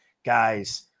raid,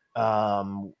 guys,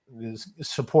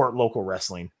 support local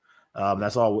wrestling.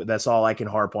 That's all I can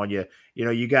harp on you. You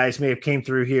know, you guys may have came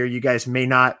through here. You guys may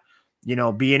not,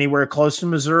 be anywhere close to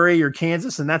Missouri or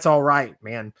Kansas, and that's all right,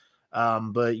 man.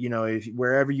 But if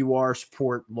wherever you are,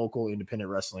 support local independent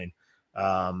wrestling.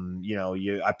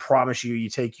 I promise you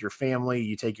take your family,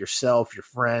 you take yourself, your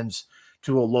friends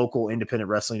to a local independent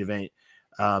wrestling event.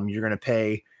 You're going to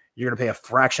pay a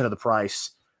fraction of the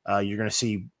price. You're going to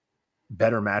see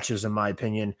better matches, in my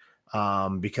opinion,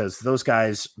 because those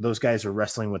guys are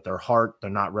wrestling with their heart. They're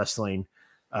not wrestling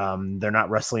on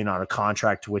a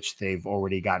contract which they've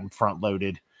already gotten front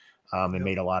loaded and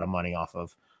made a lot of money off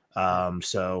of.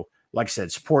 So like I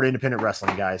said, support independent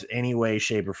wrestling, guys, any way,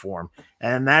 shape, or form.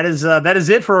 And that is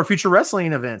it for our future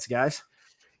wrestling events, guys.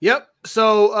 Yep.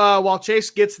 So while Chase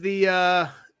gets the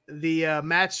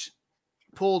match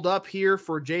pulled up here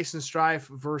for Jason Strife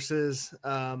versus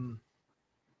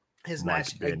his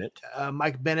Mike Bennett.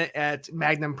 Mike Bennett at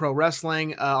Magnum Pro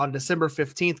Wrestling on December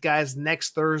 15th, guys,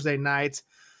 next Thursday night.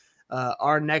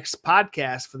 Our next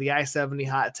podcast for the I-70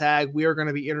 Hot Tag, we are going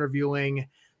to be interviewing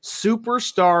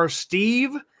Superstar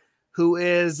Steve, who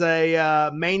is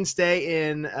a mainstay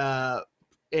in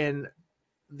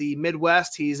the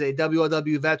Midwest. He's a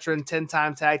WLW veteran,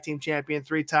 10-time tag team champion,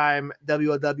 3-time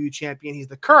WLW champion. He's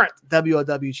the current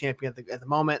WLW champion at the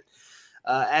moment.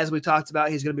 As we talked about,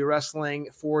 he's going to be wrestling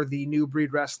for the New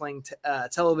Breed Wrestling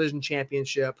Television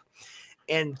Championship.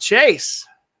 And Chase,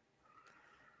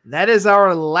 that is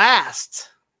our last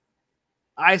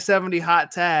I-70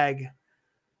 Hot Tag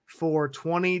for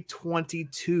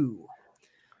 2022.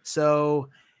 So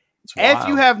if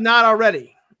you have not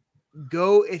already,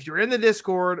 if you're in the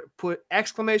Discord, put !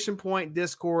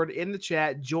 Discord in the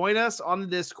chat. Join us on the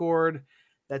Discord.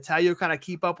 That's how you'll kind of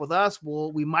keep up with us.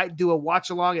 We might do a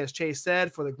watch along, as Chase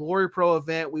said, for the Glory Pro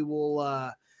event. We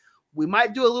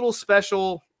might do a little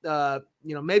special.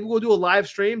 Maybe we'll do a live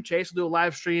stream. Chase will do a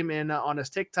live stream on his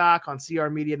TikTok on CR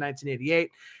Media 1988.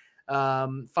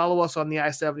 Follow us on the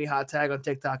I-70 Hot Tag on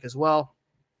TikTok as well.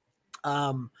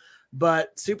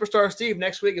 But Superstar Steve,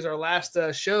 next week is our last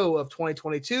show of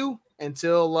 2022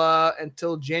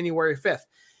 until January 5th.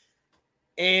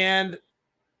 And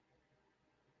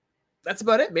that's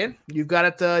about it, man. You've got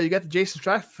it. You got the Jason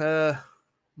Strife,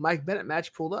 Mike Bennett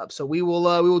match pulled up. So we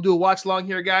will do a watch along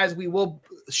here, guys. We will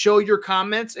show your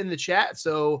comments in the chat.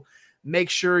 So make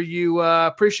sure you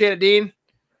appreciate it, Dean.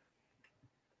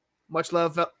 Much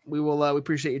love. We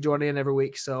appreciate you joining in every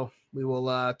week. So we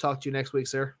will talk to you next week,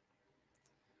 sir.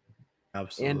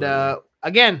 Absolutely. And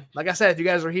again, like I said, if you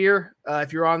guys are here,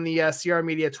 if you're on the CR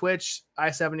Media Twitch,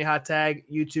 I-70 Hot Tag,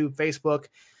 YouTube, Facebook,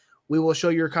 we will show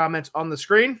your comments on the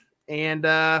screen. And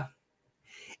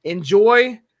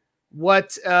enjoy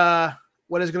what is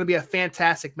going to be a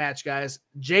fantastic match, guys.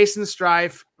 Jason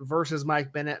Strife versus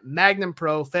Mike Bennett, Magnum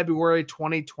Pro, February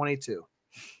 2022.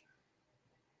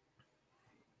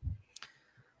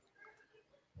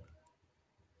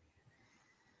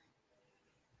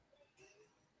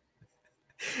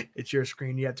 It's your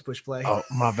screen. You have to push play. Oh,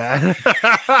 my bad.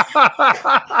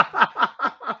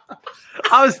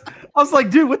 I was like,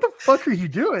 dude, what the fuck are you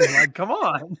doing? Like, come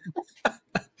on.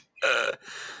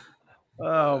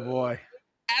 Oh boy.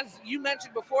 As you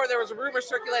mentioned before, there was a rumor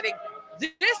circulating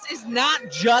This is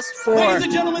not just for Ladies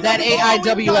and gentlemen, that the following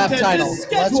AIWF contest title. is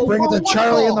scheduled Let's bring for the one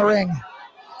Charlie in fall the ring.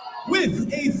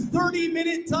 with a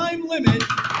 30-minute time limit,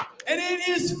 and it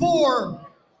is for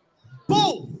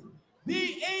both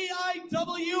the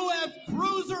AIWF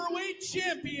Cruiserweight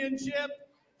Championship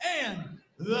and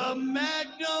the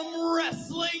Magnum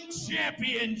Wrestling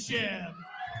Championship.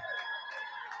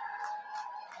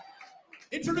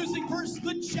 Introducing first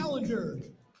the challenger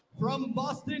from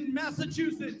Boston,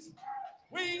 Massachusetts,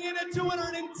 weighing in at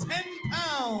 210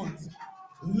 pounds,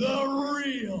 the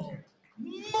real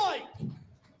Mike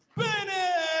Bennett.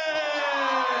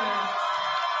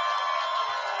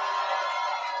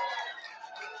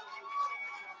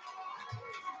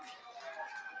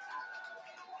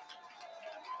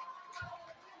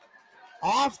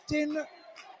 Often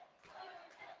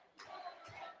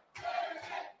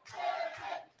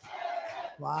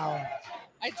wow.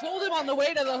 I told him on the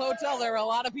way to the hotel there were a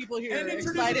lot of people here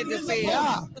excited to see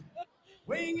him.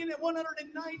 Weighing in at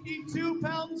 192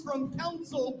 pounds from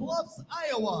Council Bluffs,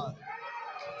 Iowa.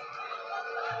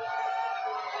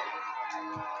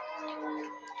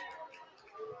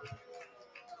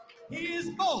 He is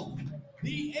both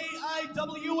the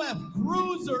AIWF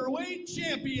Cruiserweight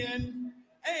Champion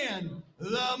and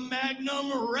the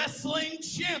Magnum Wrestling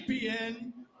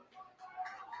Champion,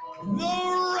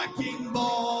 the Wrecking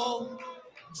Ball,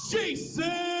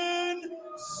 Jason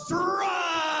Strife.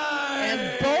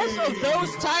 And both of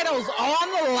those titles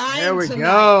on the line There we tonight.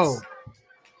 go.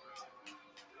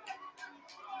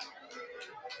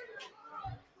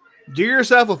 Do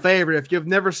yourself a favor if you've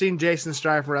never seen Jason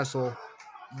Strife wrestle.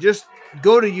 Just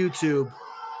go to YouTube.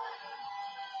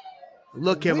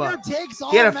 Look him Winner up. takes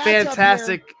all He had a matchup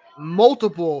fantastic,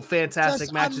 multiple fantastic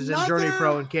Just matches in Journey another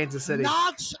Pro in Kansas City.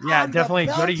 notch Yeah, on the definitely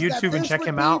go to belt that YouTube and this check would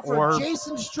him be out, for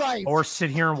Jason Strife. or sit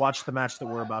here and watch the match that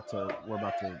we're about to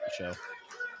show.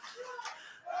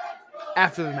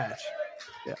 After the match.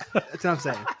 Yeah, that's what I'm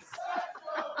saying.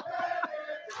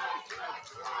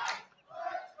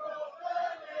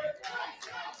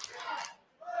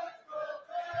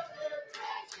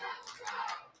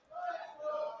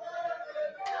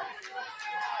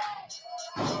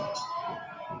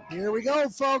 Here we go,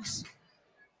 folks.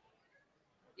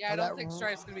 Yeah, I don't think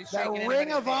Strife's going to be That shaking Ring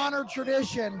anybody's of hand. Honor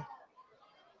tradition.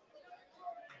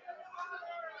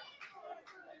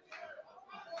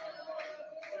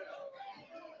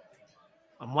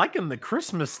 I'm liking the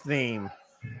Christmas theme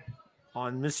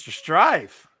on Mr.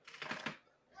 Strife.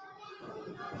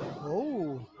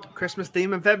 Oh, Christmas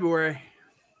theme in February.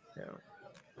 Yeah.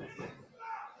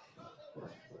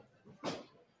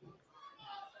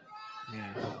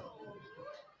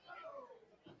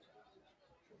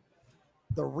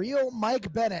 The real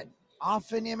Mike Bennett,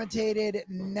 often imitated,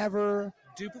 never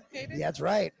duplicated. That's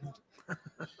right.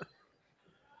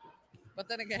 But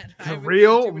then again, I The haven't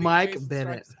real seen too many Mike Jason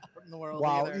Bennett. Strifes out in the world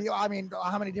Wow, either. you know, I mean,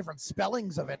 how many different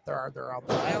spellings of it there are out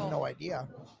there? I have no idea.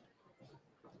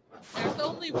 There's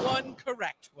only one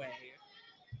correct way.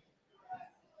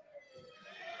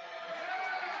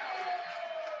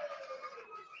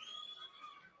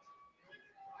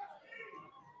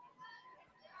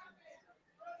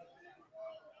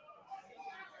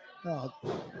 Oh,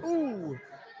 ooh,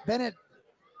 Bennett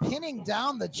pinning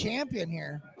down the champion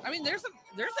here. I mean, there's a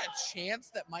chance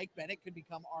that Mike Bennett could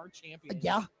become our champion.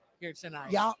 Yeah. Here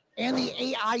tonight. Yeah, and the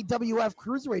AIWF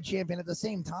Cruiserweight Champion at the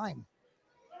same time.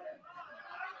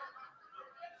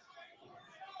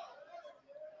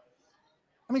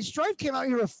 I mean, Strife came out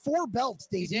here with 4 belts,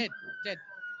 Daisy. He did.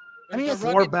 I mean, The it's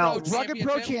Rugged Rugged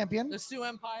Pro Champion. The Sioux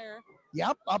Empire.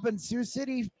 Yep, up in Sioux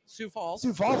City. Sioux Falls.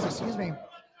 Sioux Falls, excuse me.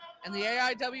 And the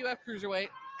AIWF Cruiserweight.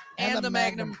 And And, the the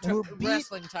Magnum, Magnum,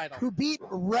 Wrestling title. Who beat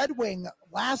Red Wing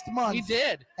last month. He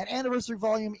did. At Anniversary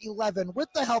Volume 11 with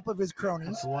the help of his cronies.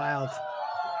 That's wild.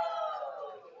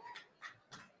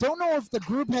 Don't know if the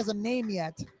group has a name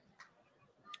yet.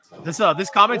 This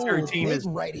commentary Oh, team big is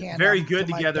right hand very on good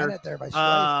to Mike together. Bennett there by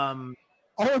Strife.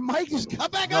 Oh, and Mike just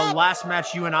got back The up. last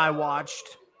match you and I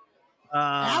watched,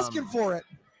 Asking for it.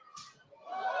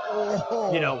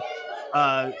 Oh. you know,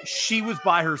 she was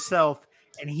by herself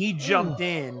and he jumped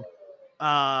in,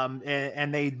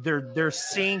 and their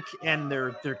sync and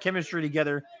their chemistry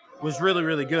together was really,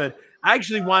 really good. I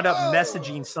actually wound up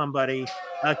messaging somebody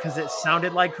because it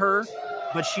sounded like her,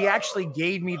 but she actually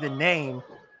gave me the name.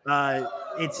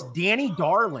 It's Danny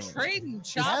Darling. Trading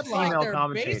She's chops a like female their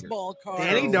commentator. baseball cards.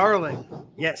 Danny Darling.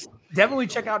 Yes, definitely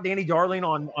check out Danny Darling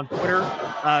on Twitter.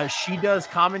 She does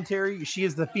commentary. She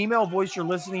is the female voice you're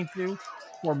listening to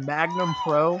for Magnum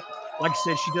Pro. Like I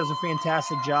said, she does a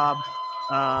fantastic job.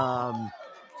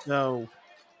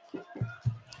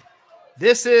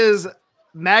 This is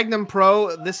Magnum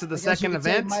Pro. This is the I guess you second could say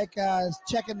event Mike is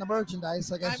checking the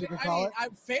merchandise, I guess you could call it.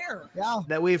 I'm fair. Yeah.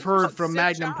 that we've heard Some from sick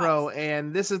Magnum jobs. Pro,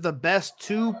 and this is the best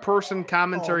two-person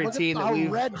commentary look at team that how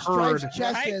we've red heard Strife's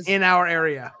chest is. in our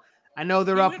area. I know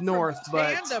they're He up went from north,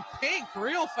 but tan to pink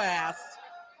real fast.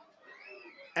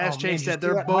 as Oh, Chase man, said, you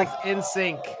they're see that, both Mike? in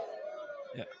sync.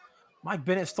 Mike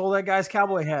Bennett stole that guy's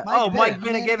cowboy hat. Mike Mike Bennett.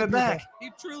 Bennett gave it back. He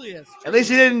truly is. At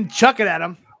least he didn't chuck it at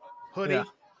him. Hoodie.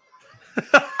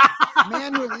 Yeah.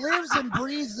 Man who lives and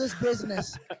breathes this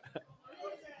business.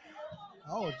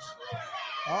 Oh,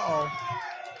 uh-oh.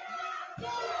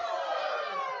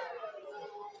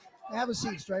 Have a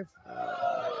seat, Strife.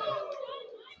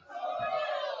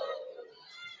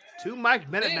 Two Mike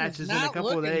Bennett Things matches in a not couple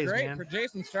of looking days, great man. for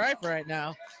Jason Strife right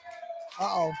now.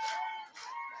 Uh-oh.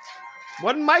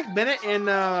 Wasn't Mike Bennett in,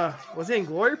 was he in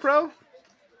Glory Pro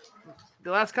the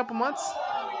last couple months?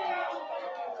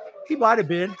 He might have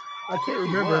been. I can't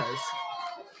remember. He was.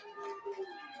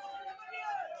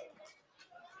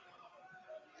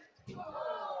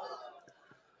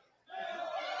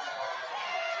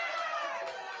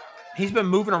 He's been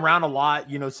moving around a lot,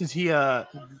 since he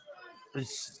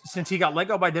got let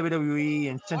go by WWE,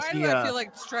 and since Why do I feel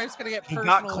like Strife's going to get he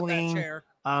personal got with clean. that chair?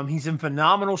 He's in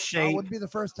phenomenal That shape. wouldn't be the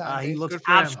first time. He Dave. looks Good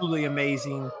for him. absolutely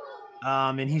amazing.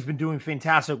 And he's been doing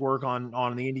fantastic work on the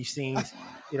indie scenes.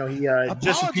 He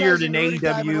just appeared in Apologizing to Rudy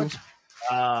AEW.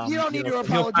 Diamond, you don't need to he'll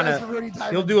apologize kinda- for Rudy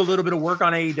Diamond. He'll do a little bit of work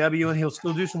on AEW, and he'll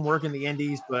still do some work in the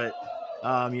indies. But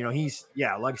he's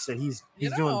like I said, he's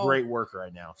doing great work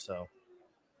right now. So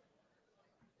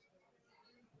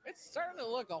It's starting to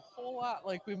look a whole lot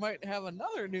like we might have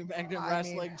another new Magnum I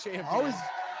Wrestling mean, champion. always,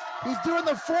 he's doing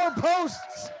the 4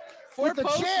 posts. Four with the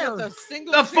posts chair. with a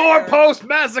single The chair. 4-post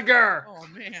massacre. Oh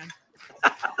man.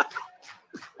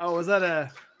 Oh, was that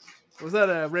a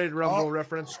Rated Rumble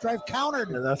reference? Strife countered.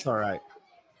 yeah, that's all right.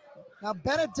 Now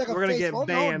Bennett took a We're gonna face. get Oh, no.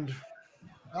 banned.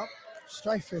 Oh,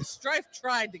 Strife is Strife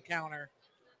tried to counter.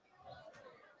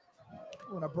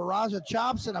 with a barrage of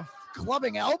chops and a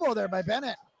clubbing elbow there by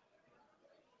Bennett.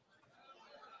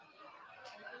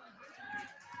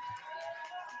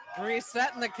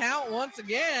 Resetting the count once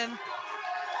again.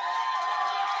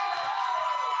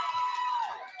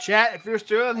 Chat, if you're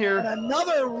still in here, And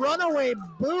another runaway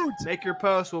boot. make your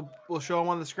post. We'll show them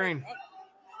on the screen.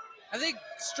 I think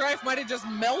Strife might have just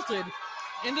melted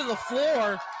into the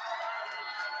floor.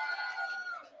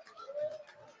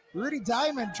 Rudy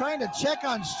Diamond trying to check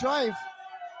on Strife.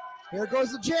 Here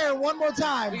goes the chair one more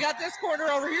time. We got this corner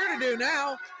over here to do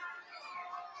now.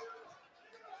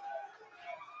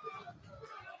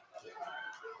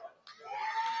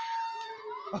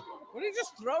 What did he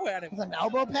just throw at him? With an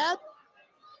elbow pad?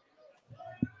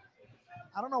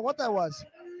 I don't know what that was.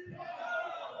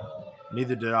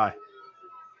 Neither did I.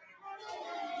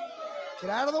 Get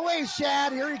out of the way,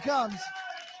 Shad. Here he comes.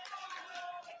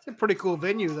 It's a pretty cool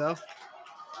venue, though.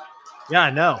 Yeah,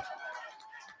 I know.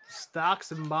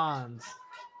 Stocks and Bonds.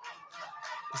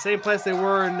 The same place they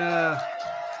were in. Oh,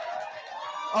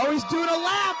 he's doing a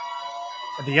lap.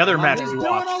 The other match He's we doing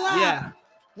watched. a lap. Yeah.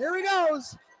 Here he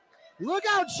goes. Look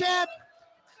out, Shad.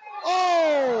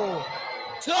 Oh.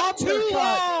 Took too Uppercut.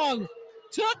 long.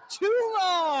 Took too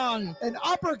long. An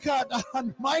uppercut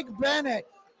on Mike Bennett.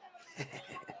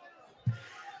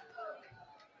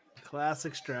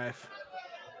 Classic Strife.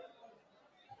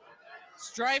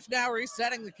 Strife now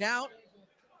resetting the count.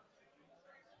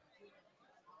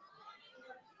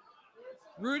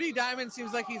 Rudy Diamond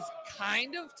seems like he's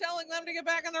kind of telling them to get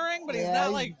back in the ring, but he's Yeah,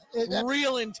 not like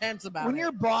real intense about When it.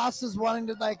 your boss is wanting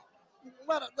to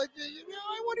what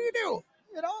do you do?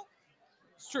 You know,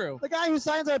 It's true. the guy who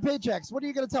signs our paychecks. What are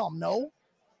you going to tell him? No,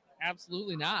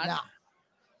 Absolutely not.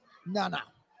 no,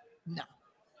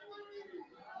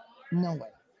 no way.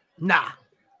 Nah,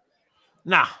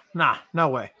 no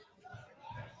way.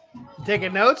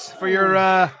 Taking notes for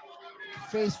your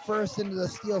Face first into the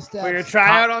steel steps. for your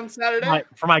tryout on Saturday.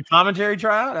 For my commentary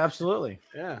tryout, absolutely.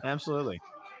 Yeah, absolutely.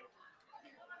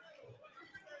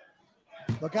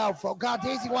 Look out, folks. God,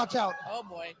 Daisy, watch out. Oh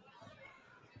boy.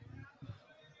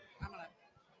 I'm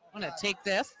gonna take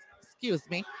this. Excuse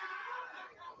me.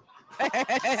 I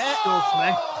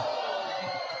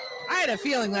had a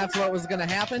feeling that's what was gonna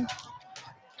happen.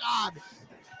 God.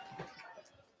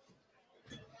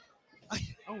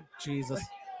 Oh Jesus.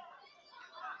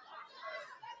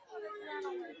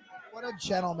 What a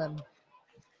gentleman.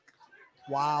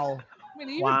 Wow. I mean,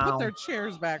 he even put their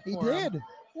chairs back. He for him. did.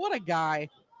 What a guy.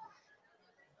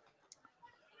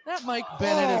 That Mike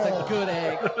Bennett is a good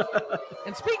egg.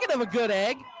 And speaking of a good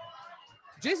egg,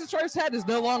 Jason Strife's head is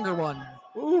no longer one.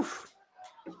 Oof.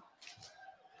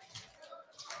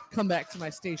 Come back to my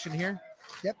station here.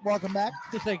 Yep, welcome back.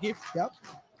 Thank you. Yep.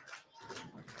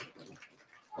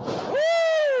 Woo!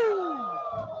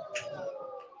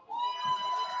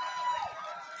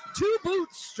 2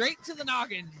 boots straight to the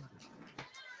noggin.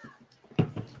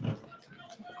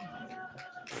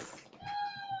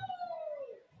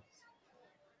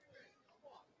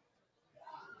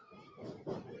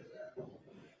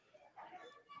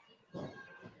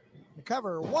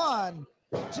 Cover 1,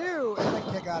 2, and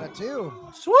a kick out of 2.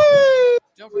 Sweet.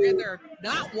 Don't forget there are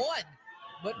not 1,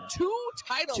 but 2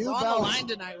 titles 2 on belts. the line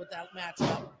tonight with that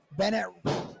matchup. Bennett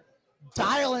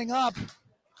dialing up.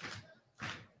 I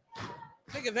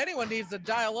think if anyone needs to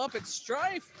dial up, it's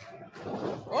Strife.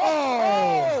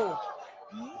 Oh!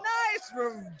 Nice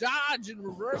dodge and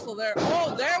reversal there.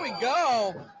 Oh, there we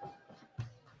go.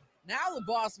 Now the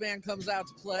boss man comes out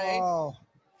to play. Oh.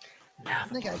 I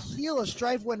think a heel of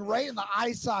Strife went right in the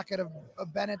eye socket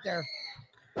of Bennett there.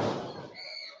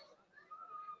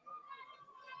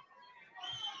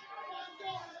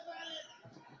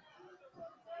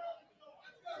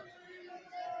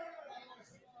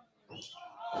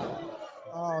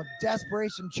 Oh,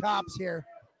 desperation chops here.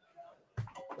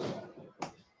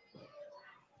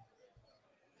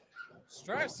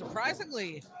 Strife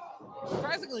surprisingly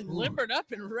limbered up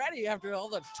and ready after all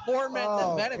the torment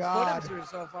that Bennett's put him through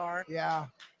so far. Yeah.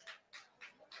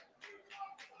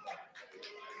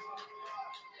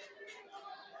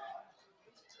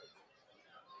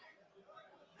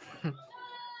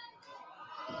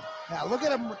 Yeah, look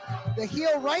at him. The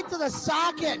heel right to the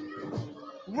socket.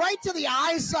 Right to the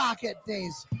eye socket,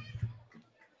 Days.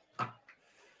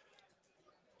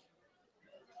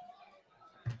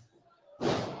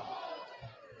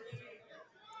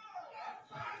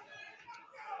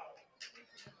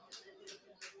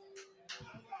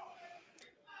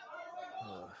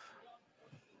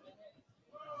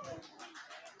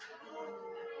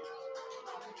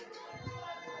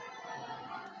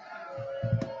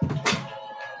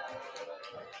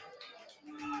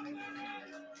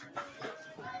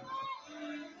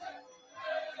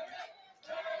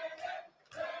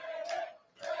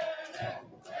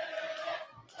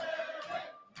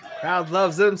 Crowd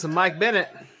loves him some Mike Bennett.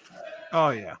 Oh,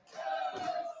 yeah.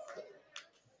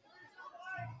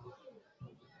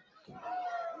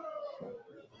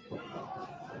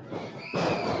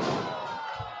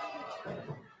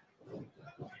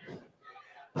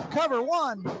 Cover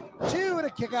 1, 2, and a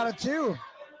kick out of 2.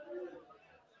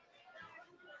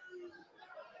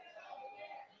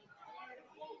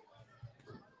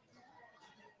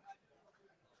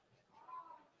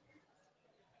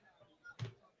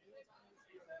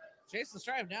 Jason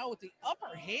Strife now with the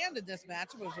upper hand in this match.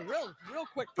 It was a real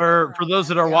quick. For those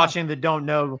that are watching that don't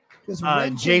know, Just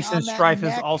wrenching Jason on that Strife is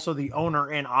neck. also the owner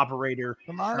and operator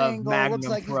From our of angle, Magnum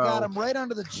looks like Pro. he's got him right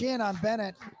under the chin on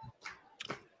Bennett.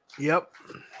 Yep.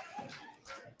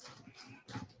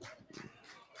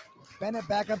 Bennett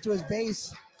back up to his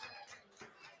base.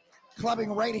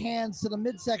 Clubbing right hands to the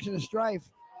midsection of Strife.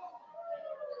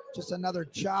 Just another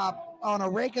chop on a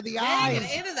rake of the eyes. Dang,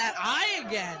 and into that eye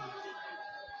again.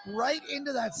 Right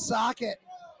into that socket.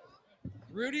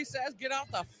 Rudy says, "Get off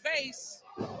the face."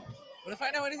 But if I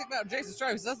know anything about Jason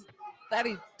Strife,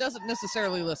 he doesn't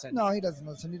necessarily listen. No, he doesn't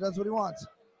listen. He does what he wants.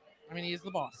 I mean, he's the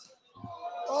boss.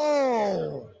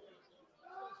 Oh.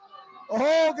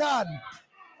 Oh, God.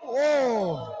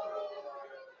 Oh.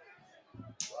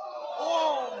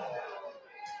 Oh.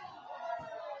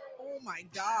 Oh my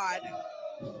God.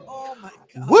 Oh my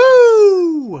God.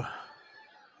 Woo!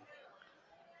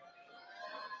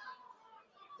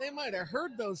 They might have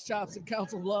heard those chops in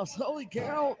Council Bluffs. Holy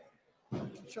cow. I'm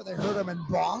sure they heard him in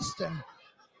Boston.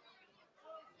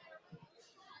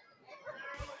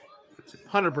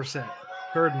 100%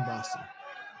 heard in Boston.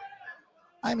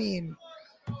 I mean,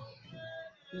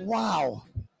 wow.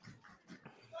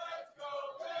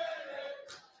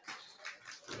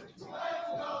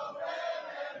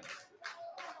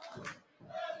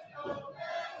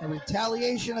 A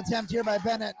retaliation attempt here by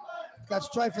Bennett. Got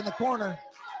Strife in the corner.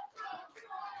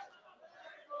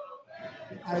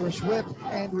 Irish whip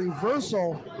and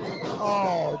reversal.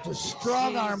 Oh, just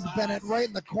strong armed Bennett right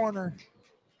in the corner.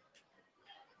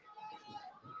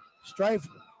 Strife,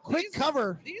 quick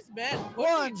cover. These men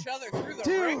put each other through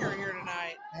the ringer here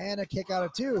tonight. And a kick out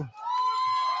of 2.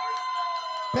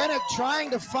 Bennett trying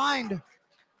to find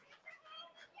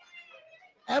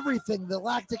everything. The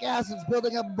lactic acid's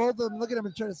building up in both of them. Look at him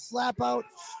and trying to slap out.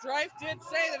 Strife did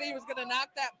say that he was going to knock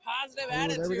that positive There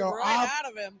we attitude go. right out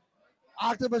of him.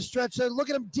 Octopus stretch.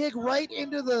 Look at him dig right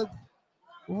into the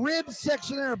rib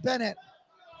section there of Bennett.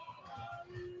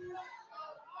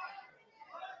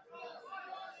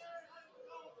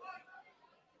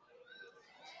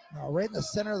 Oh, right in the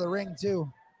center of the ring,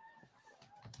 too.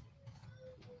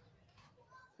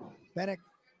 Bennett,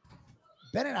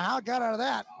 how got out of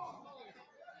that?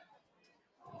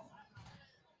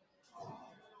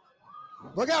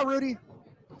 Look out, Rudy.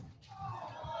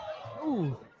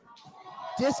 Ooh.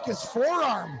 Discus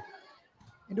forearm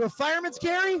into a fireman's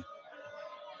carry.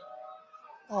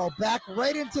 Oh, back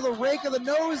right into the rake of the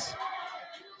nose.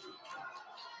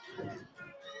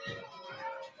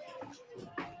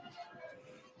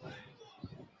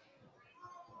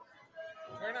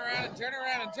 Turn around and turn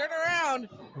around and turn around.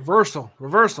 Reversal.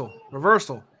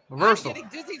 I'm getting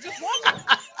dizzy just watching.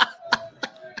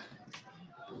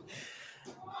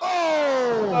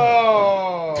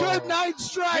 Oh! Good night,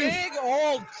 Strife. Big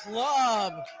old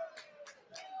club.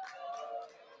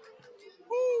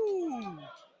 Woo!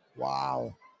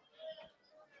 Wow.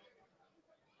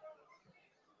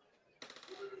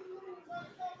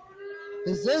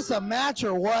 Is this a match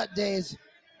or what, Days?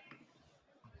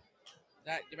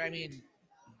 I mean,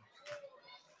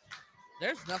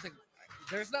 there's nothing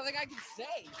I can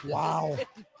say. This Wow.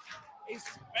 is a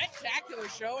spectacular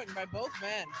showing by both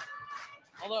men.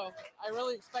 Although I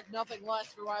really expect nothing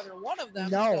less from either one of them.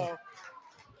 No.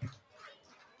 So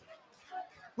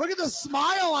Look at the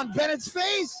smile on Bennett's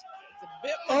face. it's a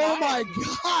bit Oh my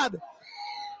maniacal. God.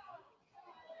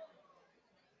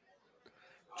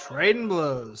 Trading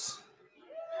blows.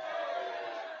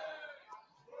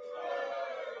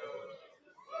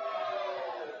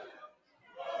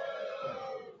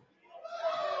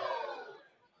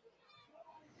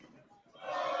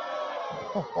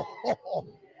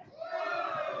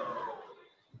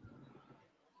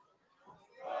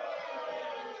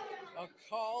 A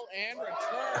call and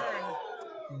return.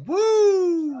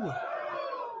 Woo!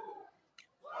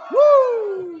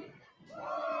 Woo!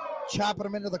 Chopping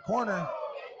him into the corner.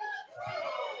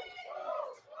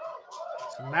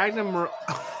 Magnum.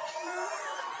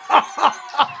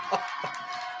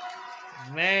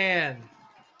 Man.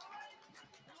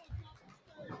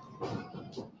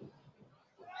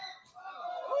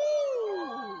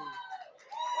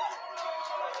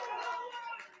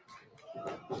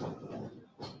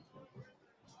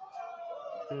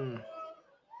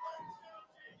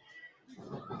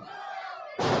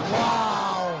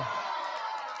 Wow.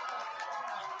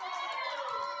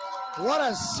 What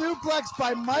a suplex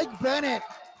by Mike Bennett.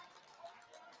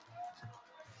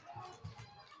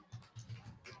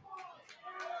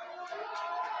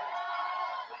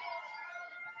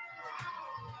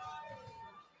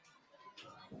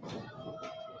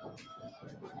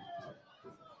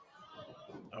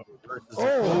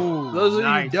 Oh, those of you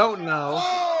who don't know,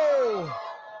 Oh!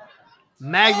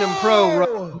 Magnum Pro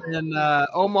runs in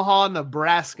Omaha,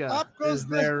 Nebraska is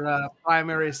their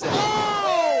primary city.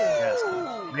 Yes.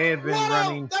 They have been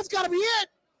running. That's got to be it.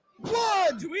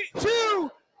 1,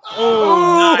 2.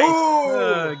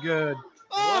 Oh, nice. Good.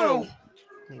 Oh,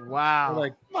 Wow.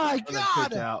 Like, my kicked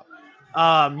God. out.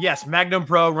 Yes, Magnum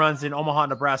Pro runs in Omaha,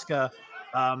 Nebraska.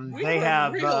 They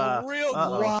have. real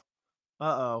Uh-oh.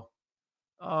 Uh-oh.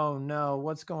 Oh, no.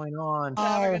 What's going on?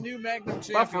 Having a new Magnum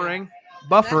champion. Buffering.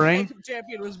 That Magnum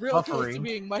champion was real close to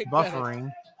being Mike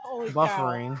Bennett. Holy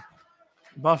cow.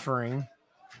 Buffering.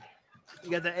 You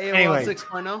got the AOL Anyway.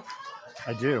 6.0?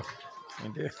 I do.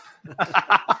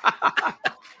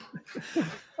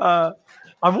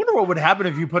 I wonder what would happen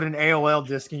if you put an AOL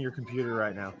disc in your computer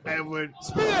right now. It would.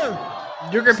 Spear.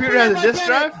 Your computer has a disk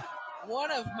drive? One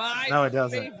of my No, it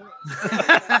doesn't.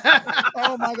 favorites.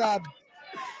 Oh, my God.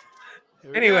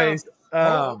 Anyways,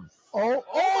 Oh,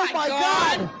 my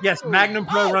God. yes, Magnum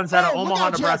Pro runs out of look Omaha,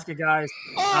 out, Jeff. Nebraska, guys.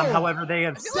 However, they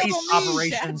have feel like ceased Chad's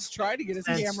operations trying to get his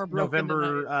since camera broken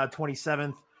November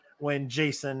 27th, when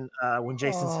Jason's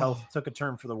health took a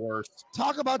turn for the worst.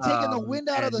 Talk about taking the wind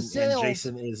out of the and sails.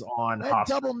 Jason is on That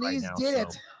hospice double right knees now, did so.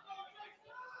 it.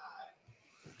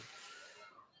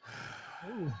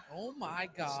 Oh my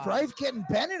God. Strife getting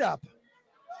Bennett up.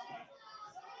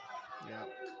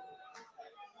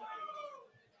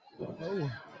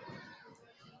 Oh.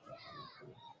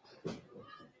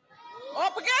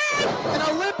 Up again! An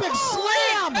Olympic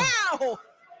slam. Ow!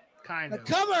 Kind The of.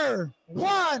 cover.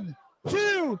 1,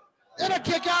 2, and a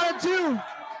kick out of 2.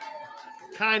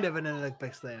 Kind of an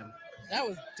Olympic slam. That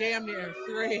was damn near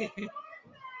 3.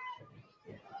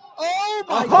 Oh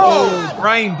my Oh, God.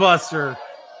 brain buster.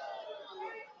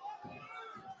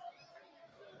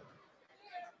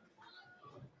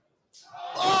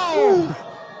 Oh,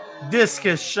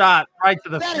 Discus shot right to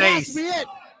the that has face. to be it.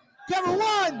 Cover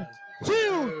 1,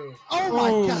 2. Oh my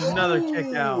Ooh, God. another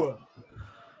kick out.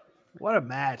 What a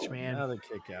match, man. Another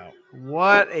kick out.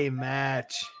 What a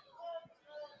match.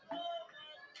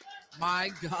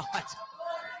 My God.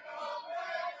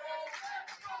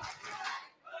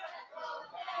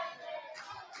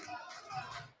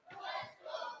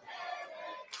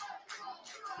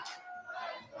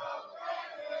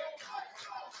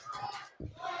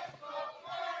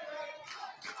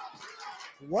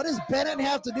 What does Bennett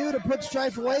have to do to put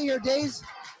Strife away here, Days?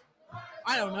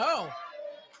 I don't know.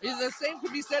 The same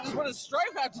could be said as what does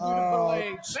Strife have to do to put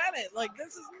away Bennett? Like,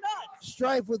 this is nuts.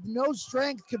 Strife with no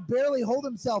strength could barely hold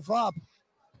himself up.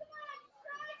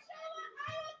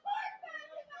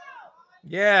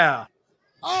 Yeah.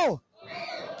 Oh,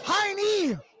 high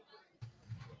knee.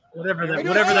 Whatever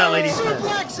that lady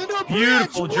suplex said. into a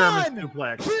Beautiful bridge. German 1,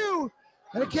 suplex. 2,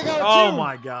 and a kick out. Oh two.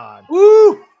 my God.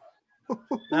 Woo!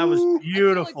 That was I feel like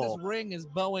beautiful. this ring is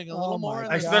bowing a little more.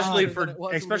 Especially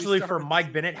for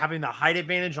Mike Bennett having the height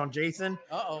advantage on Jason.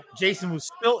 Jason was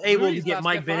still able Rudy's to get about to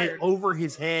Mike get Bennett fired. over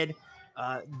his head.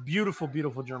 Beautiful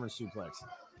German suplex.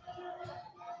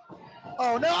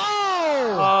 Oh no!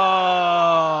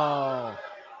 Oh.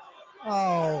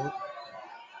 Oh.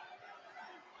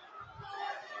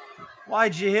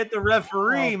 Why'd you hit the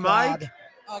referee, Mike?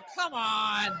 Oh, come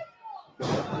on.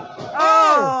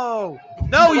 Oh.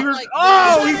 No, you were. He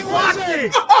blocked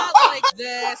it. Not like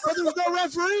this. Oh, there's no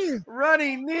referee.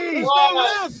 Running knee. There's no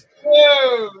ref.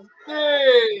 2,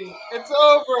 3. It's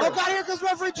over. Oh God, here comes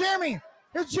referee Jeremy.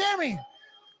 Here's Jeremy.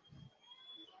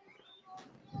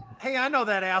 Hey, I know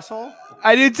that asshole.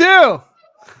 I do too.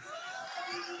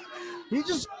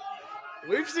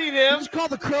 We've seen He him. just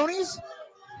called the cronies.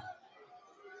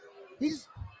 He's.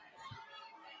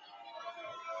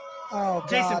 Oh God.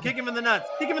 Jason, kick him in the nuts.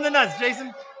 Kick him in the nuts,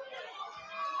 Jason.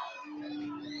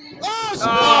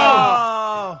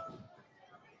 Oh,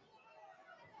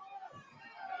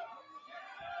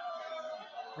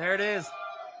 There it is.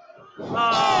 Oh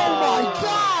my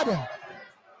God.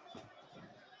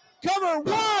 Cover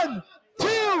 1, 2,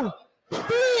 3.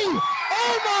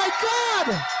 Oh my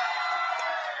God.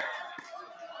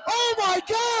 Oh my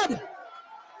God.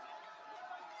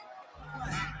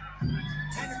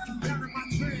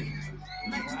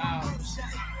 Wow.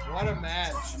 What a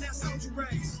match.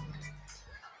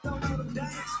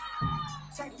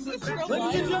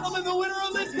 Ladies and gentlemen, the winner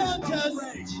of this contest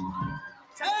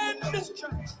and new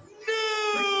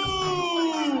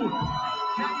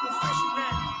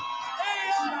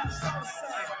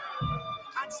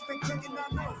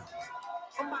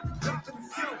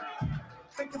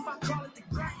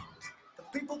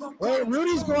Wait,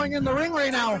 Rudy's going in the ring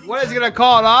right now. What is he gonna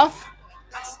call it off?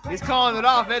 He's calling it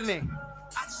off, isn't he?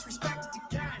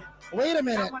 Wait a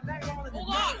minute.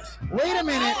 Wait a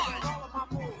minute.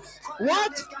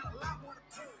 What?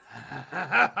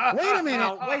 Wait a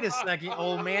minute. Wait a second,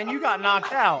 old man. You got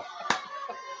knocked out.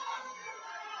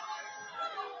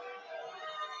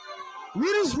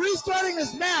 Rudy's restarting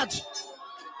this match.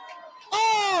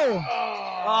 Oh!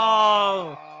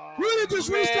 Oh! Rudy just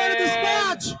restarted this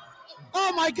match.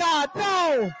 Oh my God,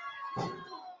 no!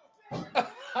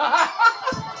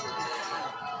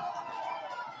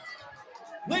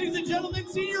 Ladies and gentlemen,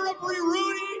 senior referee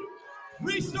Rudy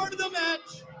restarted the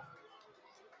match.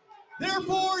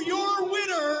 Therefore, your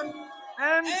winner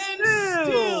and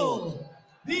still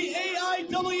the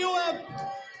AIWF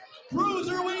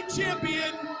Cruiserweight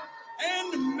Champion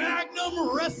and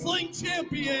Magnum Wrestling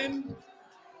Champion,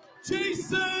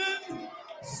 Jason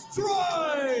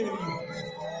Strife.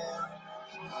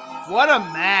 What a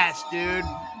match, dude.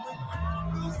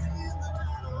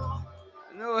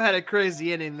 I know it had a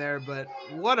crazy ending there, but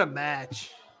what a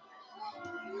match.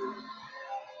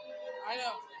 I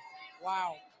know.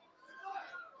 Wow.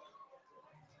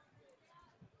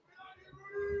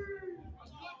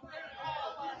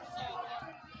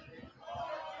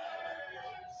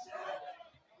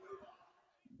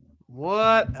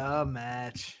 What a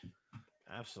match.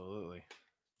 Absolutely.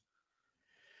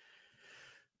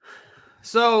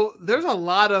 So there's a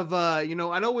lot of, I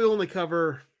know we only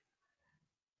cover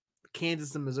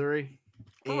Kansas and Missouri.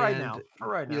 For right now. For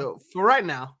right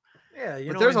now. Yeah,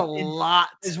 but there's a lot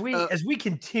as we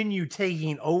continue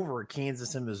taking over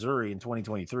Kansas and Missouri in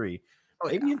 2023.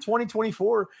 Maybe in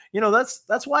 2024.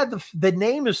 That's why the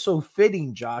name is so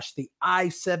fitting, Josh. The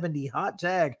I-70 hot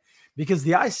tag, because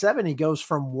the I-70 goes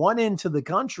from one end of the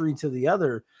country to the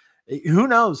other. Who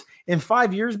knows? In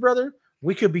 5 years, brother,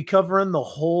 we could be covering the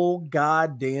whole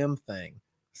goddamn thing.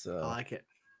 So I like it.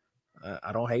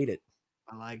 I don't hate it.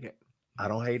 I like it. I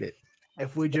don't hate it.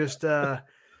 If we just,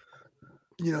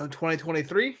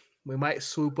 2023, we might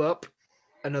swoop up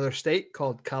another state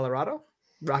called Colorado,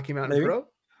 Rocky Mountain Maybe. Pro.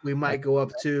 We might go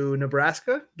up to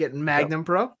Nebraska, getting Magnum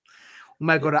Pro. We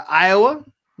might go to Iowa.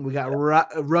 We got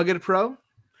Rugged Pro.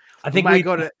 I think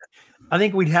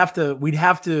we'd have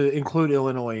to include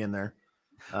Illinois in there.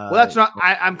 Well, that's not.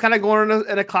 I'm kind of going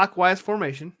in a clockwise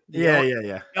formation.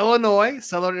 Yeah. Illinois,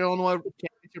 Southern Illinois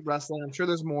Championship Wrestling. I'm sure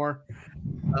there's more.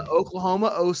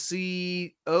 Oklahoma, OCO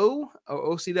or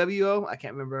OCWO. I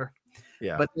can't remember.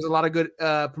 Yeah. But there's a lot of good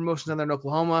promotions down there in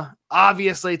Oklahoma.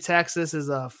 Obviously, Texas is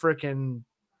a freaking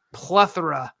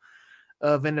plethora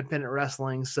of independent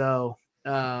wrestling. So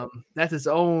that's its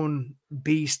own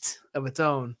beast of its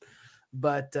own.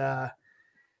 But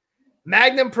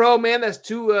Magnum Pro, man, that's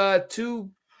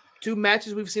two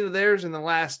matches we've seen of theirs in the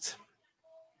last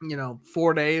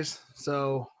 4 days.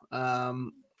 So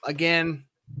again,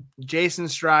 Jason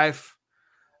Strife,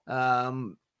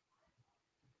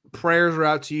 prayers are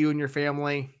out to you and your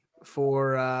family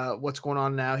for what's going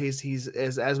on now. He's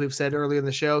as we've said earlier in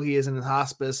the show, he is in the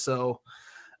hospice. So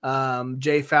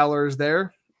Jay Fowler is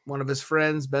there, one of his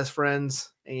friends, best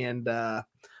friends, and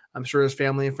I'm sure his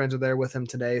family and friends are there with him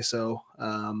today. So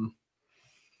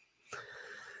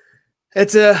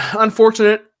it's a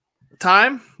unfortunate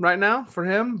time right now for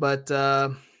him, but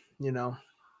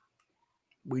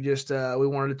we just we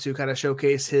wanted to kind of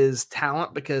showcase his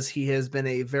talent because he's been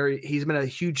a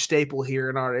huge staple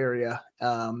here in our area,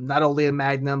 not only in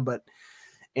Magnum but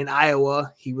in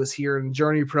Iowa. He was here in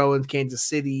Journey Pro in Kansas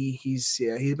City. He's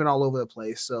been all over the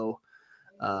place. So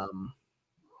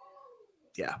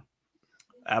yeah,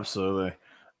 absolutely.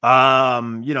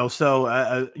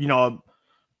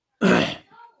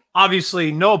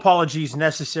 Obviously no apologies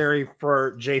necessary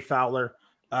for Jay Fowler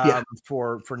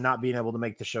for not being able to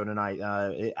make the show tonight.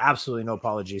 Absolutely no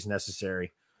apologies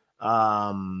necessary. We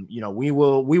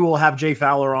will have Jay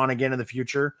Fowler on again in the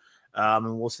future,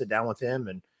 and we'll sit down with him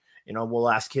and we'll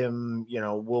ask him,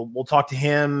 we'll talk to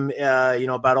him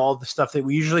about all the stuff that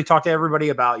we usually talk to everybody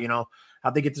about, how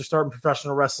they get to start in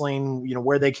professional wrestling,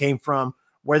 where they came from,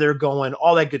 where they're going,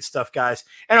 all that good stuff, guys.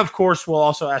 And of course, we'll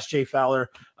also ask Jay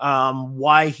Fowler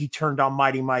why he turned on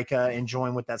Mighty Micah and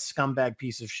joined with that scumbag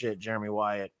piece of shit, Jeremy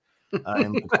Wyatt,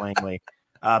 and Luke Langley.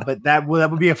 But that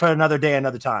would be for another day,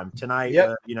 another time. Tonight,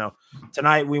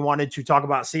 tonight we wanted to talk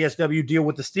about CSW Deal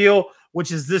with the Steel,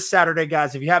 which is this Saturday,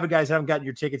 guys. If you haven't gotten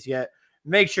your tickets yet,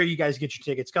 make sure you guys get your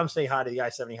tickets. Come say hi to the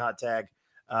I-70 Hot Tag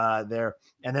there.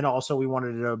 And then also we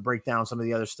wanted to break down some of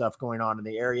the other stuff going on in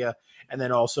the area, and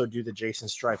then also do the Jason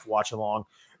Strife watch along.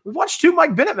 We've watched 2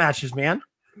 Mike Bennett matches, man.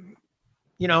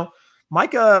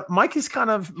 Mike is kind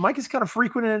of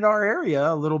frequented our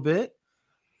area a little bit.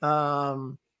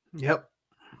 Yep.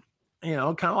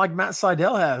 Kind of like Matt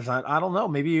Seidel has. I don't know.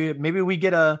 Maybe we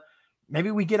get a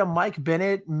Mike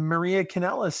Bennett, Maria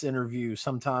Kanellis interview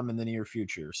sometime in the near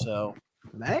future. So,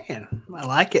 man, I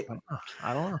like it.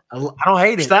 I don't know. I don't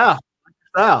hate it. Style.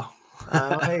 I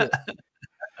don't hate it.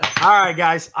 All right,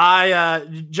 guys.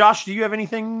 Josh, do you have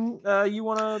anything you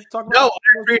want to talk about? No,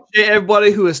 I appreciate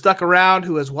everybody who has stuck around,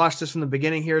 who has watched us from the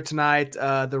beginning here tonight.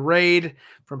 The Raid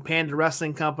from Panda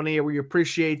Wrestling Company. We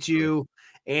appreciate you.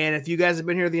 And if you guys have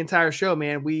been here the entire show,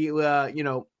 man, we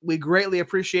greatly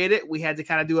appreciate it. We had to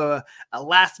kind of do a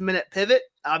last minute pivot.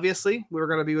 Obviously, we were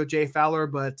going to be with Jay Fowler,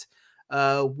 but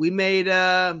we made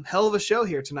a hell of a show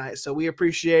here tonight. So we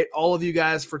appreciate all of you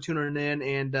guys for tuning in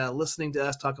and listening to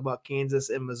us talk about Kansas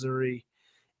and Missouri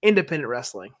independent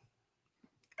wrestling.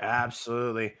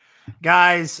 Absolutely.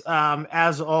 Guys,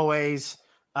 as always,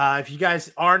 if you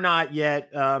guys are not yet,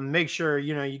 make sure,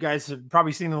 you guys have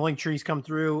probably seen the link trees come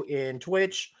through in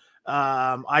Twitch,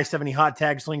 I-70 Hot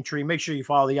Tags link tree. Make sure you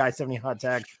follow the I-70 Hot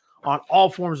Tag on all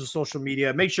forms of social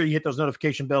media. Make sure you hit those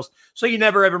notification bells so you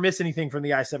never ever miss anything from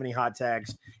the I-70 Hot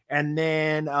Tags. And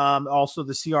then also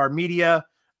the CR Media.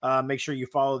 Make sure you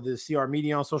follow the CR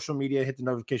Media on social media. Hit the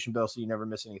notification bell so you never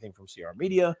miss anything from CR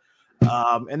Media.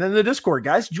 And then the Discord,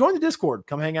 guys. Join the Discord.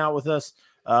 Come hang out with us.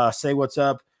 Say what's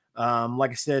up.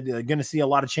 Like I said, going to see a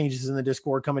lot of changes in the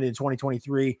Discord coming in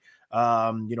 2023.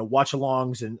 Watch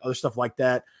alongs and other stuff like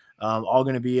that. All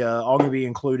going to be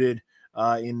included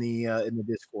in the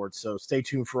Discord. So stay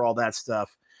tuned for all that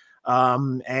stuff.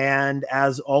 And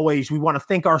as always, we want to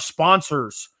thank our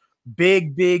sponsors.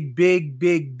 Big,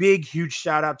 huge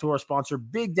shout out to our sponsor,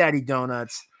 Big Daddy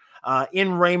Donuts,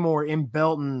 in Raymore, in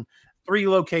Belton, 3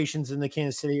 locations in the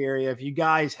Kansas City area. If you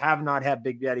guys have not had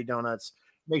Big Daddy Donuts,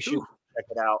 make sure you check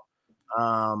it out.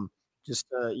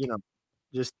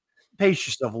 Just pace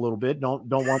yourself a little bit. Don't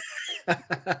want.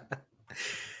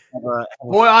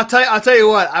 Boy, I'll tell you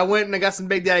what. I went and I got some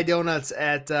Big Daddy Donuts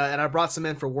and I brought some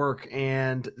in for work.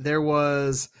 And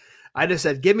I just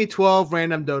said, give me 12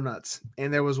 random donuts.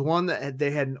 And there was one that they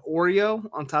had an Oreo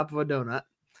on top of a donut.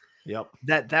 Yep.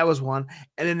 That was one.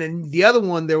 And then the other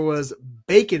one, there was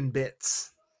bacon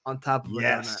bits on top of a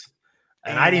donut.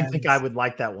 And I didn't think I would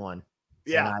like that one.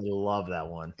 Yeah. And I love that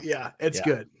one. Yeah, it's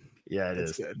good. Yeah, it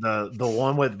That's is. good. The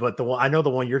one with, but the one I know the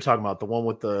one you're talking about, the one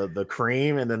with the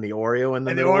cream and then the Oreo in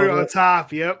the And the middle Oreo of on it.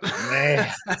 top. Yep. Man,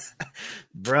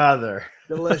 brother,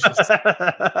 delicious.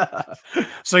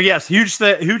 So yes, huge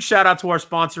shout out to our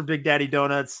sponsor, Big Daddy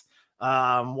Donuts.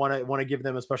 Want to give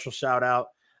them a special shout out.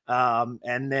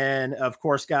 And then of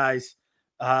course, guys,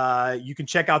 you can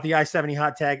check out the I-70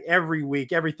 Hot Tag every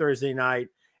week, every Thursday night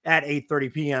at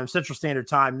 8:30 p.m. Central Standard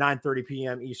Time, 9:30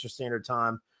 p.m. Eastern Standard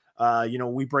Time.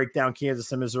 We break down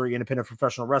Kansas and Missouri independent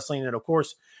professional wrestling. And of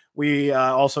course, we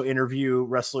also interview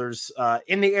wrestlers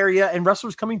in the area and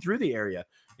wrestlers coming through the area.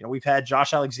 We've had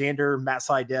Josh Alexander, Matt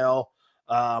Seidel,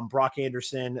 Brock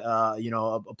Anderson,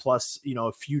 plus,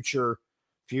 future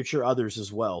others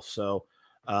as well. So,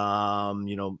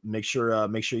 make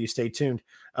sure you stay tuned.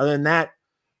 Other than that,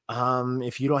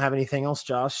 if you don't have anything else,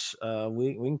 Josh,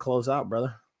 we can close out,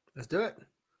 brother. Let's do it.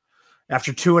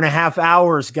 After 2.5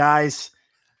 hours, guys.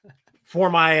 For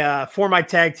my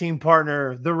tag team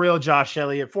partner, the real Josh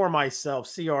Elliott, for myself,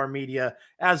 CR Media,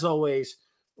 as always,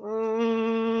 goodbye,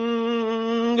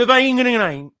 good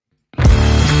night.